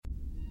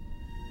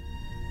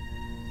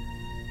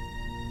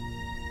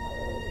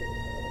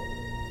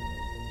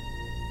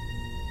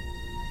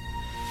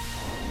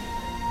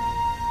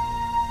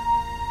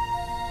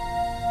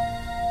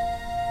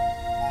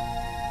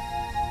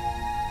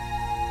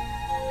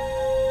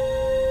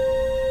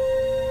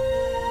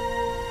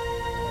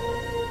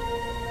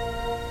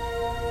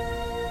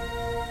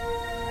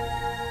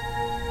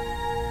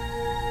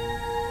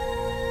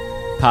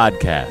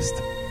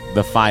Podcast,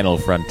 The Final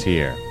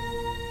Frontier.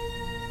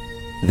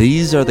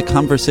 These are the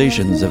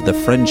conversations of the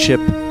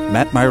friendship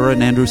Matt Myra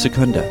and Andrew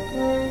Secunda.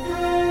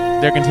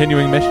 Their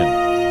continuing mission.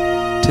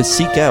 To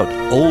seek out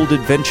old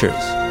adventures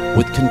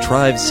with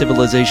contrived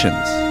civilizations.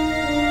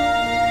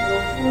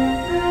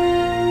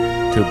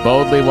 To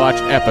boldly watch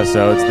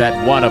episodes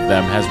that one of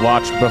them has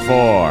watched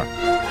before.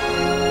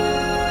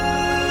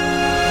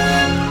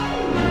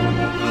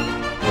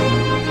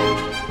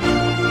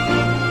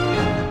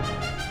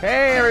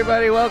 Hey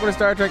everybody, welcome to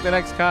Star Trek The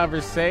Next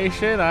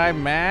Conversation.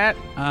 I'm Matt.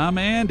 I'm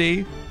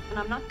Andy. And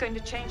I'm not going to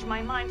change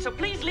my mind, so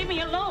please leave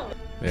me alone.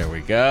 There we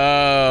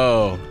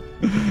go.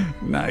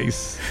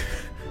 Nice.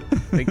 I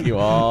think you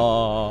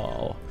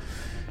all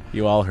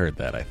heard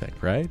that, I think,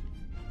 right?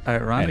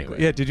 Ironically.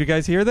 Anyway. Yeah, did you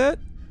guys hear that?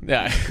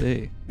 Yeah.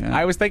 See. Yeah.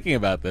 I was thinking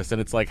about this, and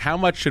it's like, how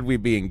much should we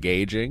be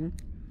engaging?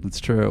 That's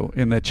true.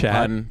 In the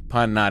chat.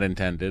 Pun not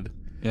intended.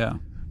 Yeah.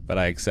 But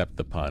I accept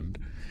the pun.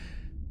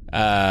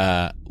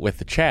 With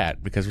the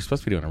chat, because we're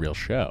supposed to be doing a real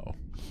show.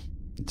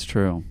 It's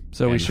true.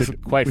 So And we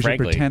should quite we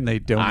frankly, should pretend they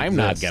don't I'm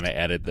not exist. going to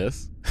edit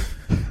this.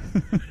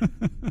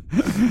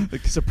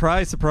 Like,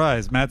 surprise,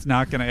 surprise. Matt's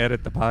not going to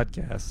edit the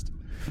podcast.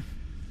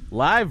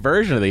 Live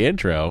version of the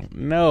intro?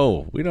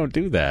 No, we don't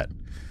do that.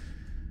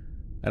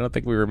 I don't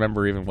think we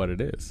remember even what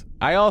it is.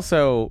 I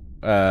also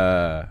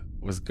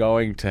was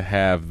going to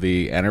have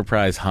the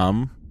Enterprise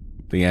hum,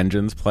 the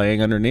engines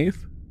playing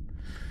underneath.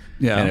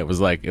 Yeah. And it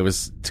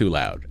was too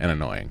loud and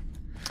annoying.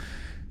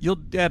 You'll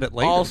edit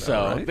later, Also,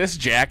 though, right? this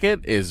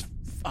jacket is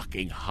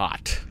fucking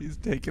hot. He's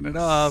taking it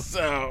off.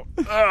 So,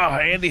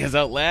 Andy has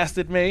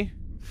outlasted me.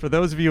 For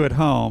those of you at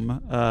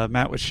home,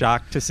 Matt was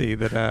shocked to see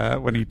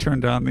that when he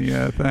turned on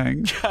the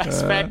thing.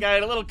 This fat guy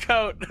in a little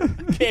coat.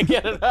 Can't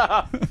get it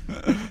off.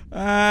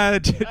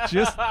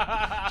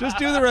 Just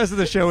do the rest of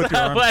the show with your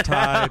That arms would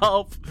tied.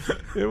 help.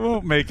 It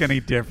won't make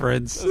any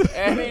difference.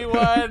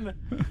 Anyone?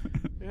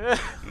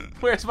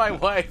 Where's my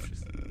wife?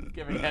 Just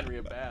giving Henry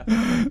a bath.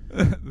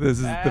 This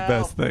is the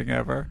best thing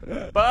ever.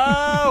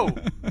 Bo!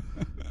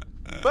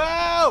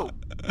 Bo!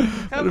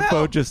 What if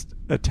Bo just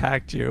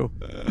attacked you?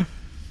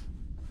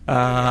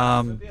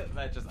 For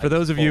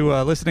those of you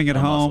listening at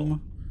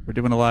home, we're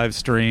doing a live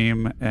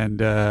stream,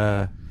 and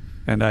I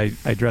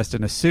dressed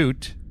in a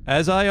suit,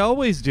 as I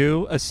always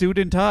do, a suit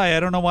and tie. I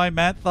don't know why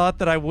Matt thought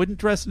that I wouldn't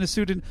dress in a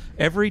suit, and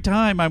every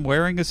time I'm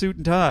wearing a suit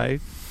and tie,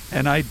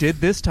 and I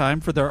did this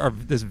time for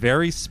this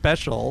very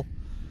special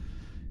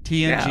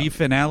TNG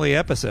finale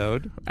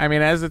episode. I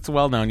mean, as it's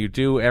well known, you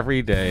do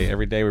every day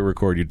we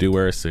record, you do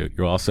wear a suit.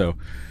 You also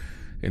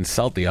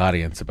insult the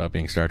audience about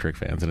being Star Trek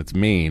fans, and it's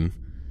mean,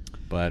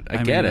 but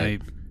I get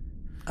it.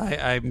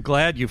 I'm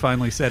glad you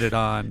finally said it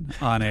on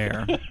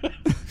air.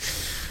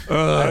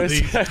 I was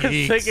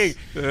thinking,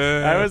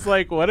 I was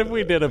like, what if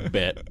we did a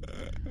bit?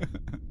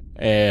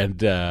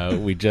 And I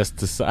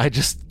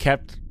just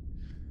kept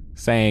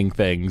saying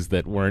things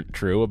that weren't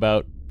true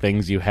about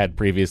things you had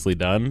previously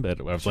done. That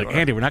I was like,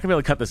 Andy, we're not going to be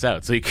able to cut this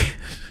out. So you can't.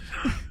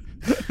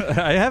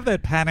 I have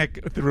that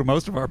panic through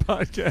most of our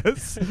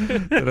podcasts.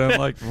 That I'm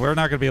like, we're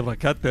not going to be able to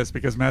cut this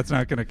because Matt's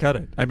not going to cut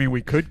it. I mean,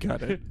 we could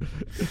cut it.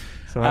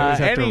 So I always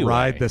have to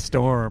ride the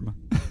storm.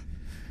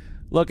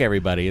 Look,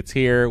 everybody, it's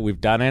here.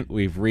 We've done it.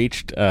 We've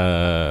reached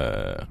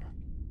episode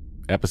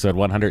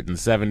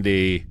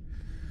 170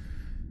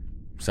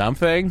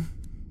 something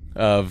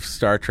of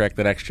Star Trek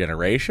The Next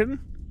Generation.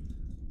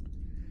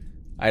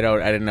 I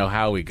didn't know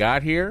how we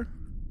got here.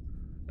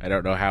 I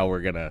don't know how we're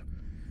going to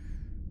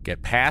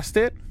get past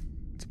it.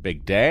 It's a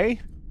big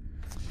day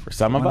for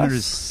some of us.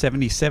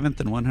 177th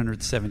and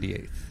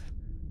 178th.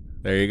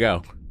 There you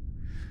go.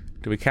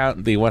 Do we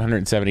count the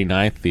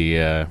 179th,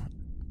 the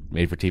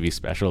made-for-TV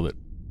special that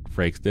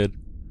Frakes did?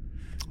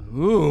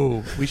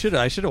 Ooh, I should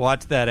have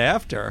watched that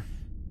after.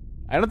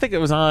 I don't think it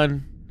was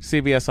on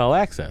CBS All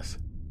Access.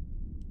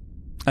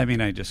 I mean,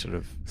 I just sort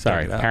of...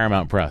 Sorry,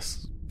 Paramount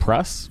Plus.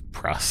 Prus.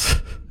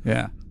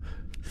 Yeah.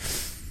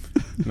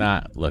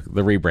 Look,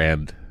 the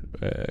rebrand.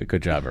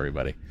 Good job,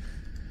 everybody.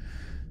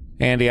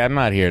 Andy, I'm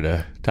not here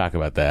to talk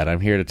about that. I'm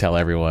here to tell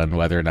everyone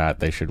whether or not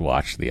they should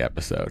watch the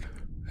episode.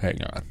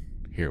 Hang on.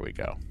 Here we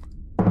go.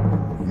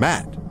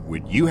 Matt,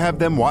 would you have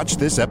them watch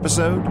this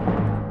episode?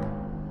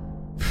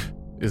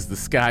 Is the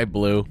sky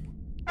blue?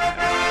 I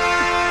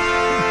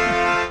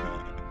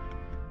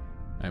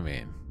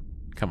mean,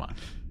 come on.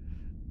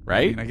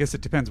 Right? I guess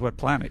it depends what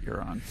planet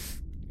you're on.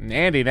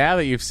 Andy, now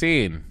that you've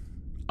seen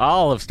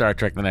all of Star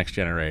Trek The Next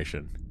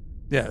Generation,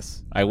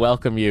 yes, I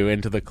welcome you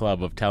into the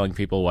club of telling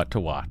people what to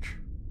watch.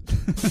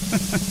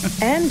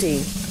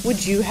 Andy,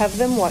 would you have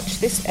them watch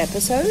this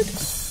episode?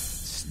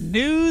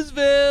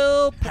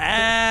 Snoozeville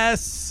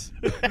Pass.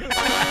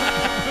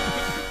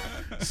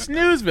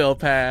 Snoozeville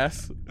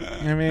Pass.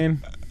 I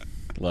mean,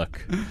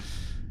 look.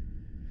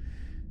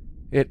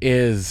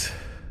 It's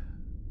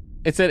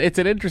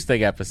an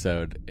interesting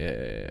episode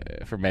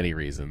for many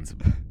reasons.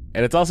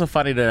 And it's also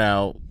funny to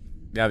know,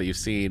 now that you've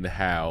seen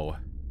how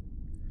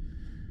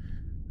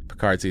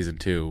Picard Season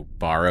 2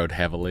 borrowed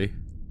heavily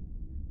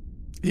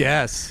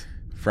Yes.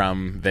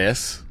 from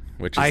this,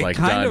 which is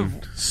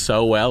done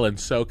so well and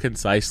so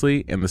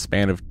concisely in the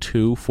span of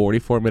 2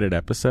 44-minute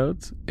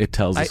episodes. It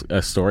tells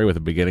a story with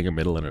a beginning, a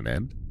middle, and an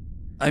end.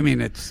 I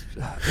mean, it's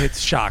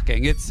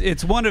shocking.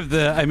 It's one of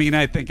the. I mean,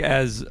 I think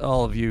as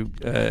all of you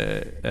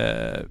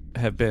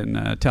have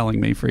been telling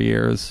me for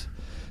years,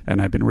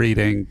 and I've been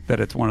reading that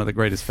it's one of the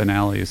greatest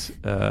finales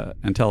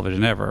in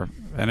television ever,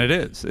 and it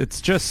is.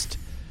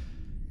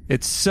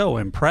 It's so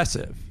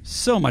impressive.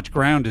 So much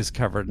ground is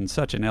covered in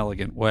such an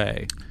elegant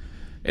way.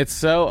 It's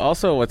so.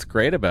 Also, what's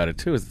great about it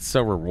too is it's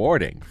so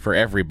rewarding for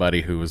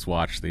everybody who has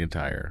watched the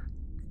entire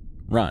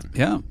run.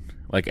 Yeah,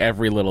 like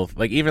every little,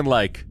 even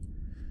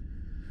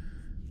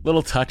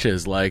little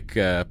touches, like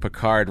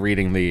Picard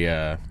reading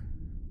the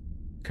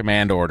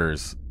command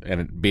orders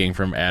and it being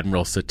from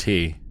Admiral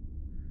Satie,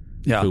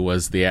 who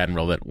was the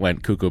admiral that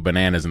went cuckoo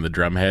bananas in the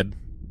drumhead,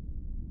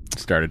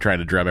 started trying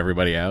to drum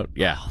everybody out.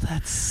 Yeah,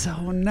 that's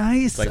so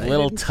nice. Like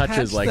little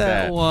touches like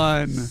that.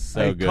 One,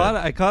 so good.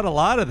 I caught a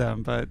lot of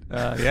them, but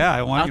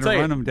I want you to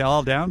run them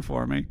all down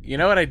for me. You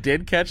know what I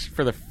did catch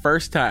for the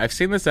first time? I've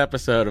seen this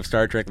episode of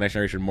Star Trek: Next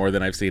Generation more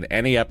than I've seen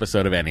any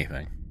episode of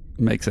anything.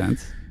 Makes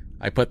sense.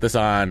 I put this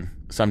on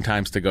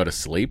sometimes to go to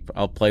sleep.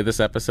 I'll play this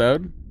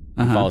episode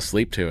and fall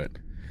asleep to it.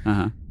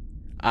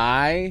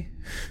 I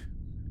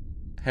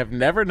have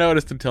never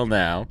noticed until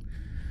now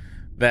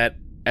that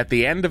at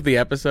the end of the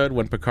episode,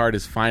 when Picard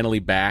is finally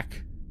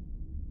back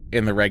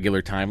in the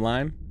regular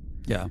timeline,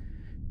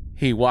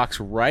 he walks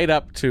right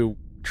up to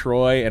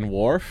Troy and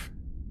Worf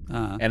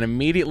and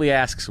immediately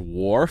asks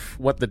Worf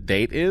what the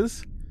date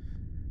is.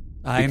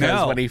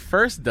 Because when he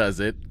first does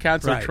it,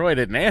 Counselor Troy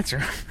didn't answer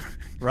him.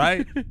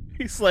 Right?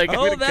 He's like,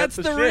 that's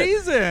the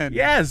reason.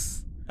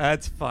 Yes.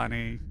 That's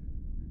funny.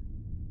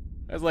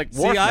 I was like,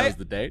 Worf knows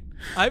the date.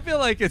 I feel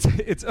like it's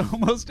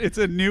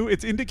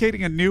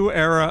indicating a new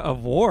era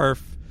of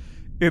Worf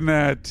in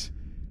that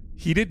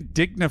he didn't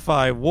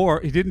dignify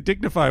Worf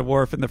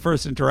in the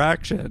first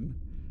interaction.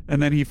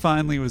 And then he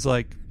finally was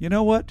like, you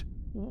know what?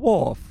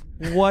 Worf,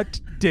 what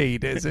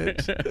date is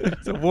it?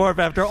 So Worf,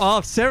 after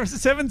all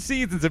 7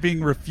 seasons of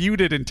being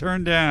refuted and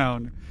turned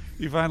down,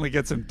 he finally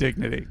gets some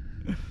dignity.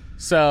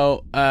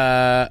 So,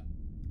 I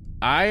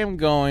am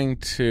going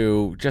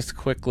to just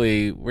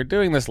quickly... We're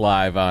doing this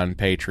live on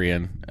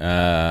Patreon.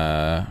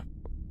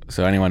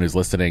 So anyone who's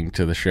listening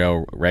to the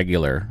show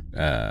regular,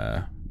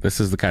 this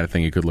is the kind of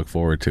thing you could look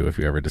forward to if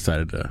you ever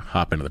decided to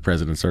hop into the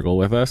President's Circle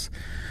with us.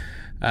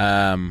 But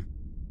I'm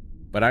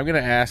going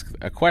to ask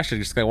a question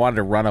just because I wanted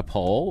to run a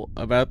poll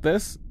about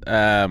this.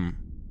 I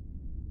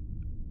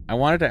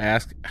wanted to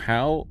ask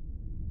how...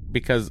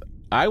 Because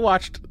I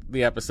watched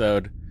the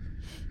episode...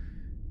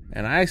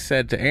 And I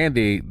said to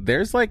Andy,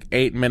 there's like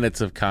 8 minutes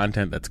of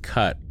content that's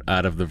cut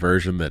out of the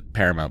version that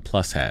Paramount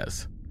Plus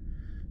has.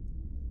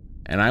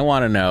 And I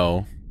want to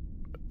know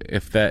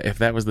if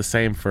that was the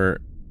same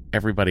for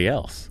everybody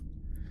else.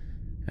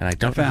 And I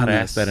don't know how to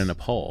ask that in a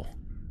poll.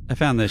 I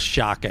found this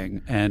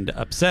shocking and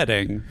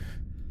upsetting.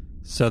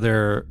 So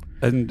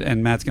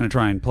and Matt's going to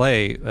try and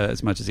play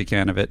as much as he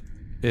can of it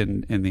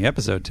in the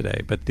episode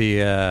today. But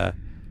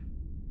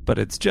but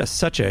it's just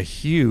such a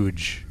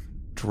huge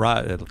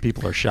drive.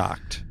 People are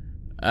shocked.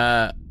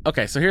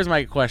 Okay, so here's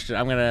my question.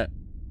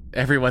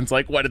 Everyone's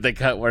like, what did they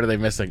cut? What are they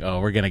missing? Oh,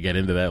 we're going to get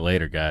into that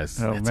later,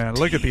 guys. Oh, man,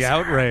 look at the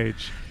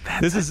outrage.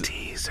 This is a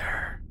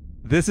teaser.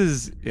 This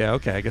is,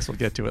 okay, I guess we'll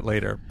get to it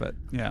later, but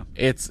yeah.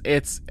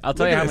 I'll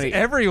tell you how many.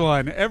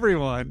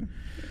 Everyone.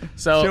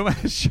 So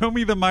show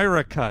me the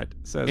Myra cut,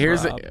 says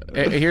Rob.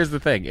 Here's the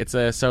thing.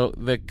 So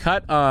the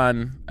cut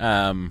on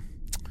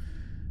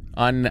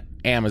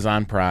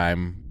Amazon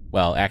Prime,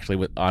 well,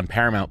 actually on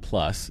Paramount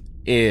Plus,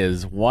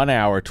 is 1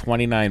 hour,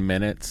 29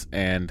 minutes,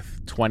 and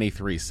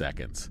 23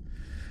 seconds.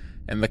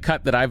 And the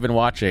cut that I've been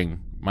watching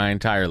my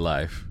entire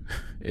life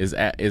is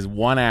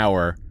 1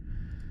 hour,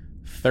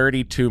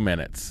 32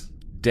 minutes,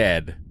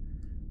 dead.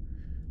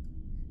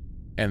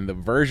 And the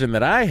version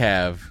that I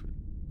have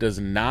does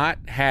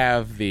not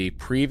have the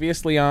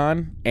previously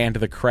on and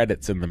the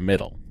credits in the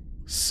middle.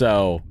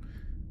 So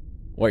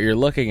what you're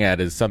looking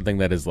at is something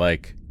that is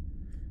like,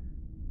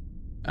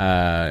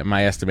 in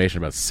my estimation,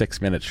 about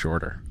 6 minutes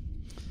shorter.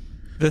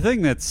 The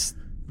thing that's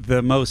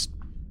the most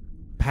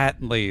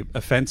patently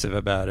offensive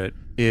about it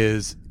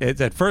is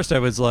at first I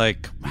was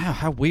like, wow,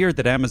 how weird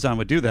that Amazon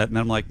would do that. And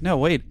then I'm like, no,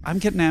 wait, I'm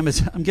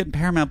getting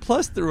Paramount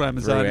Plus through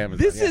Amazon.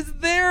 This is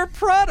their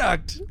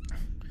product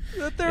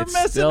that they're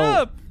messing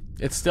up.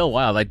 It's still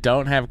wild. I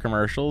don't have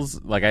commercials.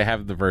 Like, I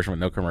have the version with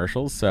no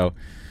commercials. So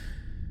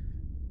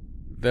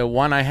the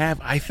one I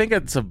have, I think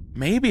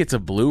maybe it's a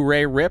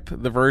Blu-ray rip,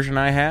 the version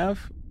I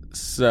have.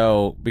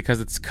 So, because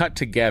it's cut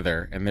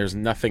together and there's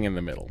nothing in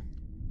the middle.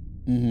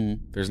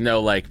 Mm-hmm. There's no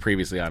like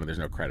previously on and there's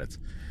no credits.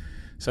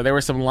 So there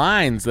were some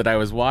lines that I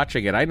was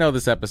watching, and I know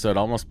this episode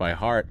almost by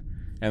heart,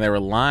 and there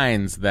were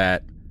lines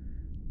that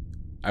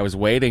I was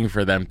waiting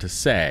for them to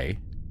say,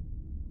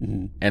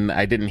 and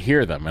I didn't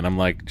hear them, and I'm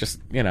like, just,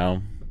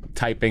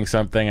 typing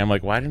something. I'm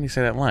like, why didn't he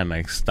say that line? And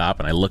I stop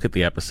and I look at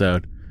the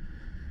episode,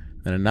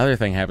 then another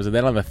thing happens, and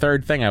then on the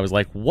third thing I was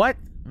like, what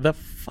the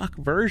fuck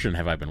version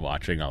have I been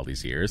watching all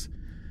these years?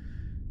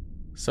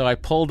 So I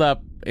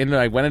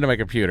went into my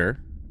computer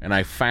and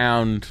I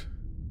found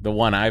the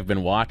one I've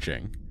been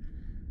watching,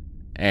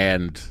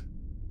 and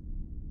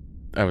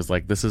I was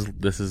like, "This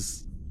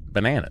is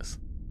bananas."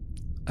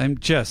 I'm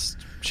just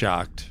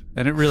shocked,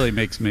 and it really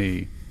makes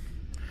me.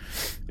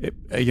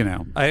 I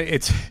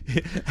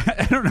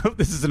don't know if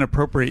this is an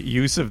appropriate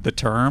use of the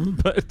term,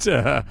 but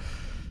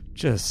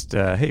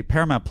hey,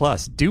 Paramount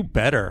Plus, do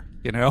better.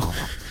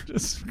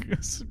 Just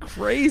it's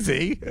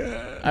crazy.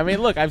 I mean,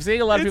 look, I'm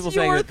seeing a lot of people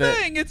saying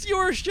that it's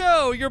your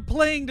show. You're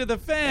playing to the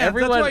fans.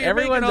 Everyone's That's why you're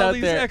making all out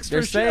these there.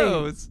 extra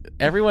shows.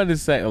 Everyone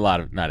is saying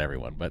not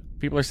everyone, but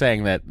people are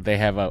saying that they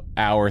have an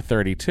hour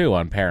 32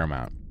 on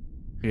Paramount.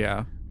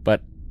 Yeah,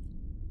 but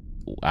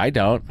I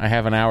don't. I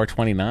have an hour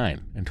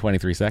 29 and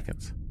 23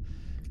 seconds.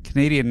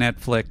 Canadian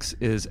Netflix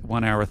is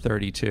 1 hour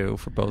 32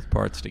 for both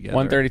parts together.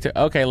 132.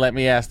 Okay, let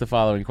me ask the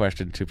following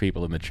question to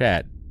people in the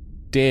chat: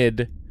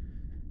 Did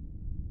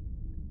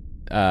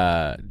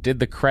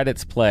the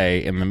credits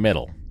play in the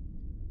middle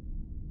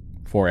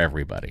for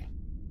everybody?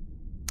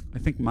 I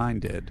think mine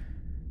did.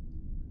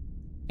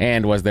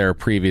 And was there a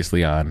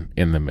previously on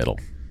in the middle?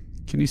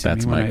 Can you see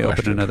me when I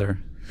open another?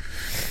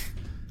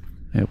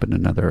 I open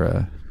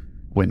another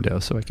window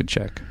so I can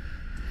check.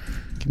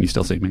 Can you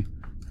still see me?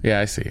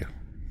 Yeah, I see you.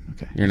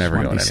 Okay. You're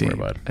never going anywhere,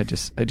 bud. I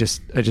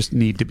just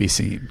need to be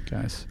seen,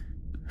 guys.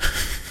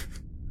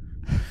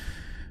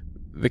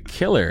 The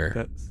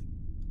Killer.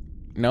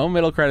 No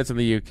middle credits in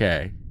the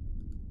UK.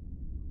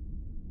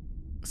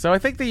 So I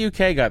think the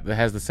UK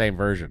has the same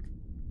version.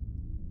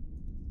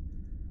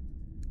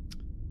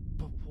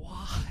 But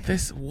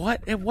why?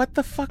 What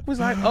the fuck was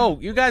I? Oh,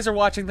 you guys are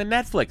watching the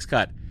Netflix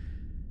cut.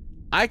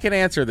 I can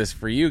answer this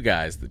for you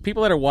guys. The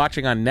people that are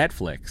watching on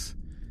Netflix,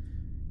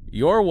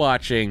 you're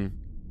watching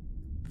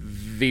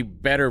the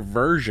better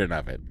version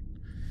of it.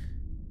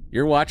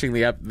 You're watching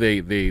the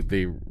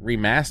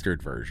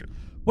remastered version.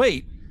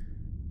 Wait,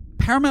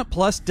 Paramount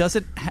Plus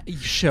doesn't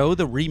show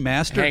the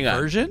remastered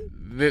version?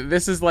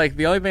 This is like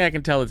the only thing I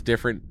can tell that's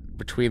different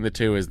between the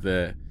two is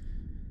the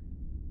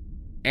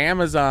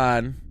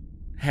Amazon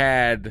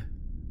had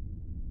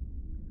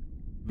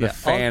the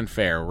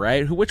fanfare,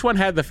 right? Which one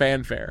had the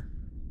fanfare?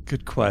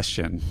 Good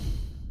question.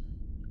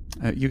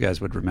 You guys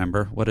would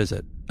remember. What is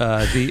it?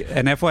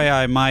 And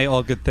FYI, my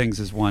All Good Things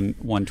is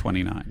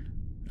 129.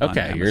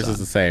 Okay, yours is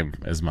the same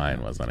as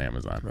mine was on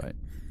Amazon. Right.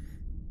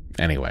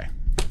 Anyway,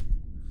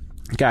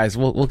 guys,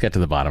 we'll get to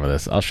the bottom of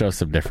this. I'll show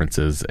some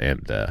differences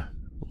and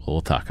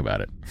we'll talk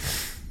about it.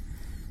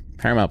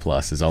 Paramount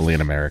Plus is only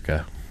in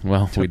America.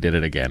 Well, we did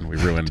it again. We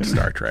ruined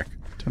Star Trek.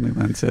 Tony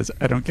Lynn says,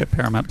 I don't get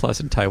Paramount Plus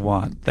in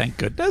Taiwan. Thank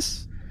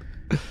goodness.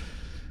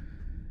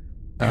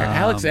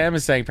 Alex M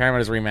is saying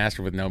Paramount is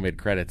remastered with no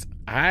mid-credits.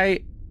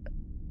 I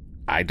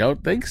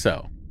don't think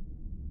so.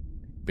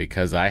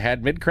 Because I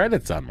had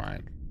mid-credits on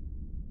mine.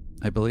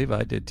 I believe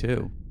I did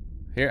too.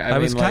 Here, I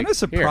was kind of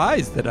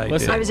surprised that I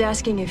did. I was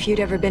asking if you'd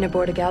ever been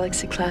aboard a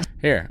Galaxy class.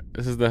 Here,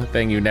 this is the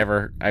thing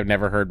I've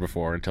never heard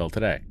before until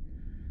today.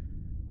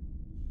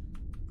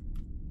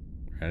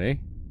 Ready?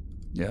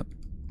 Yep.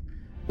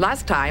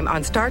 Last time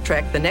on Star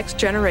Trek: The Next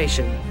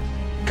Generation.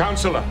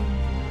 Counselor,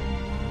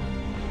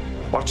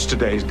 what's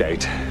today's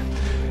date?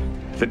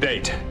 The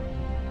date.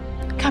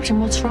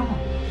 Captain, what's wrong?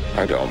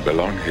 I don't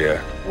belong here.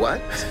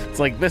 What? It's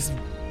like this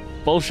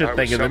bullshit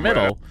thing in the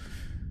middle.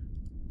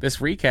 This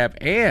recap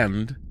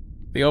and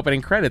the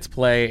opening credits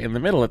play in the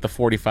middle at the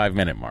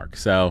 45-minute mark.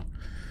 So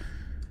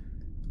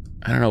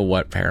I don't know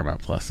what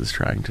Paramount Plus is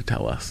trying to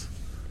tell us.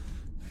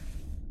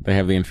 They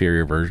have the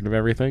inferior version of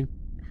everything?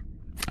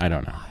 I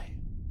don't know.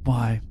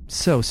 Why?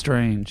 So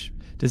strange.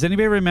 Does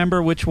anybody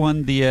remember which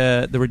one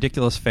the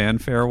ridiculous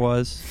fanfare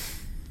was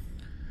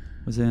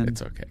in?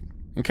 It's okay.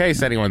 In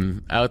case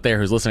anyone out there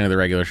who's listening to the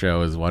regular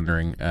show is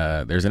wondering,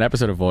 there's an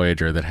episode of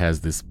Voyager that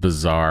has this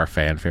bizarre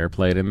fanfare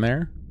played in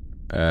there.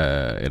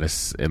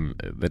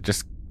 That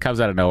just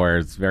comes out of nowhere.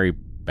 It's very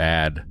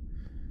bad.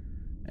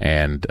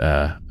 And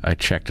I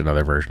checked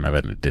another version of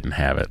it and it didn't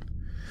have it.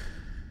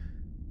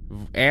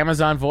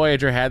 Amazon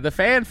Voyager had the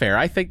fanfare.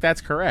 I think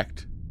that's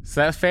correct.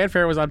 So that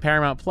fanfare was on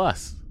Paramount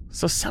Plus.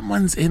 So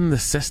someone's in the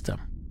system.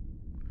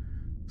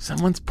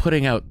 Someone's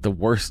putting out the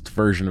worst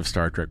version of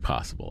Star Trek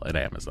possible at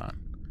Amazon.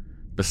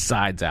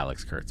 Besides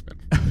Alex Kurtzman.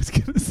 I was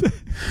going to say,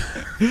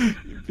 you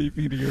beat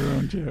me to your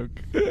own joke.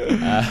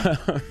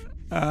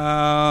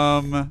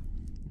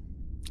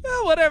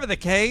 Well, whatever the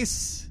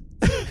case,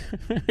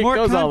 more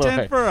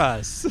content for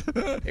us.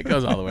 It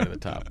goes all the way to the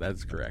top.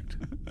 That's correct.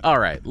 All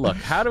right, look,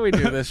 how do we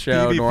do this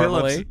show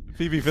normally?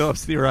 Phoebe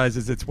Phillips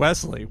theorizes it's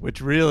Wesley,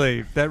 which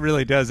really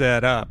does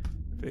add up.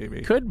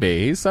 Phoebe. Could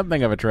be. He's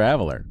something of a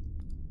traveler.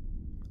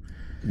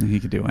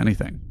 He could do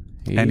anything,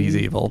 and he's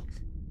evil.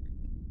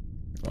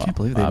 I can't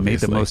believe they made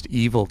the most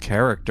evil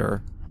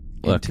character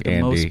into the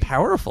most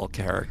powerful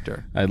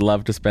character. I'd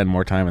love to spend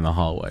more time in the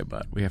hallway,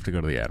 but we have to go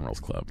to the Admiral's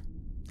Club.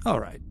 All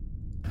right.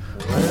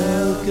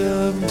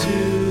 Welcome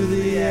to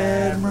the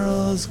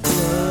Admiral's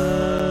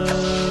Club.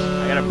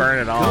 I gotta burn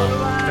it all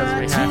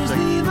because we have to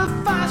leave a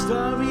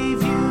 5-star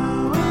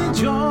review and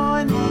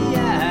join the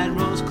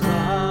Admiral's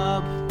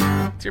Club.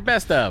 It's your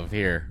best of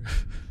here.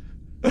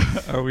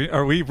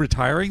 Are we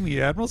retiring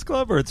the Admirals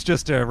Club, or it's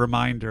just a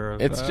reminder of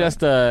It's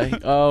just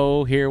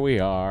here we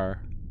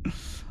are.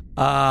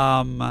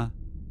 Matt,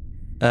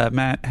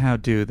 how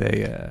do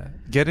they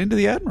get into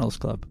the Admirals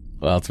Club?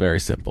 Well, it's very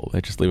simple. They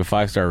just leave a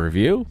 5-star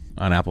review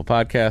on Apple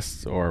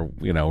Podcasts or,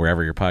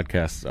 wherever your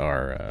podcasts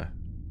are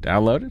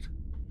downloaded.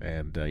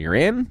 And you're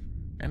in.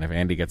 And if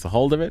Andy gets a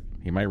hold of it,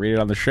 he might read it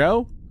on the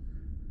show.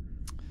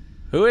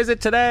 Who is it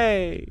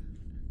today?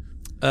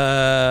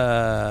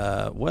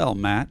 Well,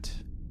 Matt,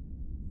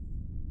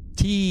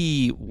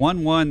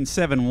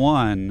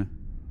 T1171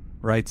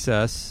 writes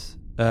us,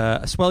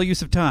 a swell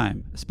use of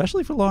time,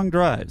 especially for long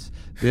drives.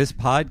 This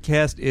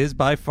podcast is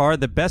by far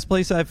the best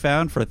place I've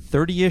found for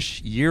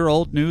 30-ish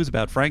year-old news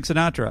about Frank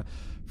Sinatra.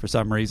 For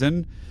some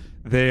reason,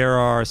 there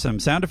are some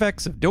sound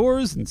effects of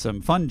doors and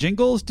some fun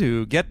jingles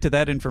to get to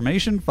that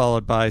information,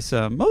 followed by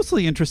some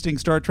mostly interesting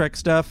Star Trek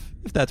stuff,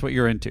 if that's what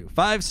you're into.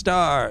 5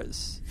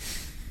 stars.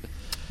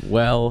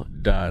 Well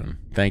done.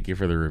 Thank you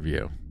for the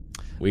review.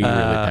 We really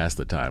passed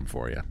the time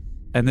for you.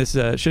 And this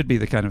should be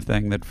the kind of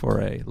thing that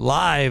for a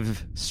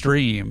live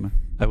stream,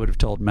 I would have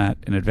told Matt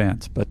in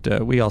advance.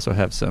 But we also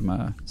have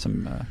some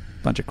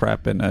bunch of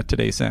crap in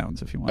Today's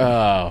Sounds, if you want.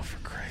 Oh, for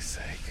Christ's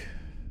sake.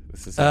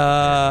 This is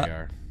how we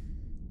are.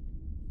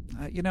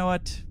 You know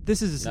what?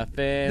 This is what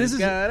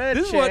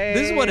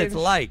it's change.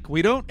 like.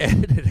 We don't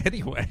edit it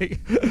anyway.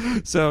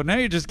 So now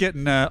you're just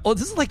getting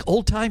this is like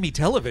old-timey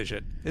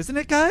television, isn't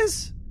it,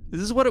 guys? This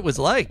is what it was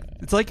like.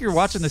 It's like you're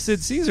watching the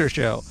Sid Caesar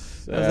show.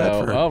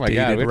 Oh my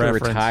God, we have to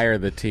retire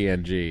the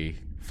TNG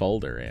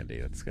folder, Andy.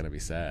 It's going to be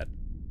sad.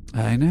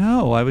 I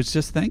know. I was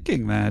just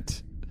thinking that.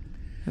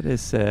 That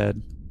is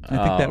sad.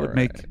 I think that would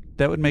make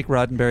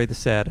Roddenberry the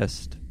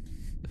saddest.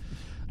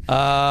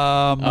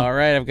 All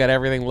right, I've got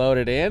everything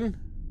loaded in.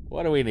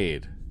 What do we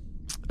need?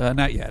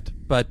 Not yet,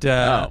 but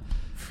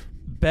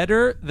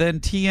better than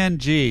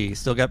TNG.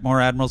 Still got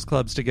more Admirals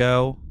Clubs to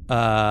go.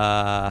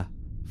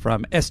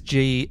 From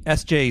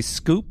SJ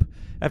Scoop.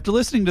 After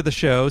listening to the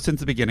show since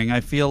the beginning,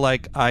 I feel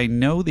like I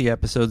know the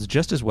episodes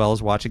just as well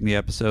as watching the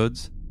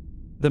episodes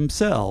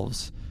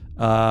themselves.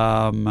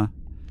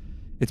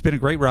 It's been a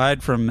great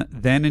ride from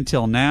then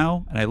until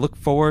now, and I look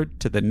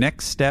forward to the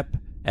next step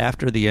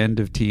after the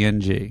end of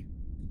TNG.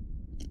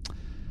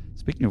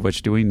 Speaking of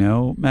which, do we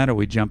know, Matt, are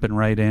we jumping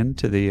right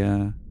into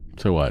the...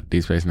 To what,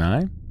 Deep Space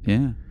Nine?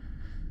 Yeah.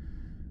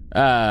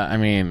 I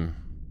mean,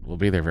 we'll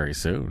be there very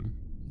soon.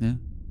 Yeah.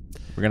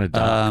 We're going to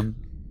duck.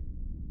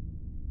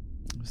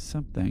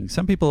 Something.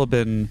 Some people have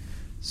been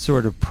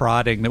sort of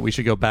prodding that we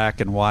should go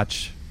back and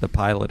watch the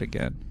pilot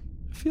again.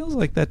 It feels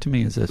like that to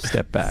me is a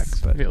step back.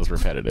 But it feels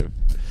repetitive.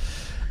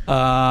 We'll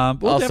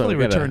also, definitely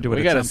return to it.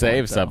 We got to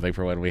save something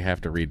for when we have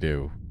to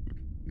redo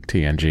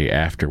TNG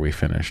after we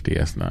finish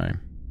DS9.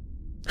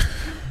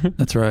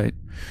 That's right.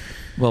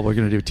 Well, we're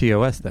going to do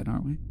TOS then,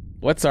 aren't we?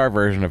 What's our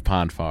version of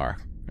Pon farr?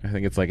 I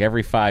think it's like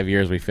every 5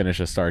 years we finish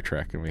a Star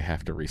Trek and we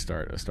have to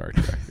restart a Star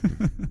Trek.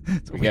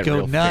 So we get go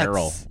real nuts.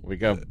 feral. We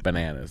go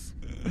bananas.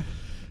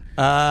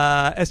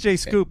 SJ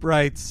Scoop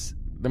writes...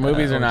 The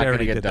movies are not going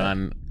to get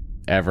done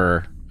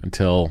ever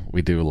until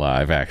we do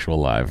actual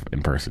live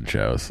in-person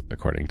shows,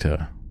 according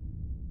to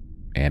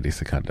Andy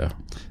Secundo.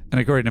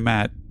 And according to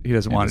Matt, he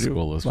doesn't want to do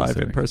live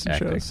in-person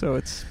acting. shows. So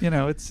it's,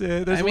 there's a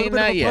little bit of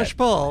a yet.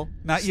 push-pull.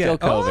 Not Still yet.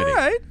 COVID-y. All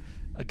right.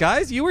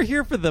 Guys, you were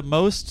here for the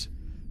most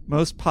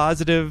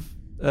positive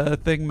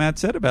thing Matt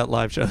said about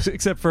live shows,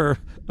 except for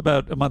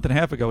about a month and a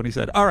half ago when he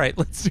said, all right,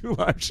 let's do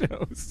live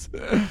shows.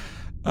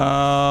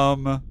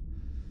 That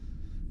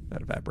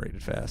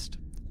evaporated fast.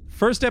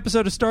 First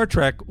episode of Star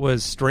Trek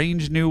was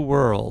Strange New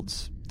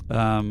Worlds,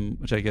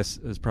 which I guess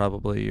is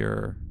probably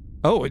your...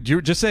 Oh,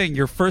 you're just saying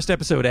your first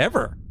episode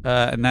ever.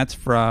 And that's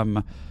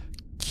from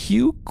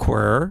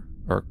QQueer,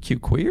 or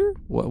QQueer?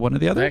 One or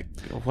the other?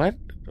 What?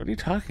 What are you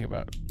talking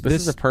about? This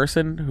is a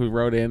person who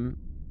wrote in...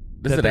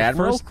 This is an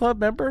Admirals Club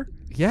member?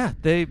 Yeah,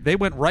 they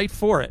went right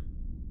for it.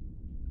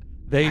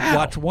 They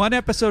watched one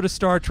episode of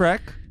Star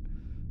Trek,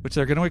 which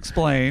they're going to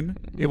explain.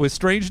 It was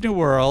Strange New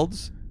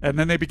Worlds, and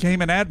then they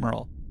became an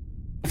admiral.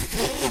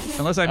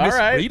 Unless I'm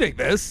misreading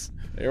this.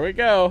 Here we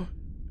go.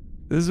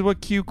 This is what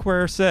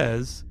QQueer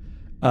says.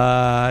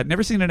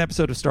 Never seen an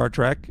episode of Star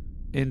Trek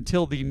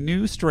until the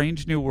new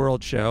Strange New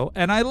World show,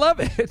 and I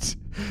love it.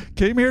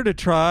 Came here to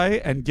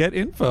try and get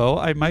info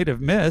I might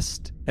have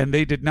missed, and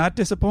they did not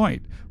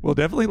disappoint. Will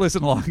definitely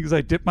listen along as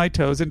I dip my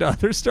toes into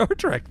other Star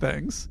Trek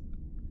things.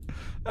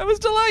 I was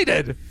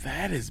delighted.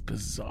 That is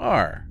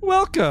bizarre.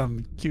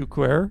 Welcome,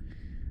 QQueer.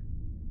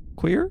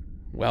 Queer?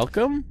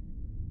 Welcome?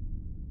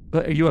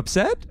 Are you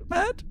upset,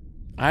 Matt?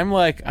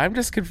 I'm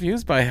just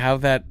confused by how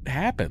that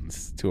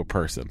happens to a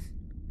person.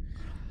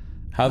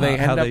 How they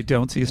end up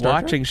don't see Star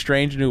watching Trek?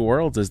 Strange New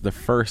Worlds as the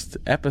first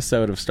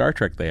episode of Star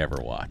Trek they ever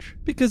watch.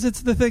 Because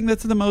it's the thing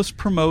that's the most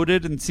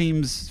promoted and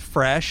seems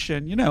fresh.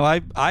 And, I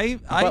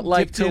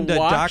dipped into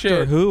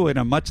Doctor Who in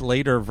a much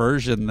later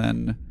version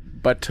than...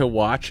 But to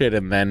watch it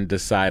and then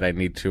decide I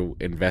need to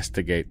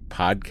investigate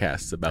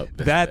podcasts about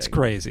this That's thing.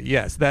 crazy.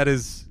 Yes, that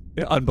is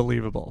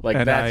unbelievable. Like,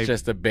 and that's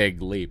just a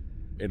big leap.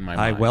 in my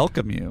I mind.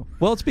 welcome you.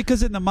 Well, it's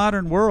because in the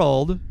modern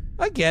world,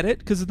 I get it.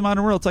 Because in the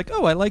modern world, it's like,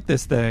 oh, I like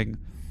this thing.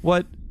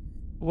 Where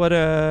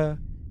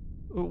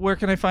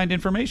can I find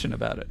information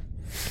about it?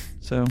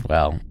 So,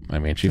 Well, I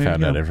mean, she There you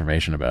found out go.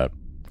 information about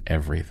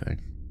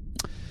everything.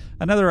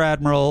 another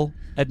admiral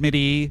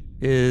admittee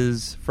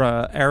is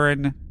from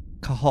Aaron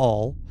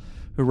Cahal,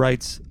 who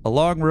writes, "A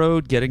long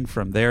road getting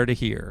from there to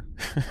here."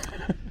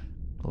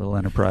 A little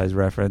Enterprise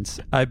reference.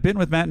 "I've been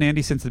with Matt and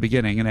Andy since the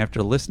beginning, and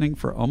after listening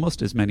for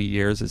almost as many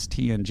years as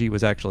TNG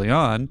was actually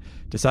on,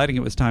 decided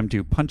it was time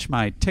to punch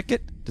my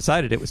ticket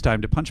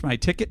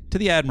to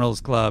the Admirals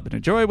Club and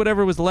enjoy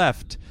whatever was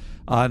left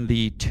on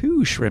the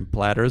 2 shrimp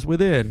platters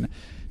within.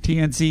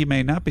 TNC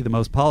may not be the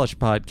most polished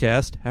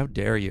podcast. How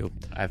dare you?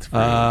 That's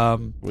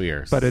pretty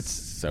weird. But it's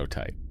so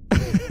tight.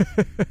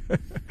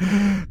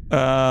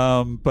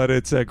 But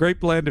it's a great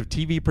blend of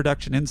TV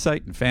production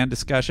insight and fan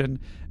discussion.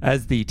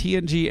 As the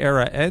TNG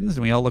era ends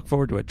and we all look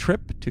forward to a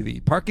trip to the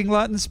parking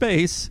lot in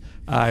space,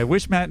 I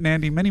wish Matt and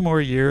Andy many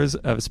more years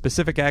of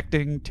specific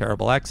acting,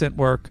 terrible accent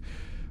work,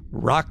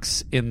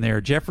 rocks in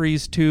their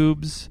Jeffy's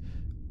tubes,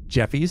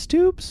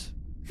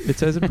 it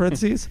says in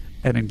parentheses,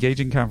 and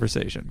engaging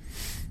conversation."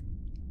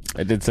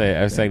 I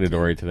was saying to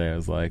Dory today, I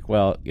was like,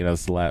 well,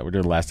 it's we're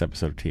doing the last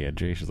episode of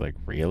TNG. She's like,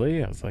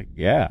 really? I was like,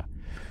 yeah.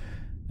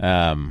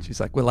 She's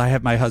like, "Will I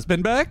have my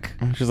husband back?"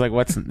 She's like,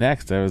 what's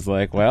next? I was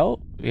like,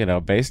 well,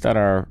 based on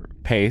our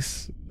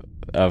pace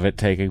of it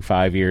taking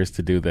 5 years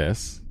to do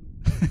this,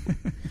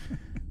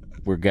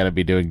 we're going to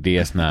be doing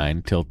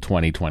DS9 till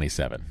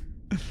 2027.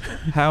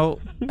 How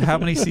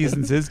many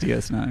seasons is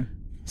DS9?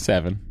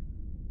 7.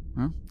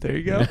 Well, there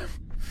you go.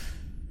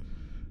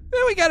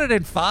 Yeah, we got it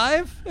in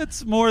 5.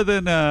 It's more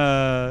than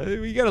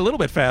we got a little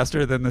bit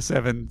faster than the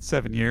 7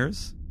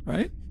 years,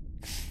 right?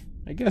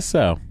 I guess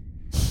so.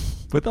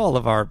 With all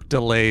of our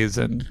delays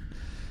and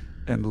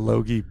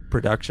Logie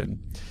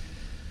production.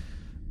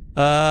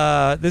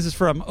 This is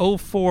from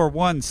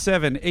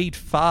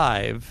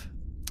 041785,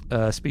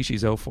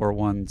 species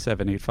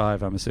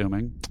 041785, I'm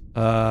assuming.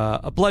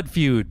 A blood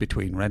feud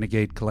between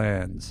renegade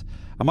clans.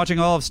 "I'm watching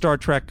all of Star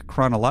Trek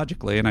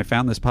chronologically, and I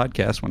found this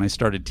podcast when I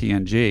started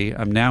TNG.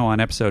 I'm now on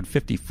episode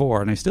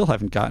 54, and I still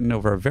haven't gotten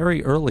over a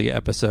very early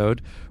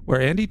episode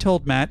where Andy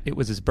told Matt it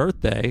was his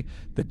birthday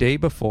the day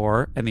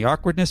before, and the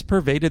awkwardness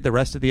pervaded the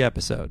rest of the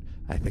episode.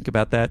 I think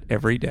about that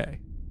every day."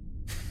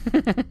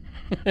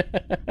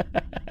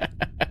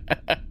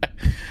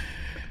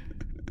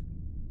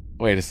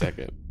 Wait a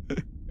second.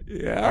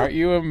 Yeah. Aren't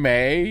you a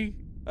May?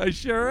 I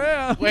sure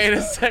am. Wait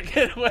a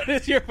second. When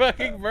is your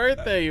fucking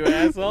birthday, you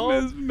asshole?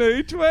 It's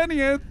May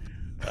 20th.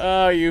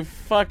 Oh, you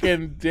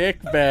fucking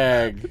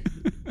dickbag.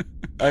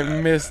 I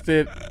missed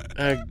it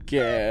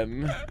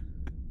again.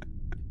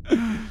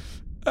 Don't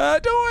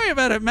worry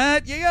about it,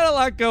 Matt. You got a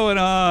lot going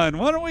on.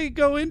 Why don't we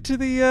go into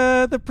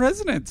the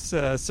President's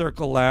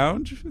Circle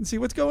Lounge and see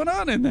what's going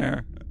on in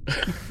there?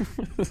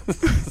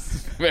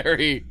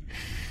 Very...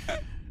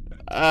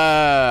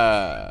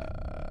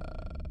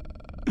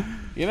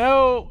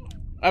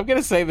 I'm going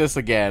to say this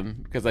again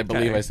because I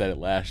believe I said it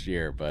last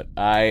year, but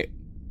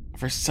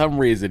for some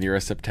reason, you're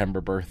a September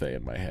birthday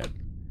in my head.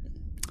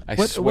 I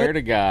swear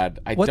to God,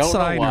 I don't know why. What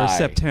sign are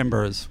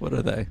Septembers? What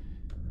are they?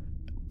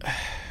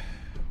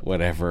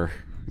 Whatever.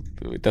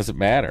 It doesn't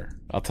matter.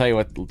 I'll tell you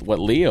what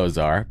Leos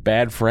are.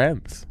 Bad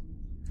friends.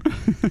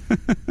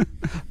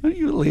 Aren't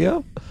you a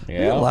Leo?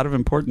 Yeah. A lot of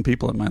important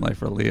people in my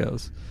life are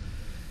Leos.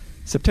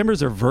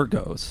 Septembers are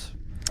Virgos.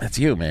 That's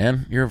you,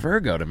 man. You're a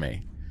Virgo to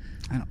me.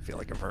 I don't feel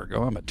like a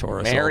Virgo. I'm a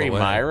Taurus. Mary all the way.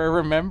 Myra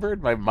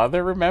remembered. My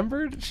mother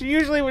remembered. She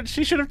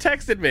should have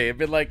texted me and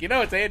been like,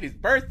 it's Andy's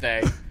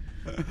birthday.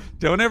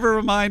 Don't ever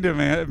remind him,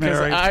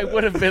 Mary. I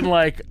would have been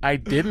like, I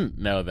didn't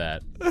know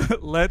that.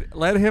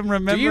 let him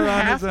remember. Do you on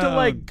have his to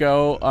own.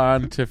 go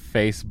on to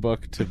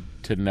Facebook to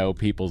know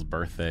people's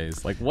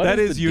birthdays? Like, what That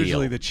is is the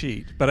usually deal? the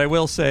cheat. But I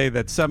will say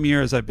that some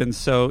years I've been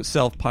so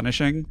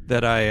self-punishing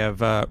that I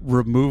have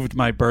removed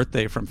my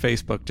birthday from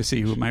Facebook to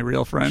see who my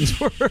real friends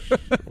were.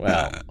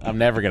 Well, I'm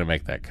never gonna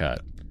make that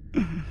cut.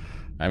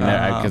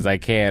 Because I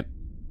can't.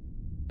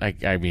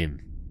 I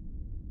mean,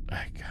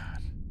 my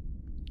God,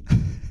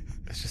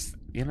 it's just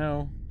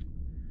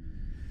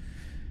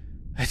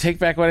I take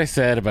back what I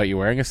said about you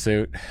wearing a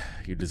suit.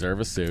 You deserve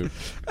a suit.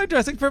 I'm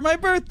dressing for my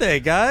birthday,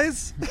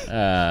 guys.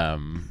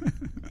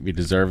 You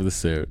deserve the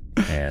suit.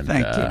 And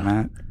Thank you,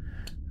 Matt.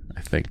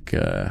 I think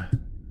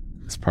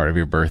as part of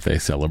your birthday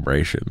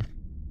celebration,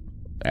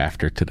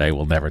 after today,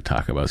 we'll never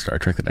talk about Star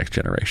Trek: The Next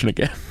Generation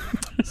again.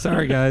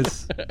 Sorry,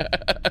 guys.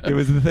 It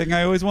was the thing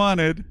I always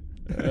wanted.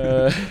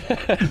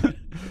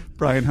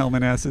 Brian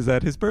Hellman asks, "Is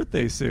that his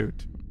birthday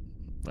suit?"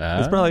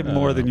 It's probably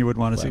more than you would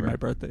want to see my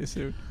birthday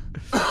suit.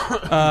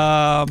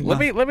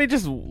 Let me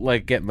just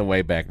get in the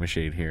Wayback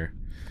Machine here.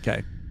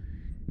 Okay.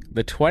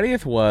 The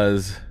 20th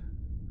was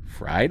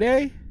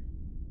Friday?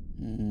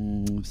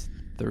 It was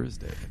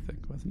Thursday, I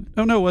think, wasn't it?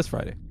 Oh, no, it was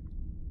Friday.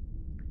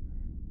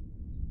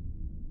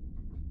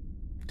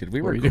 Did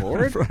we What were you doing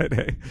record? on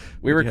Friday?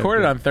 We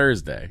recorded on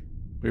Thursday.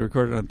 We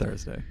recorded on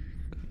Thursday.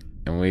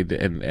 And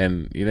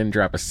and you didn't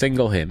drop a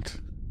single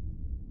hint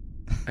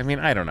I mean,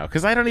 I don't know,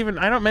 because I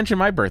don't mention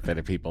my birthday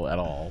to people at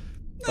all.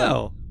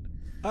 No.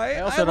 I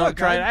also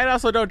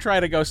don't try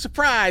to go,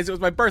 surprise, it was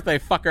my birthday,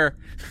 fucker.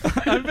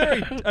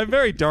 I'm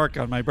very dark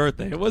on my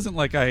birthday. It wasn't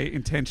like I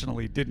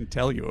intentionally didn't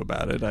tell you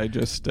about it. I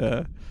just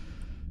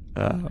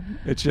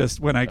it's just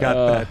when I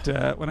got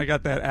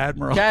that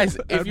Admiral. Guys,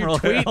 if Admiral you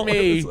tweet Hale,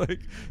 me, I was like,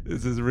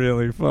 this is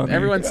really funny.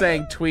 Everyone's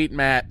saying tweet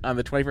Matt on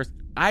the 21st.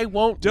 I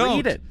won't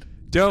read it.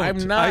 Don't. I'm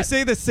not. I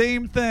say the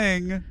same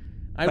thing.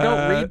 I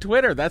don't read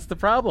Twitter. That's the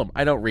problem.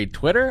 I don't read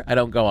Twitter. I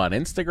don't go on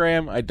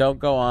Instagram. I don't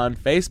go on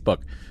Facebook.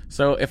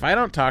 So if I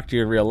don't talk to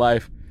you in real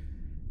life,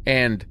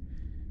 and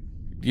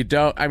you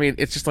don't, I mean,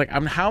 it's just like,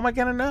 how am I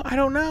going to know? I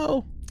don't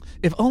know.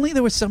 If only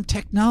there was some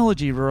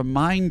technology to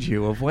remind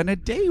you of when a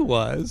day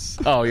was.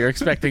 Oh, you're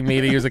expecting me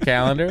to use a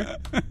calendar?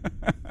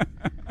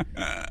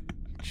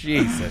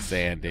 Jesus,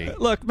 Andy.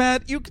 Look,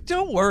 Matt, you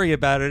don't worry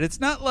about it. It's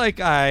not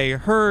like I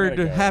heard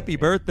happy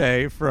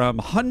birthday from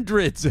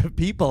hundreds of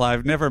people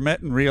I've never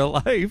met in real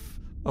life.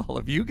 All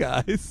of you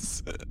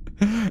guys.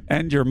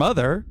 And your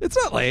mother. It's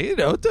not like,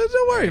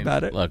 don't worry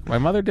about it. Look, my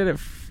mother did it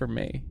for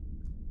me.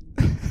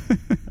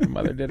 My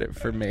mother did it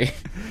for me.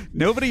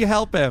 Nobody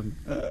help him.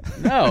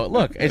 No,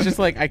 look, it's just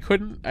like I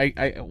couldn't.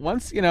 I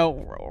once,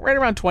 right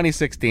around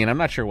 2016, I'm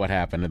not sure what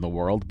happened in the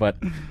world, but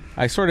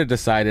I sort of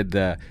decided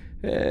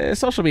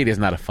social media is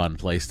not a fun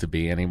place to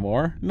be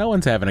anymore. No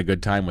one's having a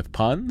good time with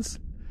puns.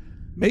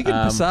 Megan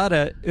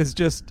Posada has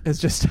just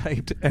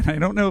typed, and I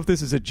don't know if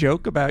this is a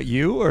joke about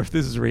you or if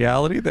this is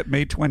reality, that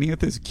May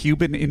 20th is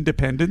Cuban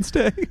Independence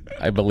Day.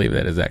 I believe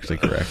that is actually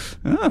correct.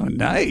 Oh,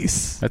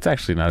 nice. That's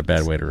actually not a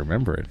bad way to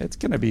remember it. It's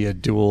going to be a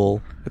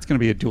dual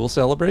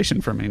celebration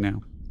for me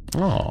now.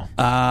 Oh.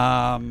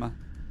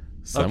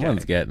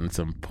 Someone's getting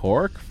some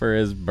pork for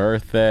his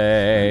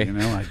birthday.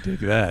 I dig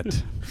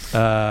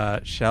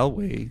that. Shall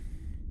we?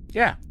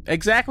 Yeah,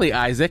 exactly,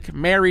 Isaac.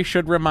 Mary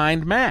should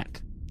remind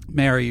Matt.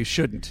 Mary, you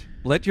shouldn't.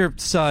 Let your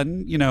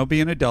son,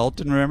 be an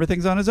adult and remember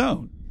things on his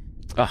own.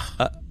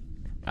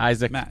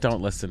 Isaac, Matt.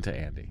 Don't listen to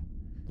Andy.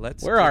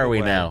 Where are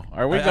we now?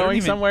 Are we going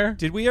somewhere?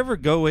 Did we ever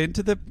go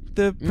into the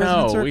President's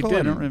Circle? No, we didn't.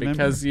 I don't remember.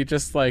 Because you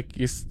just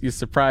you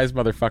surprise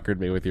motherfuckered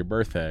me with your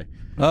birthday.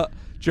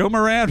 Joe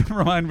Moran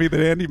reminded me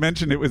that Andy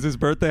mentioned it was his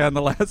birthday on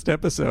the last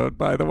episode,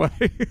 by the way.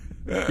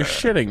 You're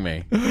shitting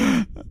me.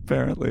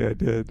 Apparently I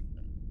did.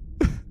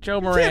 Joe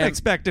Moran. Can't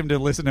expect him to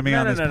listen to me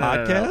on this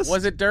podcast. No.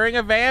 Was it during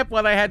a vamp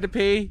when I had to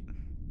pee?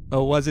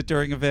 Oh, was it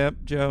during a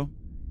vamp, Joe?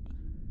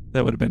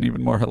 That would have been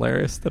even more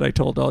hilarious that I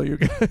told all you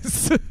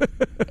guys.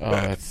 Oh,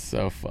 that's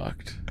so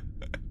fucked.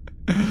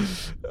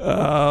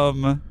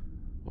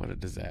 What a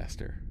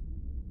disaster.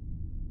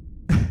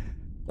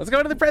 Let's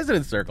go to the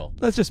President's Circle.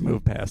 Let's just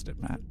move past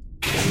it, Matt.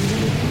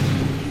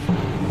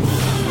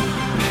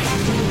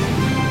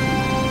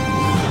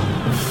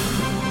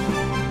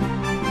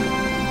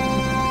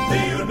 The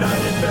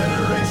United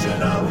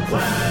Federation of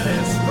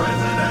Planets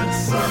President's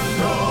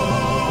Circle.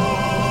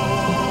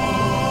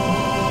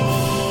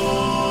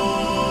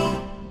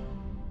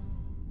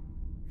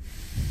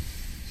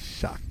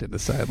 Shocked into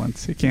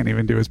silence. He can't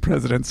even do his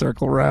President's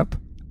Circle rap.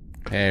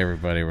 Hey,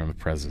 everybody, we're in the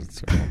President's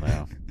Circle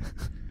now.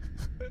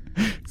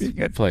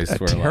 Being a place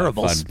where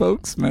terrible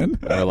spokesman.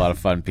 Where a lot of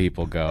fun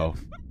people go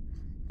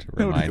to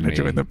remind me.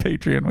 Join the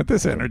Patreon with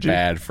this energy.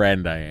 Bad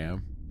friend I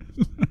am.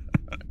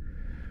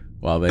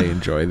 While they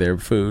enjoy their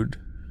food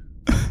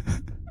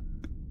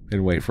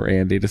and wait for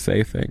Andy to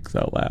say things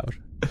out loud.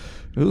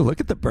 Ooh,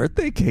 look at the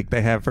birthday cake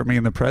they have for me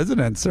in the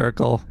President's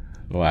Circle.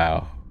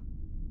 Wow.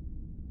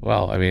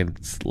 Well, I mean,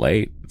 it's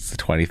late. It's the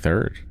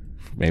 23rd.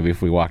 Maybe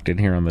if we walked in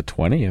here on the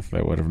 20th,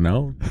 I would have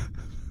known.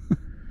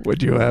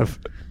 Would you have?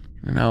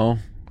 No,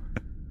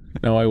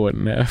 I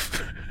wouldn't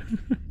have.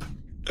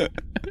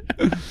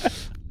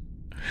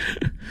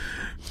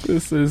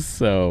 This is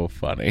so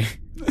funny.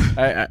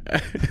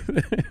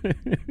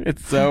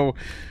 It's so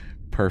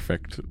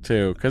perfect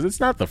too, because it's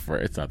not the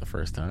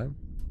first time.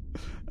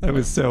 I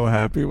was so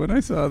happy when I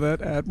saw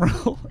that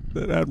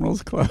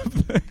Admiral's Club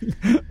thing.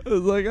 I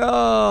was like,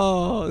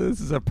 oh, this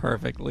is a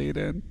perfect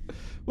lead-in.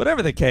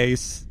 Whatever the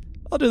case,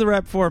 I'll do the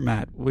rap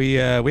format. We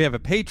have a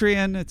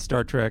Patreon. It's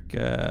Star Trek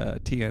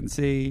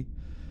TNC.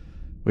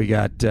 We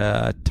got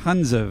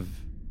tons of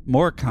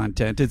more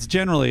content.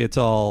 It's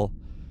all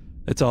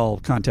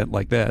content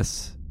like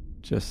this.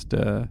 Just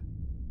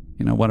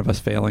one of us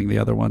failing the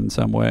other one in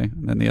some way,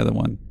 and then the other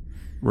one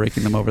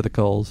raking them over the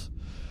coals.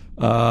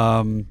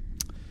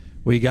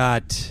 We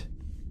got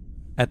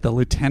at the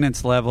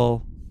lieutenant's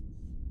level.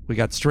 We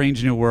got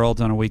Strange New Worlds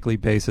on a weekly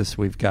basis.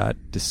 We've got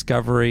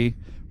Discovery.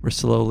 We're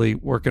slowly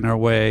working our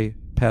way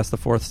past the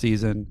 4th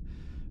season,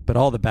 but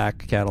all the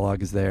back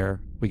catalog is there.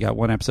 We got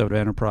one episode of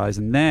Enterprise.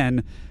 And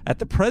then at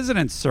the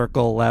President's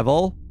Circle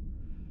level,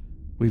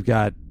 we've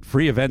got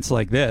free events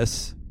like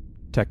this.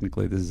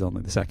 Technically, this is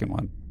only the second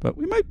one, but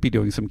we might be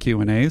doing some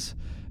Q&As.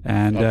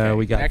 And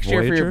we got next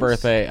Voyagers. year for your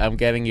birthday, I'm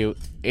getting you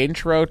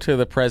Intro to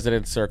the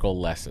President's Circle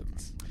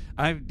lessons.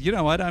 You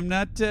know what? I'm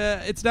not.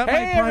 It's not my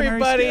Hey, primary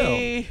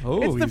everybody!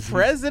 skill. It's the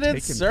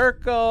President's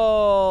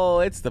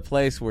Circle. It's the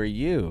place where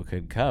you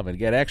can come and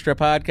get extra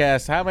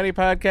podcasts. How many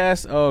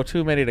podcasts? Oh,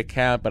 too many to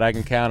count, but I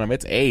can count them.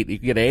 It's 8. You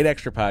can get 8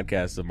 extra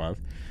podcasts a month.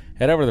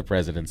 Head over to the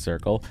President's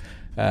Circle,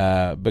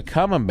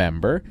 become a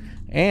member,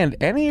 and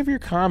any of your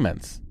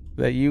comments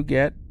that you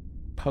get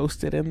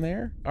posted in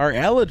there are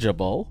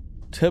eligible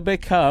to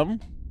become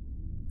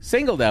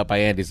singled out by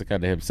Andy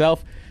Secunda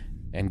himself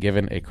and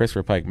given a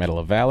Christopher Pike Medal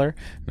of Valor.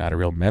 Not a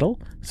real medal,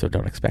 so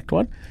don't expect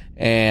one.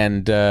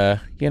 And,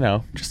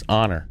 just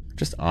honor.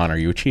 Just honor.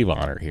 You achieve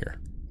honor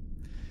here.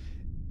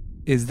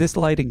 Is this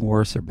lighting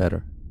worse or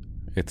better?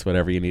 It's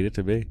whatever you need it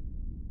to be.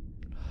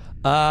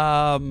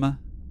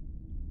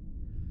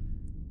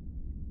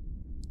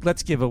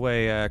 Let's give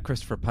away a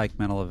Christopher Pike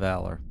Medal of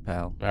Valor,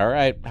 pal. All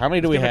right. How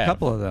many do we have? A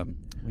couple of them.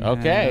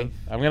 Okay.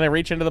 I'm going to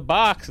reach into the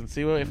box and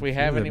see if we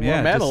have any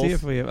more medals. To see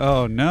if we have,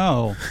 oh,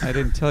 no. I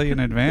didn't tell you in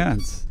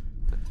advance.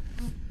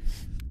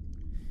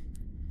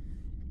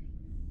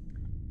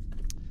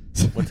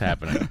 What's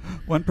happening?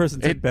 One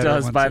person said better. It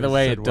does. By the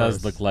way, it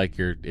does look like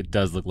you're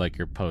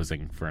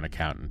posing for an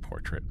accountant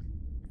portrait.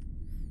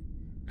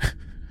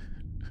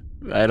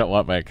 I don't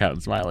want my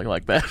accountant smiling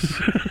like that.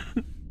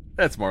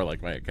 That's more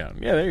like my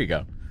accountant. Yeah, there you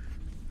go.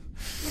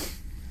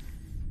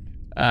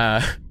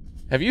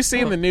 Have you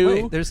seen the new?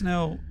 Wait, there's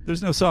no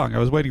song. I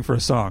was waiting for a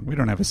song. We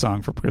don't have a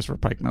song for Christopher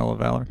Pike Medal of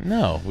Valor.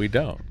 No, we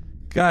don't.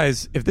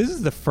 Guys, if this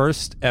is the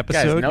first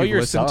episode you've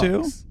listened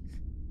to,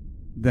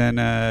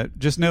 then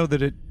just know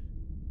that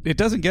it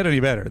doesn't get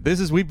any better.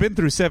 We've been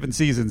through 7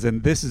 seasons,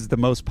 and this is the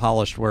most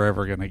polished we're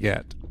ever going to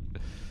get.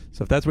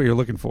 So if that's what you're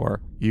looking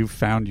for, you've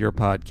found your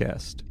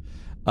podcast.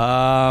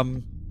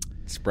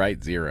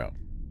 Sprite Zero.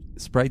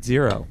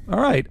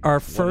 All right, our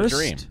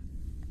first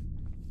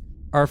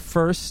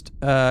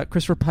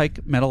Christopher Pike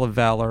Medal of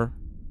Valor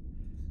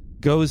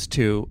goes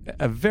to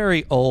a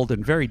very old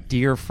and very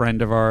dear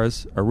friend of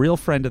ours, a real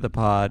friend of the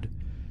pod,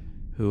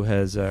 who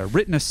has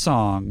written a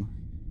song.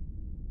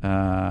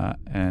 I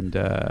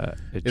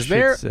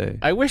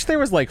wish there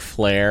was like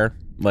flair,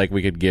 like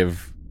we could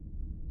give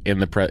in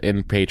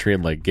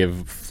Patreon, like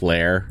give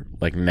flair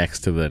like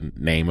next to the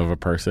name of a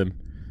person.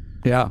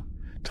 Yeah.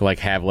 To like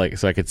have like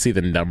so I could see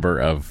the number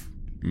of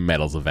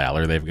medals of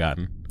valor they've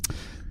gotten.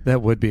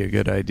 That would be a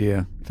good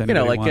idea.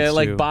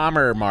 Like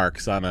bomber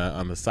marks on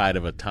the side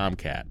of a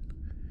Tomcat.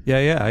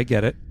 Yeah, I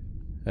get it.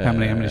 How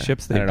many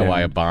ships they've I don't know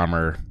why a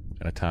bomber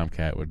and a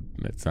Tomcat would.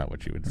 It's not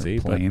what you would see.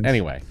 Planes. But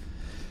anyway.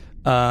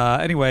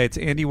 Anyway, it's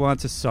Andy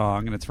Wants a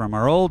Song, and it's from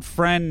our old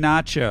friend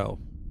Nacho.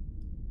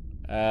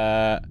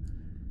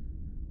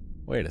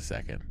 Wait a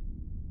second.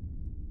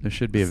 There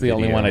should be it's the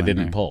only one I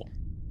didn't pull.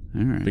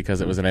 All right.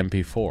 Because it was an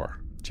MP4.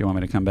 Do you want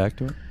me to come back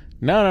to it?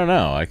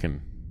 No. I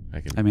can.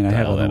 I mean, I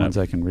have other ones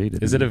I can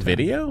read. Is it a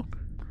video?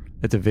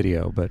 It's a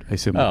video, but I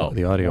assume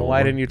the audio. Well,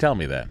 why didn't you tell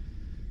me that?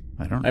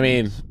 I don't know. I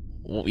mean,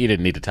 you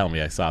didn't need to tell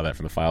me. I saw that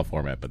from the file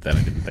format, but then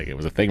I didn't think it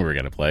was a thing we were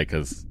going to play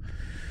because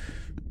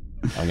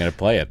I'm going to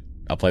play it.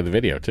 I'll play the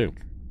video too.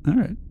 All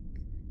right.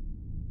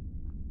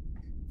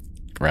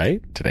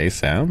 Right? Today's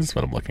sounds is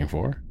what I'm looking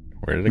for.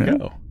 Where did it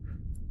go?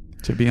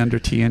 Should be under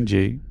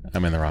TNG.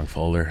 I'm in the wrong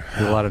folder.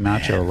 There's a lot of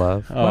Nacho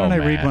love. Why don't I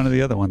read one of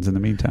the other ones in the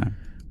meantime?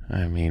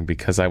 I mean,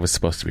 because I was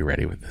supposed to be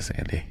ready with this,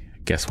 Andy.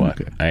 Guess what?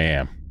 Okay. I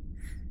am.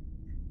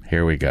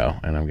 Here we go.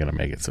 And I'm going to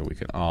make it so we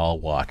can all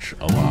watch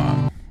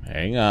along.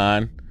 Hang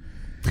on.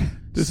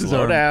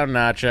 Slow down,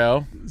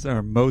 Nacho. This is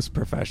our most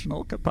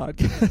professional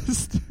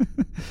podcast.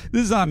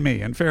 This is on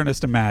me. In fairness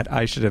to Matt,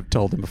 I should have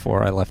told him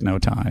before I left no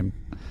time.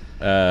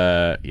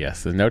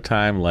 Yes, there's no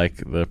time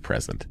like the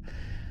present.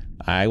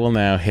 I will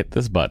now hit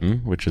this button,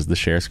 which is the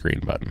share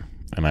screen button,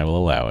 and I will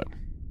allow it.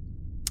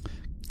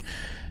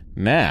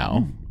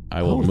 Now,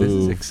 I will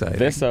move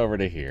this over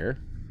to here.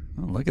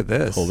 Oh, look at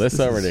this. Pull this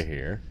over to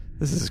here.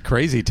 This is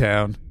crazy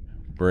town.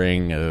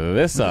 Bring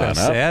this on up.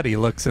 How sad he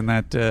looks in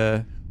that...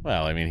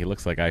 Well, I mean, he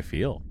looks like I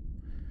feel.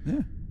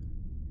 Yeah.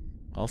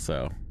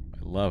 Also, I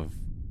love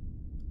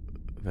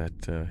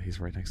that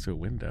he's right next to a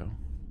window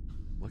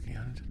looking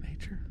out into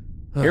nature.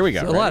 Here we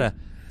go. It's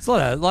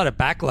a lot of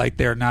backlight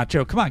there,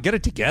 Nacho. Come on, get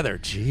it together.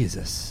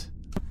 Jesus.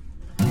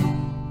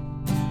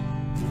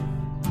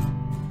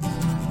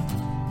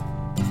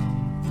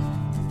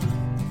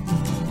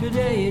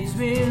 Today it's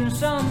been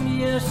some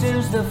years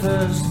since the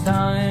first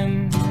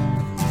time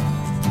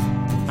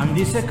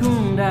Andy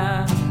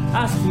Secunda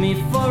asked me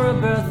for a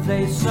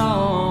birthday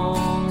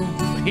song.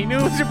 He knew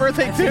it was your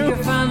birthday too. I think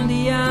of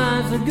Andy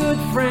as a good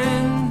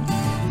friend,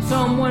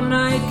 someone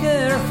I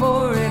care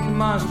for. It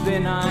must be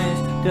nice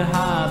to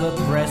have a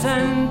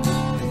present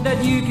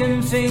that you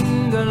can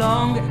sing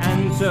along,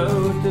 and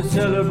so to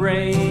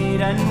celebrate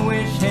and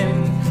wish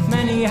him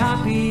many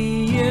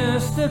happy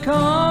years to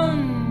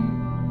come.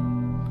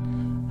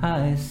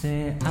 I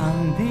say,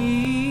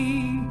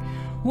 Andy,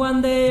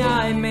 one day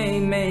I may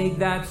make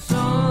that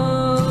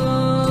song.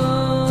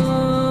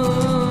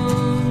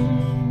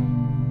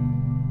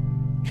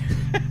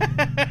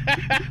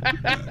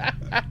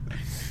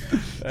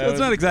 it's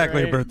not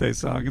exactly a birthday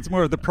song. It's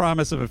more of the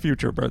promise of a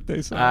future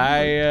birthday song.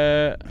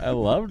 I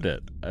loved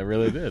it. I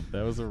really did.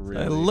 That was a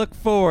really... I look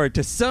forward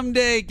to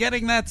someday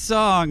getting that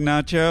song,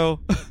 Nacho.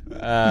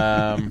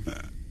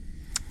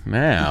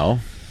 Now,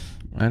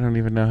 I don't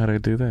even know how to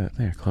do that.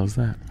 There, close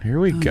that. Here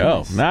we go.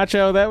 Nice.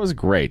 Nacho, that was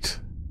great.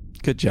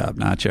 Good job,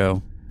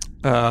 Nacho.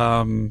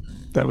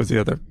 That was the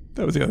other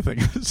thing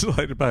I was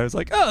delighted by. I was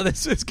like, oh,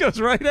 this goes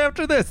right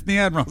after this in the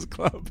Admirals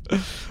Club.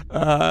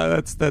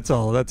 That's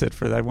all. That's it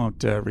for that. I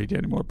won't read you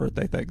any more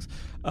birthday things.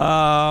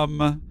 By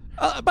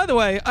the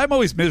way, I'm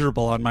always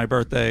miserable on my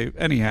birthday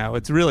anyhow.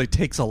 It really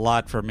takes a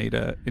lot for me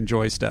to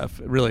enjoy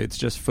stuff. Really, it's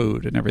just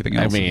food and everything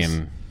else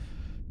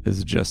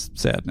is just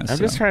sadness. I'm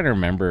just trying to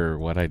remember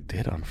what I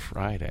did on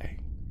Friday.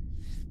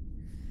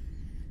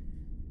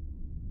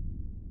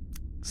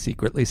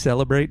 Secretly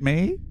celebrate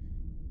me?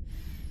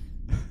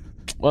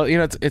 Well,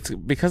 it's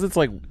because it's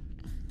like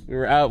we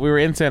were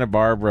in Santa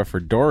Barbara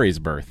for Dory's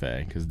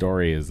birthday, because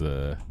Dory is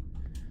the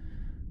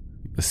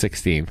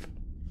 16th.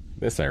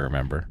 This I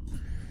remember.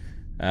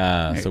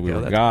 So we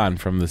were gone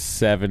from the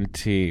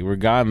 17th. We're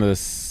gone the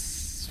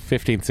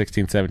 15th,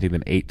 16th, 17th,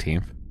 and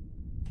 18th.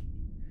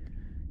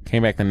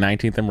 Came back the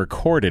 19th and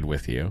recorded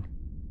with you.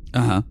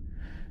 Uh-huh.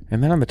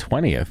 And then on the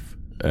 20th,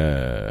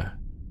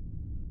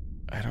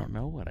 I don't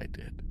know what I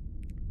did.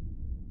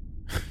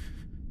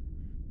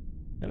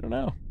 I don't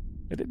know.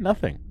 I did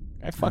nothing.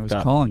 I fucked up. I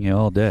was calling you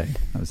all day.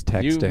 I was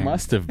texting. You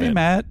must have been. Hey,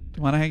 Matt,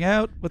 you want to hang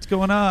out? What's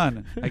going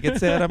on? I get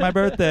sad on my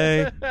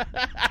birthday.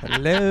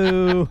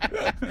 Hello.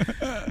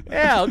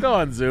 Yeah, I'll go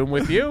on Zoom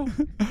with you.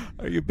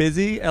 Are you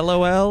busy?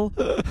 LOL.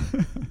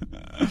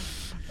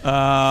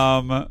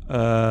 I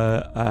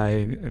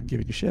am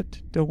giving you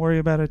shit. Don't worry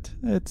about it.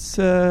 It's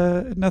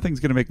nothing's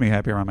going to make me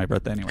happier on my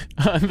birthday anyway.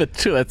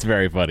 That's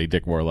very funny.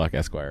 Dick Warlock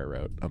Esquire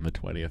wrote, on the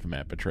 20th,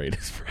 Matt betrayed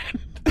his friend.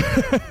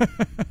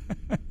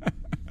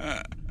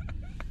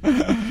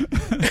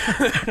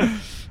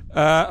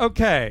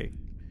 Okay.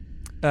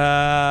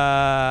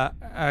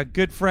 A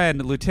good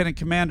friend, Lieutenant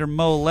Commander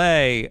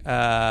Molay,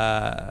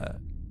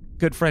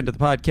 good friend of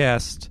the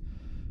podcast,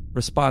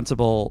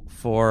 responsible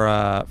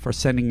for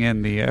sending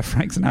in the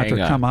Frank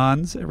Sinatra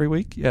come-ons every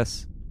week.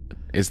 Yes.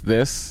 Is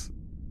this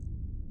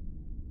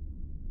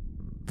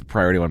the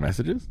Priority One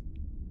messages?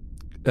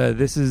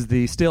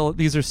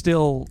 These are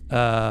still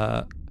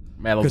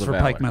Medals Christopher of Valor.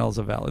 Pike Medals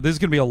of Valor. This is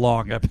going to be a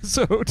long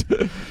episode.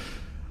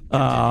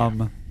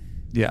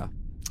 Yeah.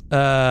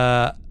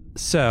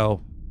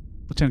 So,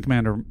 Lieutenant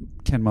Commander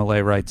Ken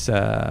Molay writes,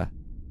 hi,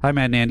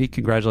 Matt and Andy.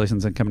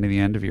 Congratulations on coming to the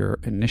end of your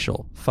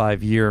initial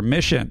 5-year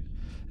mission.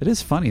 It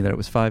is funny that it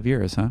was 5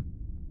 years, huh?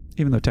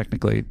 Even though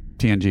technically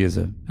TNG is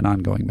an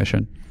ongoing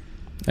mission.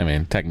 I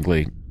mean,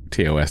 technically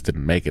TOS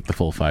didn't make it the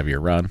full 5-year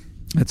run.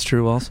 That's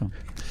true also.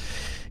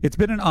 It's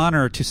been an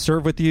honor to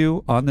serve with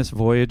you on this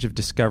voyage of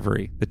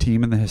discovery. The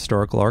team in the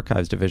Historical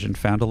Archives Division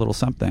found a little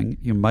something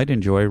you might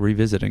enjoy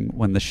revisiting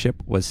when the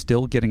ship was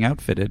still getting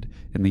outfitted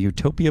in the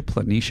Utopia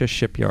Planitia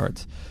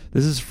shipyards.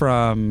 This is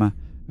from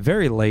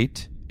very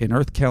late in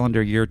Earth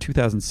calendar year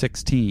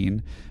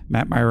 2016.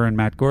 Matt Myra and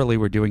Matt Gorley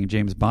were doing a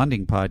James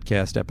Bonding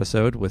podcast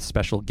episode with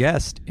special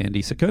guest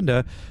Andy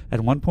Secunda.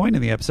 At one point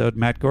in the episode,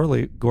 Matt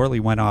Gorley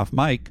went off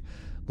mic,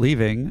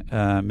 leaving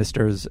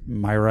Misters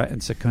Myra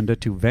and Secunda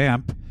to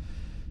vamp.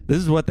 This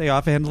is what they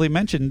offhandedly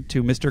mentioned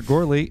to Mr.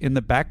 Gorley in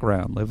the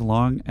background. Live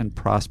long and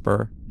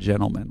prosper,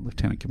 gentlemen.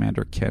 Lieutenant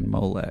Commander Ken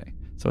Molay.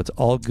 So it's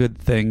all good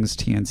things,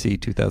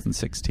 TNC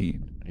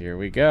 2016. Here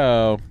we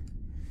go.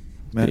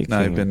 Matt and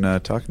I have been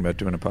talking about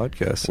doing a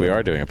podcast. We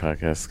are doing a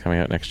podcast coming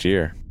out next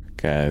year,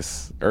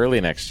 guys.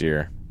 Early next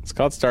year. It's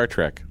called Star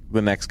Trek,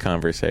 The Next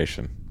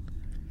Conversation.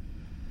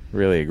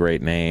 Really a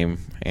great name.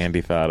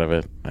 Andy thought of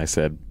it. I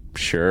said,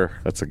 sure,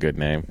 that's a good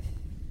name.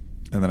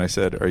 And then I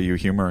said, are you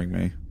humoring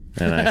me?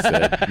 And I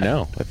said,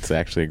 no, that's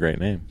actually a great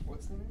name.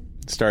 What's the name?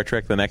 Star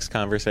Trek, The Next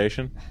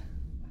Conversation.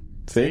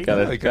 See, got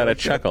a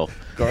chuckle.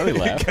 Garley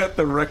laugh. You got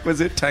the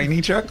requisite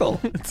tiny chuckle.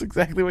 That's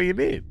exactly what you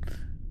need.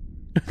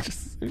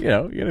 Just, you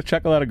get a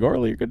chuckle out of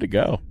Gorley, you're good to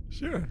go.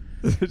 Sure.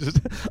 Just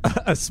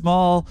a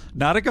small,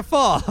 not a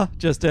guffaw,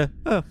 just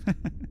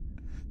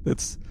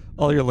that's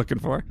all you're looking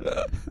for.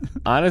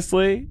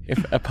 Honestly, if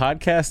a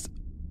podcast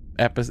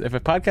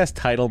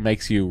title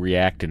makes you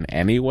react in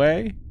any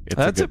way, it's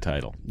a good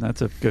title.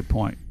 That's a good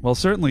point. Well,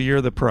 certainly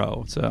you're the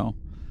pro, so.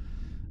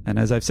 And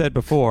as I've said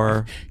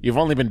before... You've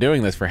only been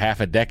doing this for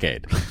half a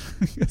decade.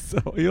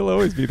 So you'll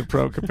always be the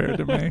pro compared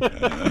to me.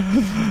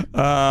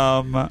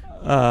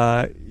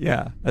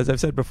 Yeah, as I've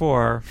said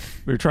before,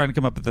 we were trying to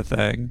come up with a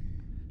thing.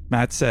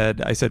 Matt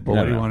said, I said, well,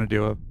 what do you want to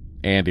do?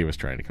 Andy was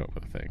trying to come up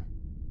with a thing.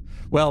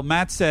 Well,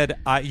 Matt said,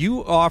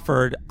 you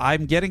offered,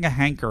 I'm getting a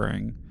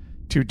hankering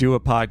to do a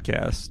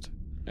podcast.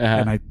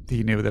 And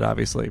he knew that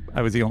obviously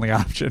I was the only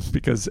option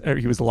because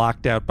he was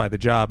locked out by the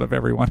job of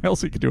everyone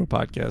else he could do a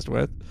podcast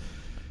with.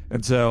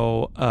 And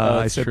so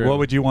I said, what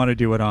would you want to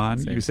do it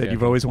on? You said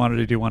you've always wanted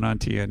to do one on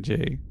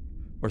TNG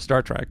or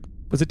Star Trek.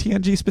 Was it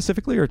TNG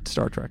specifically or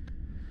Star Trek?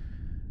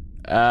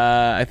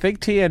 I think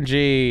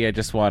TNG, I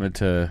just wanted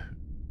to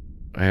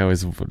I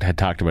always had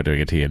talked about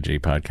doing a TNG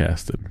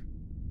podcast.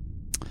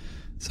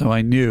 So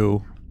I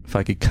knew if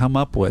I could come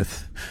up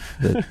with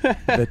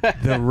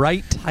the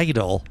right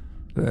title,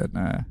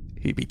 then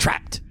he'd be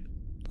trapped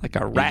like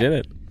a rat. You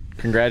did it.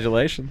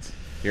 Congratulations.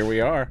 Here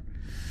we are.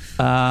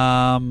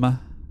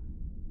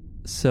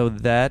 So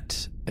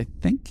that I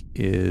think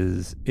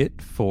is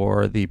it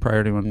for the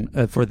priority one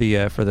for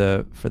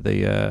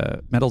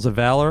the Medals of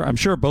Valor. I'm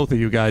sure both of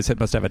you guys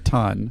must have a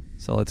ton.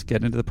 So let's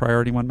get into the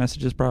priority one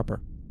messages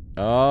proper.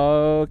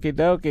 Okie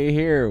dokie,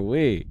 here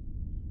we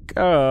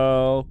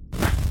go.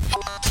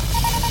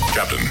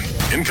 Captain,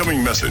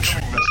 incoming message.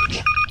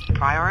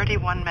 Priority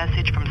 1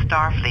 message from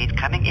Starfleet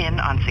coming in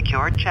on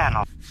secured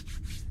channel.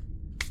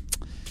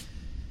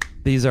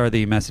 These are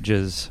the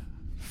messages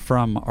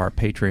from our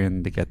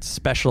Patreon that get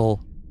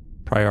special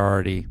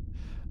priority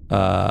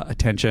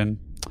attention.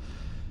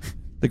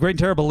 The Great and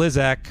Terrible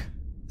Lizak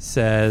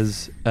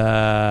says,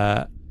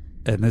 and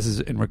this is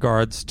in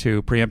regards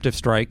to Preemptive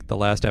Strike, the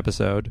last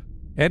episode.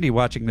 Andy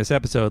watching this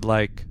episode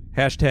like,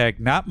 hashtag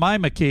not my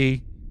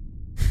McKee.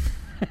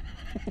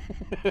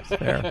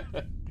 Fair.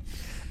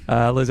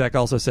 Lizak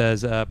also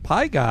says,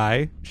 Pie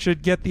Guy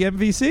should get the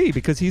MVC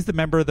because he's the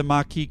member of the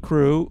Maquis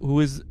crew who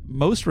is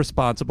most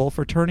responsible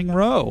for turning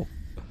Ro.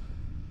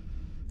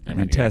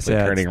 And Tess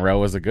adds, turning Ro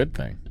was a good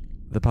thing.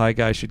 The Pie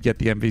Guy should get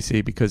the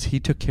MVC because he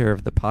took care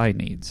of the pie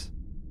needs.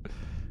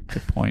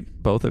 Good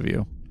point, both of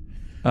you.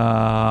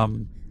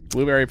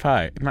 Blueberry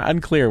pie.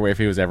 Unclear if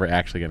he was ever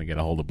actually going to get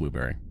a hold of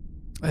Blueberry.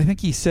 I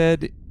think he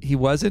said he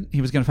wasn't. He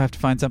was going to have to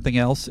find something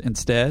else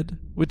instead,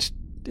 which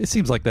it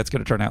seems like that's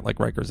going to turn out like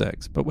Riker's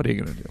eggs. But what are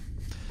you going to do?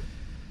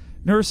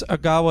 Nurse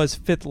Agawa's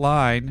fifth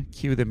line.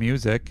 Cue the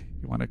music.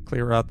 You want to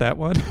clear out that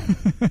one?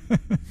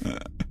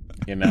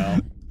 You know,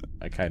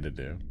 I kind of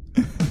do.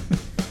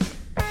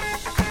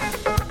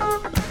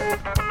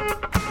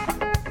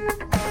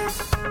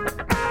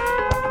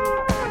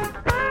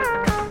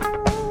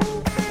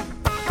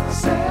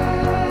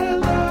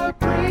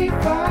 Celebrate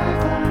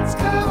 5 points,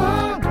 come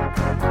on!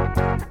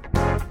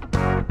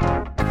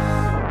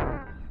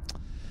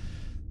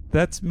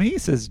 That's me,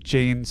 says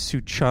Jane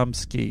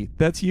Suchomsky.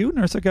 That's you,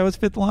 Nurse Agawa's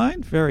fifth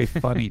line? Very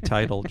funny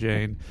title,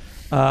 Jane.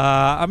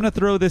 I'm going to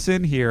throw this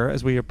in here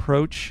as we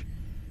approach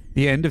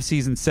the end of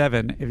Season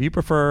 7. If you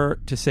prefer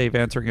to save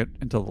answering it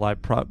until the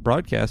live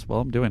broadcast, well,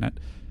 I'm doing it.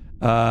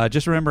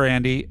 Just remember,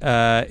 Andy,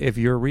 if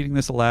you're reading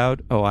this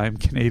aloud, I'm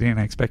Canadian,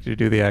 I expect you to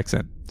do the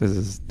accent. This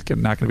is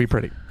not going to be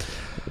pretty.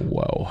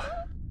 Whoa.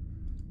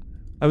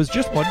 I was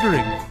just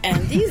wondering.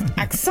 Andy's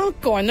accent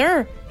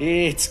corner.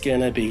 It's going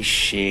to be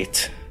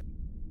shit.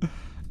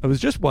 I was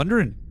just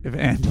wondering if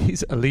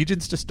Andy's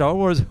allegiance to Star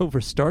Wars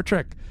over Star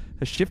Trek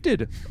has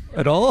shifted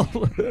at all.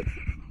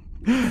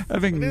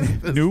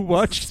 Having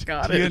watched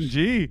Scottish?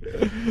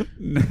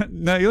 TNG.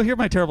 No, you'll hear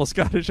my terrible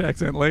Scottish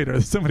accent later.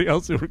 There's somebody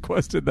else who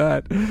requested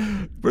that.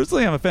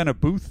 Personally, I'm a fan of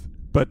Booth,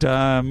 but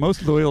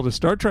most loyal to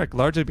Star Trek,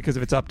 largely because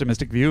of its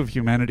optimistic view of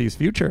humanity's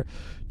future,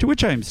 to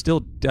which I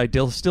still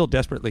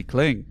desperately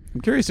cling. I'm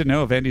curious to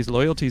know if Andy's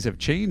loyalties have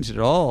changed at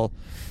all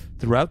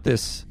throughout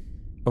this,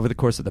 over the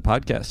course of the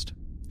podcast.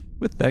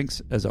 With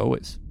thanks, as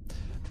always.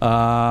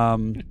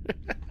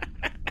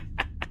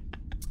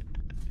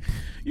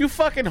 You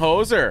fucking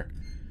hoser.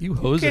 You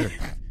hoser.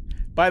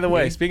 By the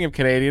way, speaking of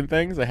Canadian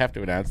things, I have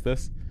to announce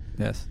this.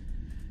 Yes.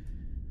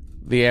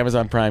 The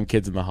Amazon Prime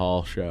Kids in the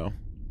Hall show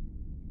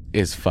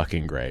is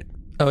fucking great.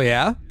 Oh,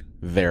 yeah?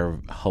 They're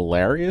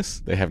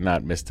hilarious. They have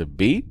not missed a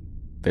beat.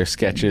 Their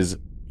sketches,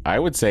 I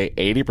would say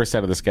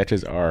 80% of the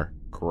sketches are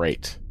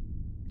great.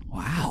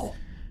 Wow.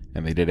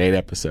 And they did 8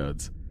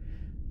 episodes.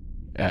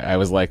 I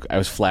was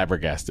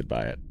flabbergasted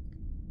by it.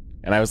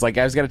 And I was going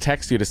to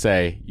text you to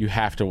say, you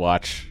have to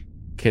watch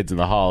Kids in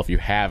the Hall if you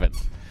haven't.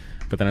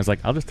 But then I was like,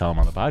 I'll just tell them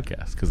on the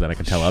podcast because then I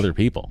can tell other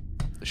people.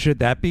 Should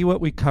that be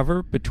what we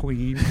cover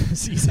between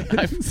seasons?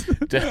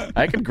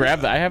 I could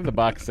grab that. I have the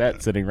box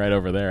set sitting right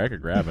over there. I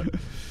could grab it.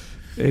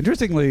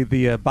 Interestingly,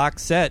 the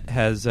box set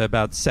has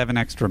about 7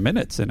 extra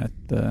minutes in it.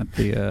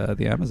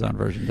 The Amazon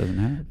version doesn't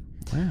have.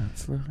 Wow,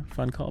 it's a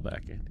fun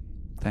callback, Andy.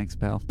 Thanks,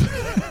 pal.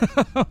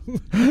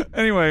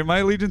 Anyway, my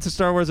allegiance to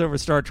Star Wars over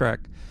Star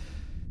Trek.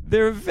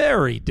 They're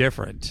very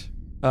different.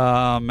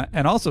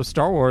 And also,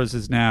 Star Wars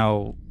is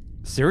now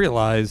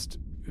serialized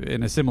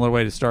in a similar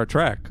way to Star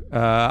Trek.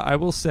 I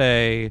will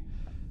say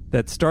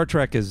that Star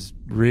Trek is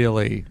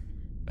really,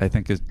 I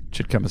think,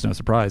 should come as no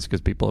surprise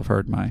because people have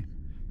heard my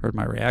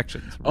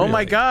reactions. Really, oh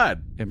my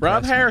God,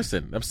 Rob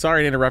Harrison! I'm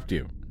sorry to interrupt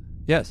you.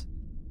 Yes,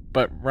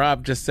 but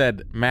Rob just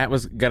said Matt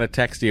was gonna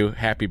text you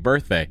happy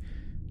birthday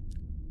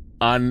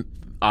on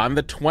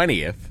the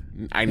 20th.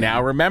 I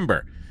now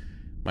remember.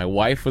 My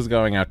wife was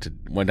went out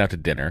to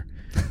dinner.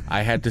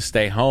 I had to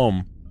stay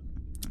home,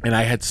 and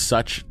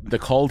the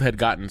cold had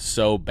gotten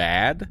so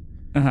bad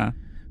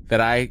that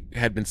I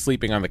had been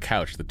sleeping on the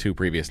couch the 2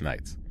 previous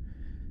nights.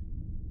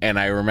 And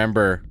I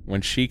remember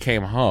when she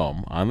came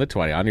home on the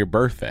 20th, on your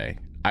birthday,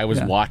 I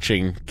was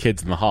watching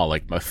Kids in the Hall,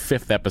 like my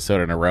 5th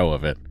episode in a row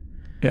of it.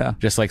 Yeah.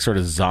 Just like sort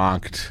of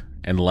zonked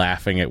and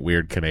laughing at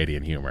weird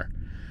Canadian humor.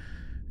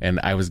 And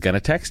I was going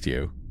to text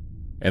you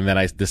And then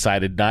I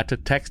decided not to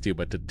text you,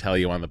 but to tell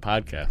you on the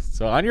podcast.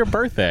 So on your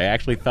birthday, I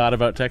actually thought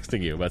about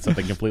texting you about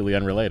something completely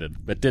unrelated,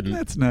 but didn't.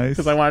 That's nice.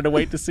 Because I wanted to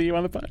wait to see you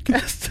on the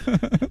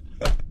podcast.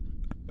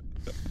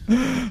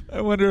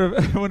 I wonder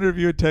if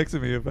you had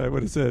texted me if I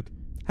would have said,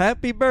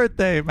 "Happy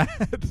birthday, Matt."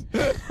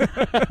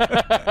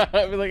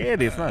 I'd be like,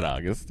 Andy, it's not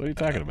August. What are you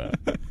talking about?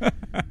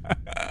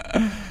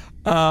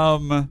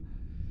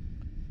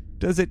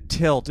 Does it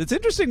tilt? It's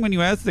interesting when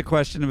you ask the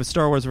question of a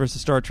Star Wars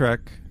versus Star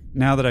Trek.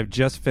 Now that I've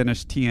just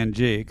finished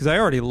TNG, because I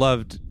already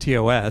loved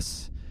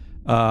TOS,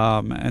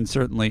 and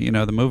certainly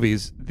the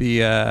movies.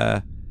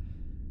 They're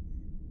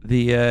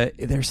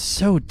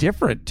so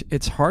different.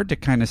 It's hard to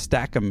kind of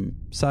stack them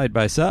side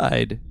by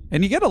side,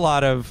 and you get a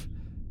lot of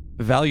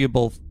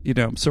valuable,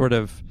 sort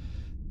of.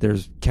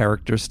 There's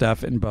character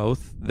stuff in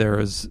both.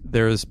 There's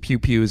pew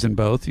pews in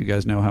both. You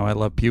guys know how I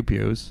love pew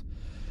pews.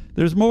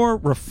 There's more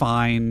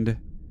refined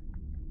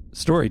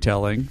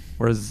storytelling,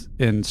 whereas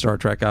in Star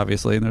Trek,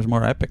 obviously, and there's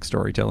more epic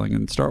storytelling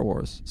in Star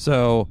Wars.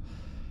 So,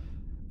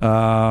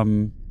 I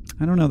don't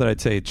know that I'd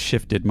say it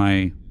shifted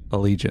my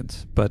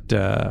allegiance, but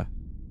I'm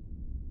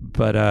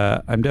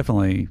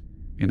definitely,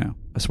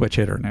 a switch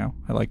hitter now.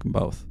 I like them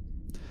both.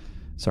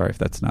 Sorry if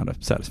that's not a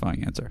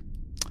satisfying answer.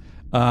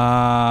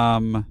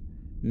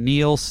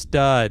 Neil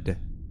Studd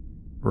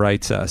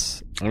writes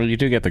us. I mean, you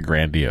do get the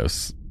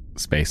grandiose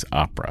space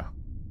opera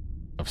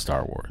of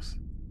Star Wars.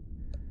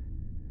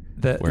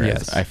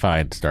 Whereas yes. I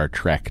find Star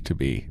Trek to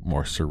be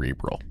more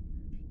cerebral.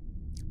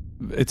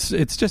 It's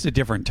just a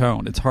different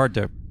tone. It's hard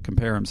to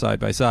compare them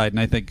side by side, and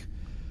I think.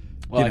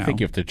 Well, I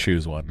think you have to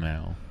choose one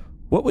now.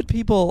 What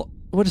do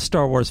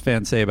Star Wars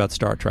fans say about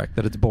Star Trek?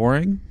 That it's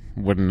boring?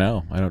 Wouldn't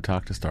know. I don't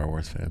talk to Star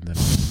Wars fans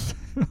anymore.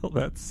 Well,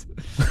 that's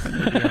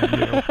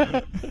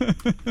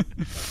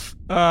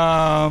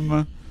on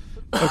you.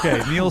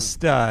 Okay, Neil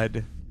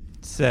Studd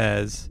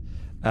says,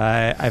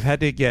 I've had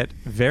to get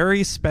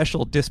very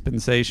special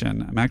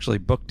dispensation. I'm actually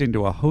booked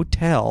into a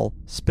hotel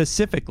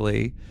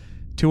specifically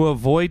to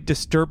avoid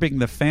disturbing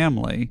the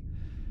family.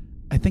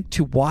 I think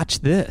to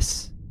watch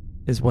this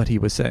is what he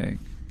was saying.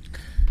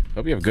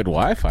 Hope you have good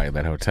Wi-Fi in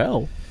that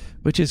hotel.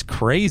 Which is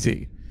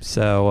crazy.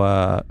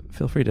 So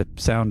feel free to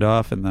sound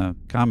off in the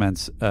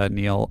comments,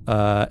 Neil.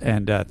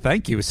 And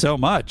thank you so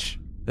much.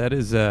 That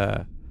is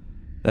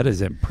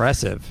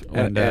impressive.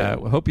 And I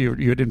hope you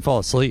didn't fall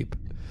asleep.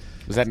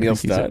 Was that Neil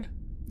Studd?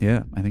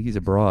 Yeah, I think he's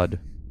abroad.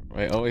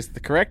 I always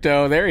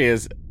correcto. There he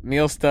is,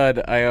 Neil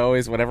Studd. I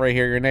always, whenever I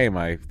hear your name,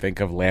 I think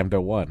of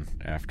Lambda 1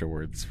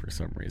 afterwards for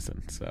some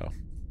reason. So,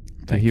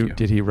 thank you.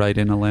 Did he write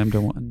in a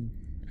Lambda 1?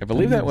 I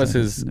believe that was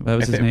his. That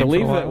was his name. I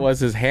believe that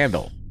was his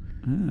handle.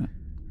 Ah.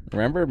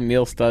 Remember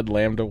Neil Studd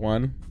Lambda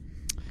 1?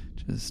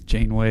 Which is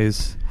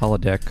Janeway's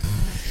holodeck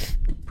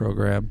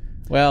program.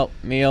 Well,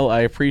 Neil, I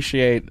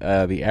appreciate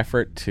the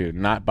effort to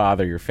not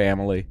bother your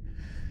family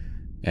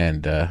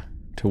and to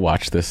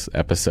watch this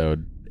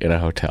episode in a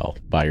hotel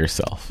by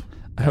yourself.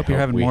 I hope you're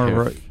having more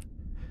of a...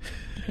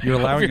 You're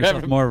allowing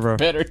yourself more of a...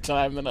 better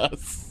time than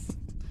us.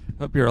 I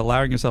hope you're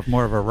allowing yourself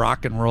more of a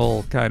rock and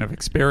roll kind of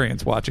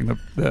experience watching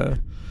the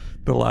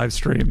live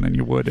stream than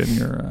you would in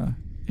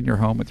your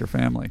home with your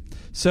family.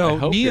 So I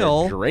hope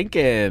Neil, you're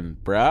drinking,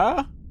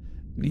 bruh.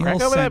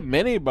 Crack over that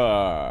mini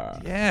bar.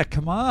 Yeah,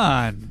 come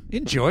on,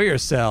 enjoy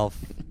yourself.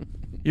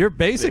 You're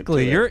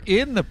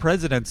in the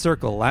President's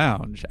Circle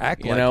Lounge.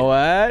 Act like you know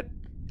what?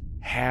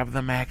 Have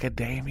the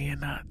macadamia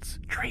nuts.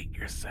 Treat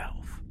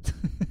yourself.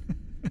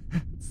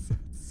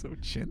 So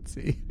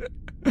chintzy.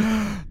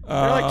 They're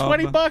like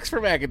 $20 for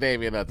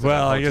macadamia nuts.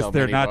 Well, I guess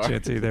they're not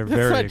chintzy. They're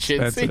very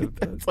expensive.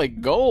 That's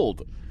like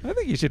gold. I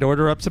think you should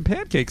order up some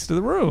pancakes to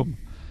the room.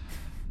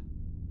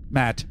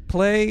 Matt,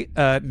 play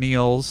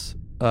Neil's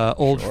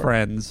old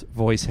friend's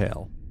voice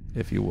hail,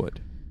 if you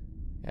would.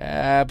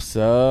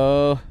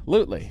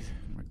 Absolutely.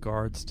 In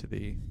regards to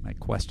my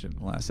question in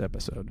the last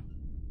episode.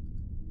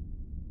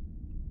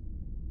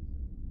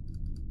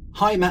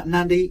 Hi, Matt and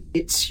Andy.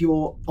 It's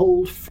your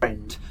old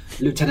friend,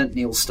 Lieutenant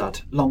Neil Studd,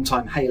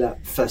 long-time hailer,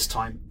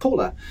 first-time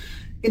caller.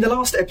 In the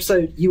last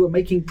episode, you were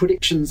making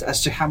predictions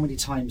as to how many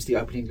times the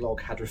opening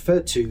log had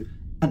referred to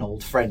an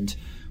old friend.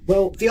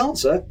 Well, the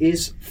answer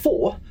is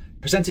 4,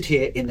 presented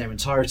here in their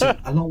entirety,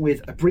 along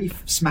with a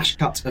brief smash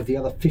cut of the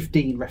other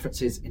 15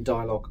 references in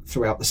dialogue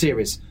throughout the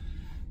series.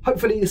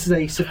 Hopefully this is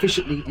a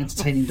sufficiently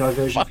entertaining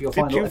diversion for your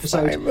final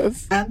episode.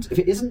 And if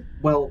it isn't,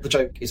 well, the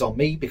joke is on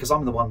me, because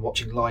I'm the one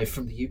watching live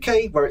from the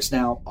UK, where it's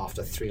now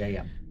after 3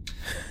 a.m.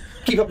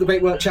 Keep up the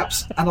great work,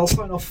 chaps, and I'll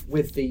sign off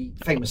with the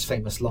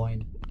famous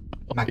line,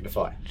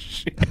 magnify.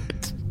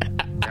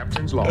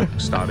 Captain's log,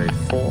 stardate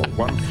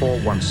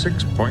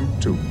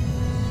 41416.2.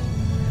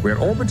 We're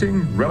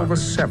orbiting Relva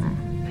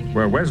 7,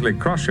 where Wesley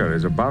Crusher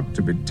is about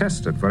to be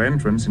tested for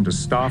entrance into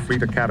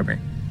Starfleet Academy.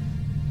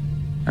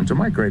 And to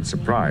my great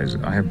surprise,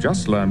 I have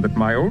just learned that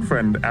my old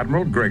friend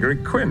Admiral Gregory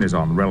Quinn is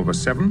on Relva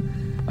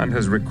 7 and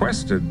has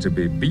requested to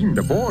be beamed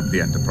aboard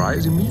the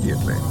Enterprise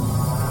immediately.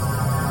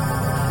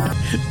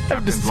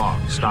 Captain's log,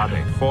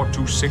 stardate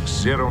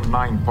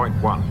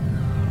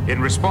 42609.1.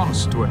 In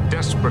response to a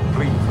desperate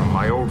plea from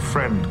my old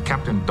friend,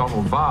 Captain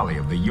Donald Varley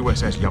of the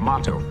USS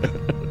Yamato,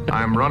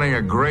 I am running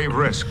a grave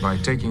risk by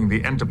taking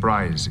the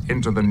Enterprise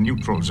into the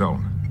neutral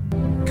zone.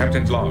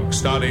 Captain's log,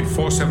 Stardate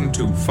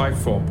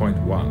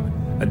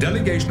 47254.1. A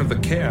delegation of the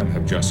Cairn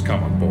have just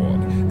come on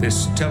board.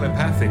 This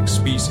telepathic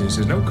species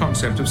has no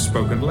concept of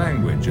spoken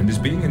language and is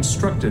being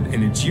instructed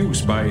in its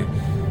use by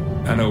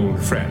an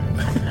old friend.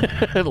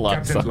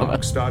 Captain's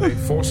log, Stardate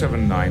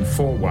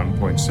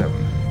 47941.7.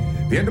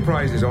 The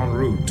Enterprise is en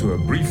route to a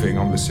briefing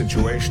on the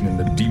situation in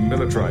the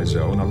demilitarized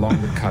zone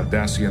along the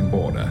Cardassian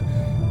border.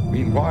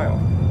 Meanwhile,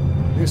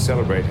 we're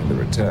celebrating the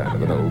return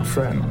of an old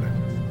friend.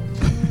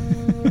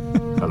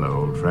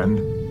 Hello, old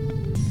friend.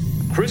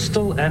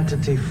 Crystal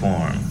entity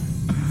form.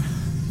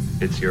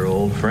 It's your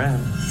old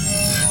friend.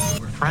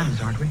 We're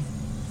friends, aren't we?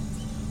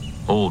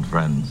 Old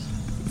friends.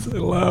 I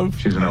love.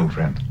 She's an old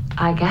friend.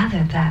 I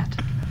gathered that.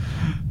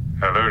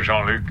 Hello,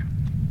 Jean-Luc.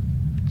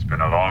 It's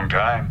been a long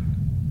time.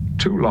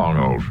 Too long,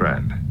 old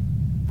friend.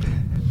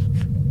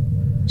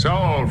 So,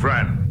 old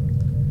friend,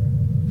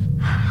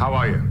 how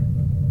are you?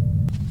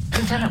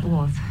 Lieutenant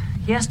Worf,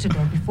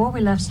 yesterday, before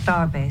we left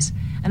Starbase,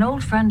 an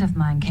old friend of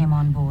mine came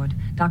on board,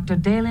 Dr.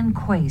 Dalen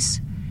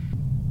Quace.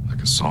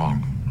 Like a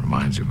song.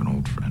 Reminds you of an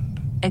old friend.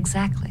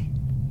 Exactly.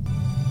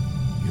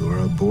 You are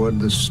aboard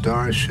the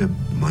starship,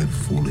 my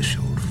foolish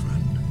old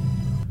friend.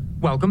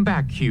 Welcome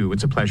back, Q.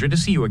 It's a pleasure to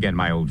see you again,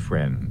 my old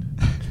friend.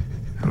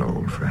 Hello,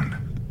 old friend.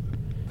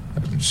 I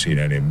haven't seen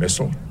any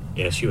missile.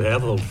 Yes, you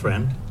have, old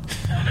friend.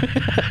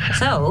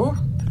 So,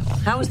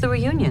 how was the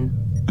reunion?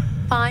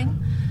 Fine.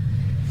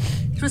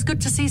 It was good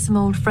to see some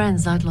old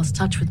friends. I'd lost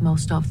touch with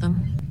most of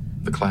them.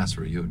 The class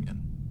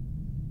reunion.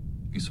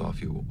 You saw a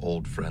few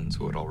old friends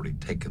who had already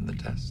taken the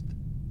test.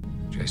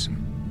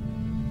 Jason,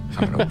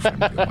 I'm an old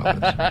friend of your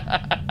mother's.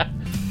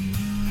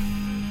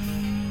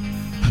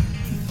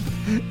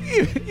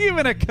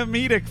 Even a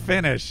comedic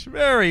finish.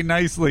 Very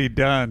nicely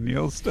done,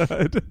 Neil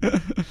Stud.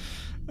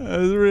 That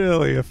was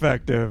really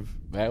effective.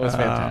 That was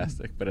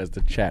fantastic, but as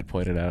the chat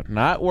pointed out,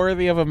 not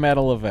worthy of a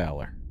Medal of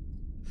Valor.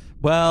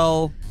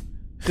 Well,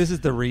 this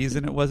is the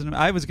reason it wasn't.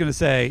 I was going to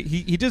say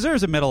he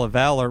deserves a Medal of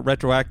Valor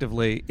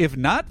retroactively, if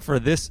not for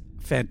this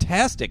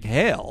fantastic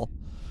hail.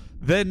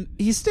 Then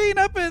he's staying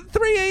up at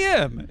 3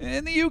 a.m.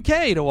 in the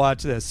UK to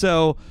watch this.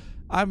 So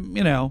I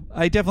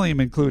definitely am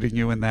including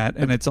you in that,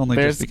 and it's only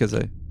just because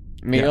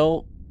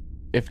Neil,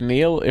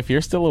 if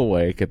you're still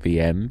awake at the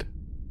end,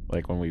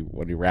 like when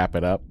we wrap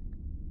it up,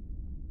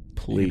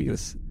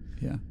 please,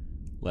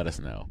 let us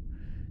know,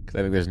 because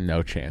I think there's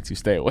no chance you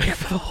stay awake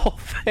for the whole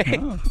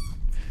thing. Oh.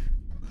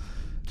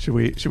 Should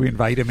we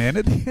invite him in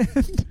at the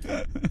end?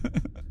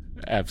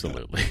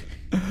 Absolutely.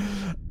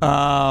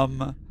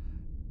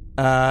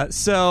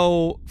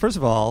 So first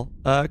of all,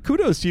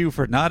 kudos to you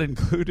for not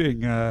including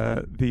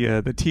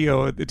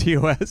the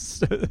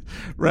TOS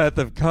Wrath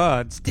of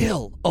Khan,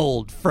 still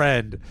old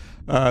friend,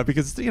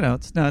 because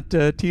it's not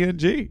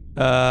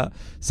TNG.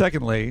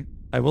 Secondly,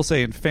 I will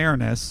say in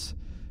fairness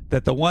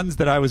that the ones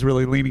that I was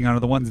really leaning on are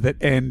the ones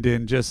that end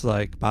in just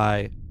like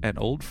by an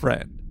old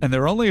friend, and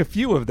there are only a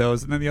few of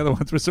those, and then the other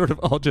ones were sort of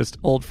all just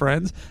old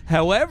friends.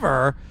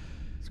 However,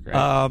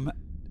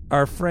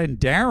 our friend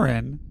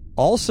Darren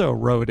also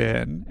wrote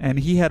in, and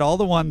he had all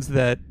the ones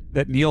that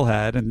Neil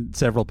had, and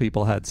several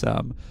people had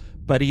some,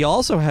 but he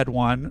also had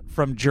one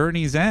from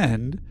Journey's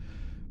End,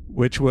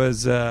 which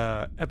was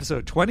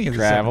episode 20 of the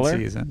Traveler? 7th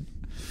season.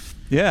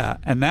 Yeah,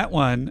 and that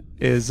one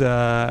is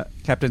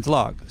Captain's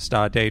Log,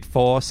 Stardate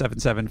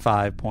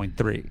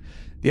 4775.3.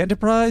 The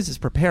Enterprise is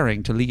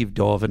preparing to leave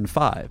Dorvan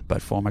 5,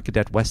 but former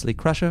cadet Wesley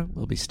Crusher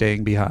will be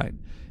staying behind.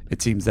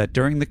 It seems that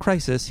during the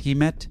crisis, he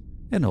met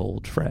an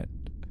old friend.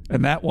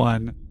 And that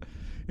one,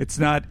 it's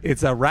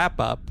a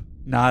wrap-up,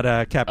 not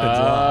a Captain's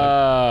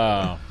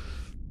Log.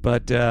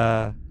 But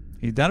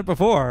he's done it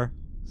before.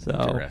 So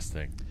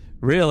Interesting.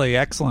 Really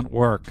excellent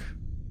work,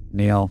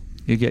 Neil.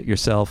 You get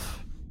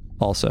yourself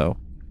also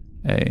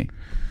a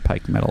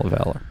Pike Medal of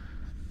Valor.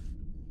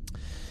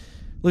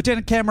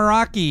 Lieutenant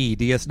Kamaraki,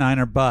 DS9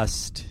 or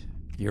bust.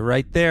 You're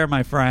right there,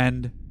 my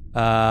friend.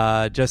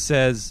 Just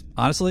says,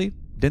 honestly,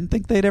 didn't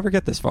think they'd ever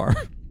get this far.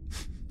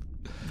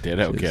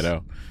 Ditto,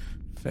 kiddo.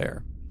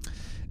 Fair.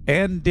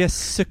 And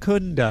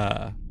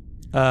Secunda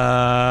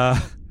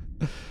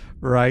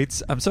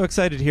writes, I'm so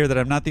excited to hear that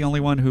I'm not the only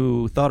one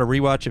who thought a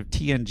rewatch of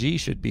TNG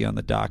should be on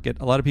the docket.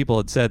 A lot of people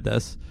had said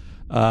this.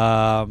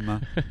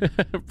 Prime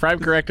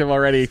corrective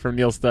already from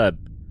Neil Stud.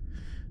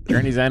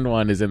 Journey's End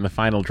one is in the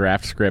final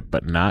draft script,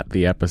 but not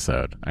the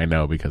episode. I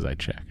know because I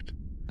checked.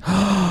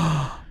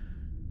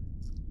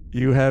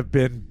 You have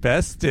been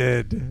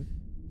bested,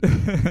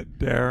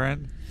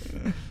 Darren.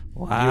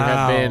 Wow. You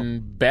have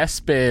been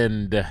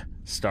bestbinned,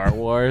 Star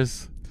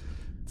Wars.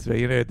 So,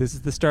 this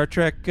is the Star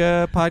Trek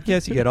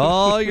podcast. You get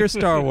all your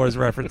Star Wars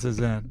references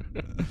in.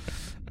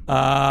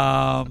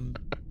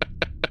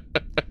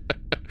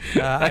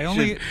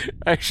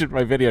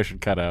 My video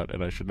should cut out,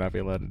 and I should not be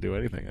allowed to do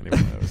anything anymore.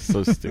 That was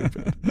so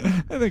stupid.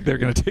 I think they're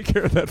going to take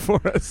care of that for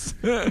us.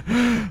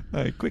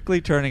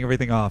 Quickly turning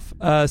everything off.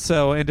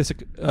 So Endes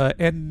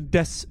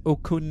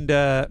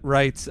Okunda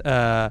writes,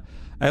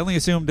 I only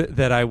assumed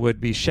that I would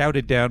be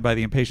shouted down by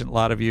the impatient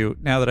lot of you.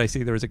 Now that I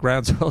see there is a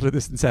groundswell to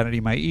this insanity,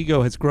 my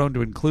ego has grown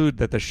to include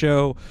that the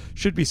show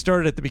should be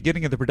started at the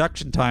beginning of the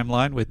production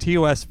timeline, with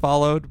TOS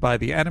followed by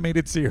the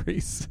animated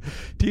series.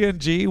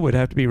 TNG would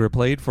have to be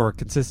replayed for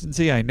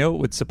consistency. I know it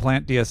would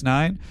supplant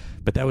DS9,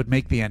 but that would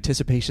make the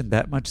anticipation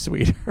that much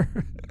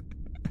sweeter.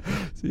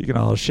 So you can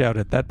all shout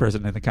at that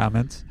person in the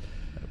comments.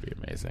 That'd be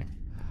amazing.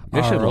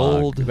 Mission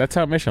Log. That's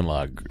how Mission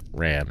Log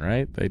ran,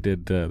 right? They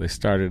did. They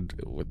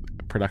started with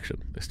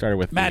production. They started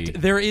with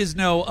Matt. There is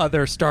no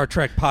other Star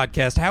Trek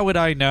podcast. How would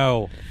I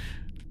know?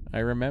 I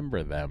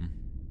remember them.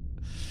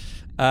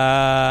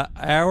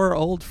 Our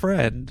old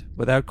friend,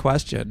 without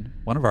question,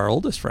 one of our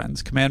oldest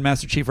friends, Command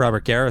Master Chief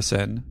Robert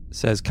Garrison,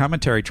 says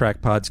commentary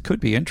track pods could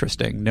be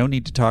interesting. No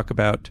need to talk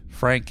about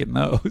Frank in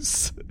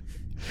those.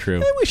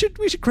 True. We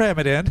should cram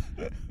it in.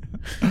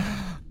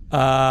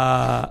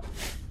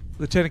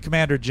 Lieutenant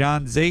Commander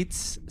John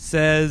Zaitz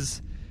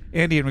says,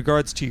 Andy, in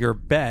regards to your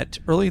bet,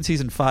 early in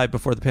Season 5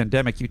 before the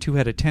pandemic, you two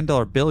had a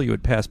 $10 bill you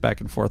would pass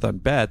back and forth on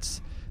bets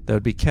that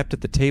would be kept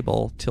at the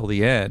table till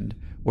the end.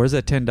 Where's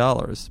that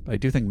 $10? I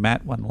do think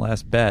Matt won the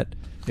last bet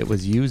it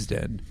was used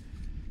in.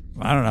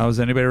 I don't know. Does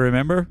anybody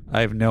remember?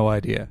 I have no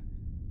idea.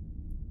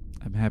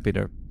 I'm happy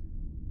to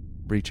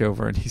reach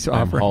over, and he's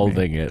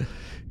offering it.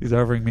 He's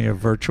offering me a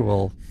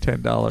virtual $10 through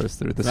the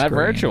screen. It's not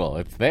virtual.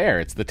 It's there.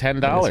 It's the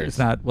 $10. It's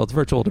not. Well, it's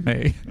virtual to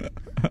me.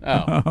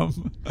 Oh.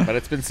 But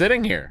it's been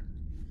sitting here.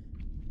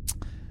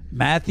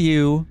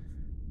 Matthew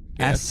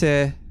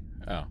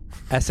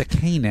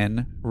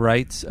Asakanen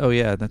writes, oh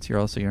yeah, that's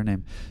also your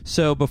name.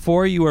 So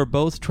before you were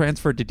both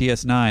transferred to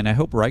DS9, I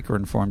hope Riker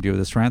informed you of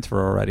this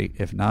transfer already.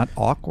 If not,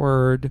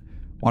 awkward.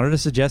 Wanted to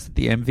suggest that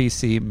the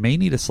MVC may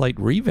need a slight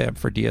revamp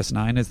for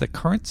DS9, as the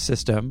current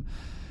system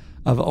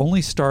of only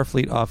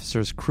Starfleet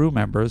officers, crew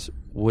members,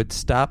 would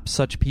stop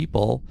such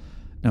people,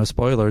 no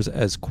spoilers,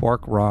 as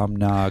Quark, Rom,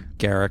 Nog,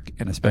 Garrick,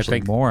 and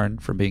especially Morn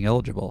from being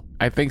eligible.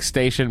 I think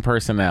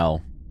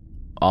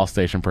all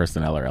station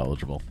personnel are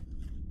eligible.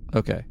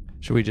 Okay.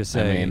 Should we just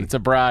say... I mean, it's a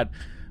broad...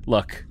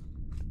 Look,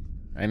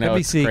 I know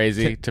it's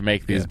crazy to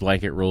make these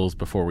blanket rules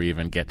before we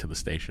even get to the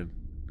station.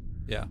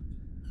 Yeah.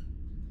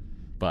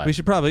 But I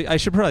should probably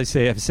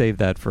save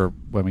that for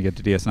when we get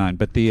to DS9.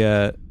 But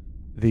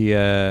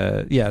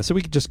so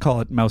we could just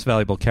call it most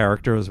valuable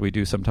character, as we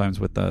do sometimes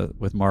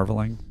with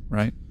marveling,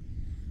 right?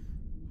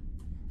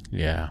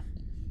 Yeah.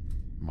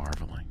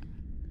 Marveling.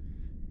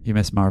 You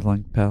miss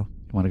marveling, pal?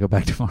 You want to go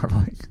back to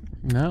marveling?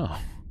 No.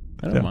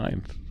 I don't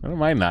mind. I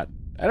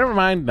don't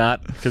mind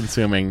not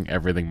consuming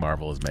everything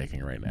Marvel is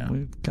making right now.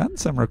 We've gotten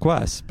some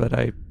requests, but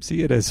I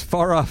see it as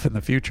far off in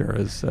the future,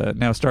 as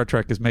now Star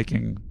Trek is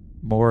making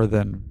more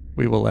than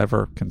we will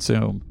ever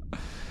consume.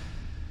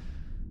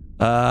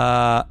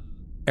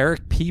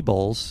 Eric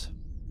Peebles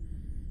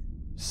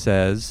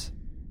says,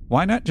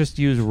 why not just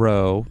use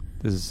Ro?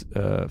 This is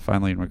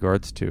finally in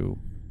regards to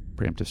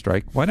preemptive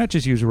strike. Why not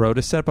just use Ro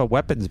to set up a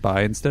weapons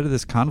buy instead of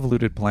this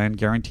convoluted plan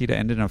guaranteed to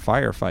end in a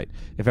firefight?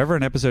 If ever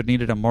an episode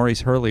needed a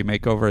Maurice Hurley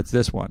makeover, it's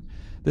this one.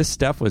 This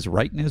stuff was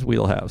right in his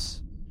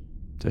wheelhouse.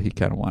 So he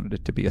kind of wanted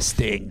it to be a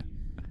sting.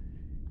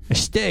 A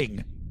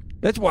sting.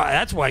 That's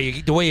why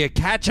the way you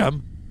catch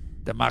him,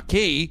 the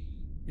Maquis,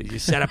 is you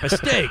set up a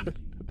sting.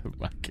 The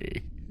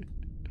Maquis.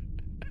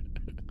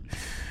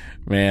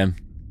 Man,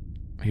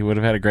 he would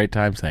have had a great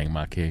time saying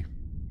Maquis.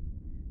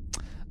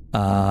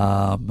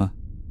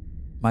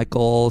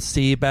 Michael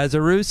C.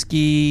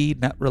 Bazarewski,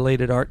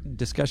 not-related art and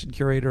discussion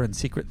curator and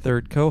secret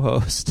third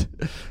co-host.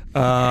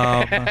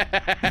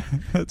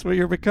 That's what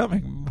you're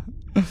becoming.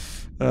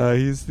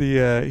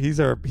 He's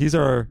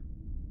our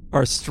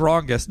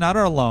strongest, not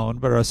our lone,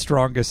 but our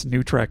strongest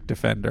New Trek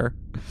defender.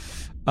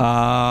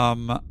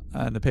 On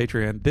the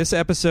Patreon. This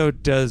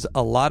episode does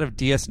a lot of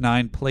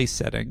DS9 place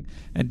setting,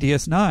 and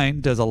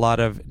DS9 does a lot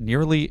of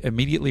nearly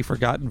immediately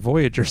forgotten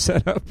Voyager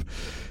setup.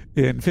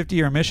 In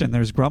 50-Year Mission,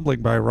 there's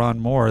grumbling by Ron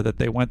Moore that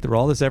they went through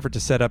all this effort to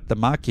set up the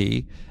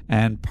Maquis,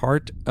 and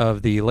part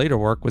of the later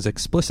work was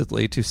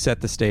explicitly to set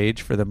the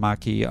stage for the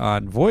Maquis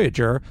on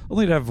Voyager,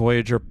 only to have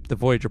the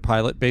Voyager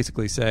pilot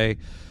basically say,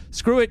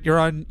 "Screw it, you're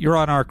on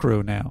our